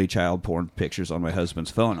definitely child porn pictures on my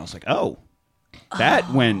husband's phone. I was like, oh, that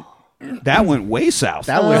went way south.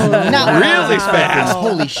 That was not really fast.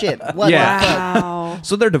 Holy shit! What Yeah. the fuck? Wow.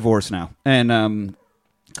 So they're divorced now. And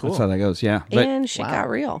that's how that goes, yeah. But And shit got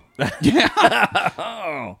real.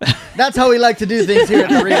 That's how we like to do things here at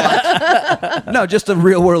the Rewatch. no, just a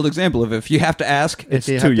real world example of if you have to ask, it's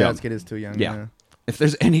If you too have to young. ask, it is too young. Yeah. If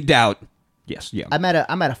there's any doubt, yes, young. I'm at a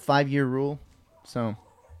 5-year rule, so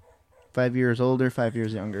 5 years older, 5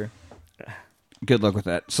 years younger. Good luck with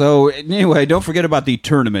that. So anyway, don't forget about the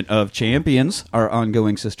Tournament of Champions, our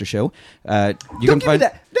ongoing sister show. You Don't can give me find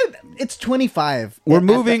that. Dude, it's 25. we're at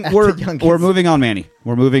moving. the- at We're the youngest. we're moving on, Manny.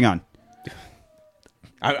 We're moving on.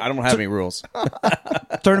 I don't have any rules.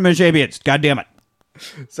 Tournament of Champions. God damn it!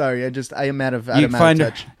 Sorry, I am out of You can out of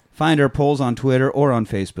touch. find our polls on Twitter or on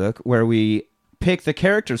Facebook where we pick the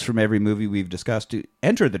characters from every movie we've discussed to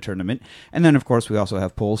enter the tournament, and then of course we also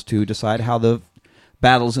have polls to decide how the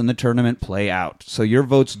battles in the tournament play out. So your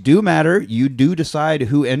votes do matter. You do decide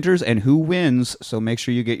who enters and who wins, so make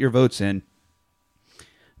sure you get your votes in.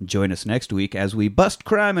 Join us next week as we bust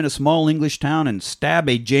crime in a small English town and stab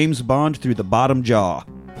a James Bond through the bottom jaw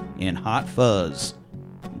in Hot Fuzz.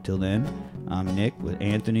 Until then, I'm Nick with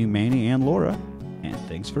Anthony, Manny, and Laura, and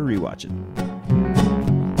thanks for rewatching.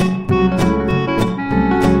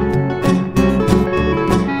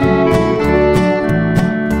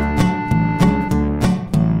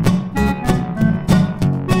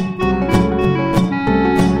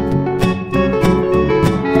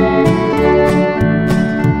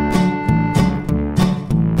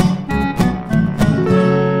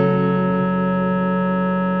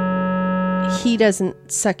 He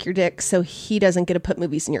doesn't suck your dick, so he doesn't get to put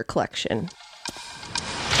movies in your collection.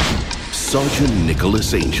 Sergeant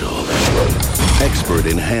Nicholas Angel, expert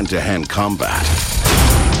in hand-to-hand combat,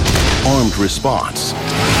 armed response,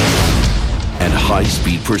 and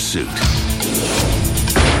high-speed pursuit.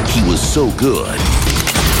 He was so good,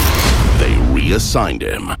 they reassigned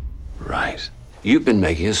him. Right. You've been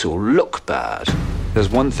making us all look bad. There's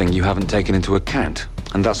one thing you haven't taken into account,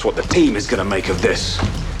 and that's what the team is going to make of this.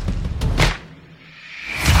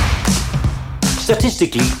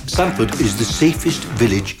 Statistically, Sanford is the safest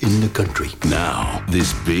village in the country. Now,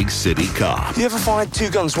 this big city cop You ever fired 2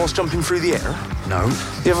 guns whilst jumping through the air? No.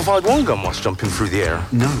 You ever fired 1 gun whilst jumping through the air?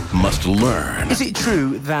 No. must learn Is it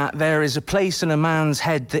true that there is a place in a man's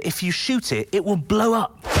head that if you shoot it, it will blow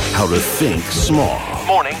up? how to think small.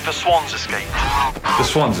 Morning, the swans escaped. The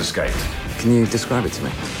swans escaped. Can you describe it to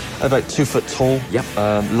me? About 2 foot tall. Yep.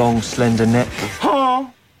 Long, slender neck.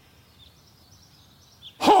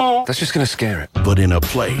 That's just going to scare it. But in a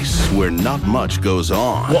place where not much goes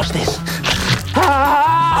on. Watch this.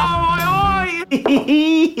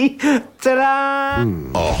 Ta-da!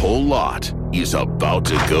 A whole lot is about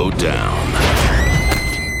to go down.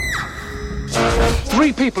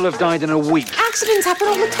 3 people have died in a week. Accidents happen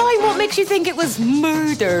all the time. What makes you think it was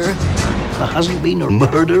murder? There hasn't been a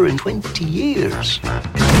murder in 20 years.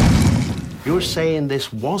 You're saying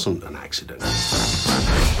this wasn't an accident?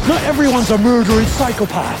 Not everyone's a murdering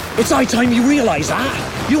psychopath. It's high time you realise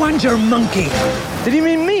that. You and your monkey. Did he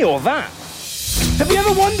mean me or that? Have you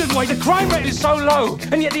ever wondered why the crime rate is so low,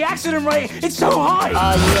 and yet the accident rate is so high?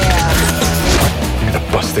 I'm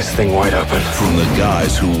gonna bust this thing wide open. From the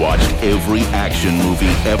guys who watched every action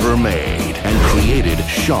movie ever made and created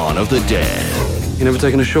Shaun of the Dead. You never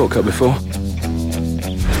taken a shortcut before?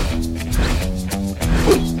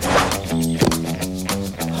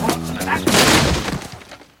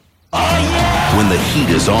 When the heat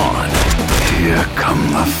is on, here come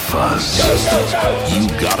the fuzz. You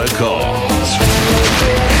gotta call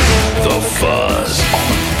the Fuzz.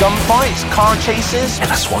 Gunfights, car chases. And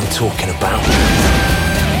that's what I'm talking about.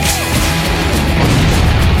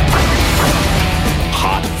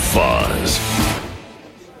 Hot Fuzz.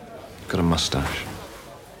 Got a mustache.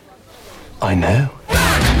 I know.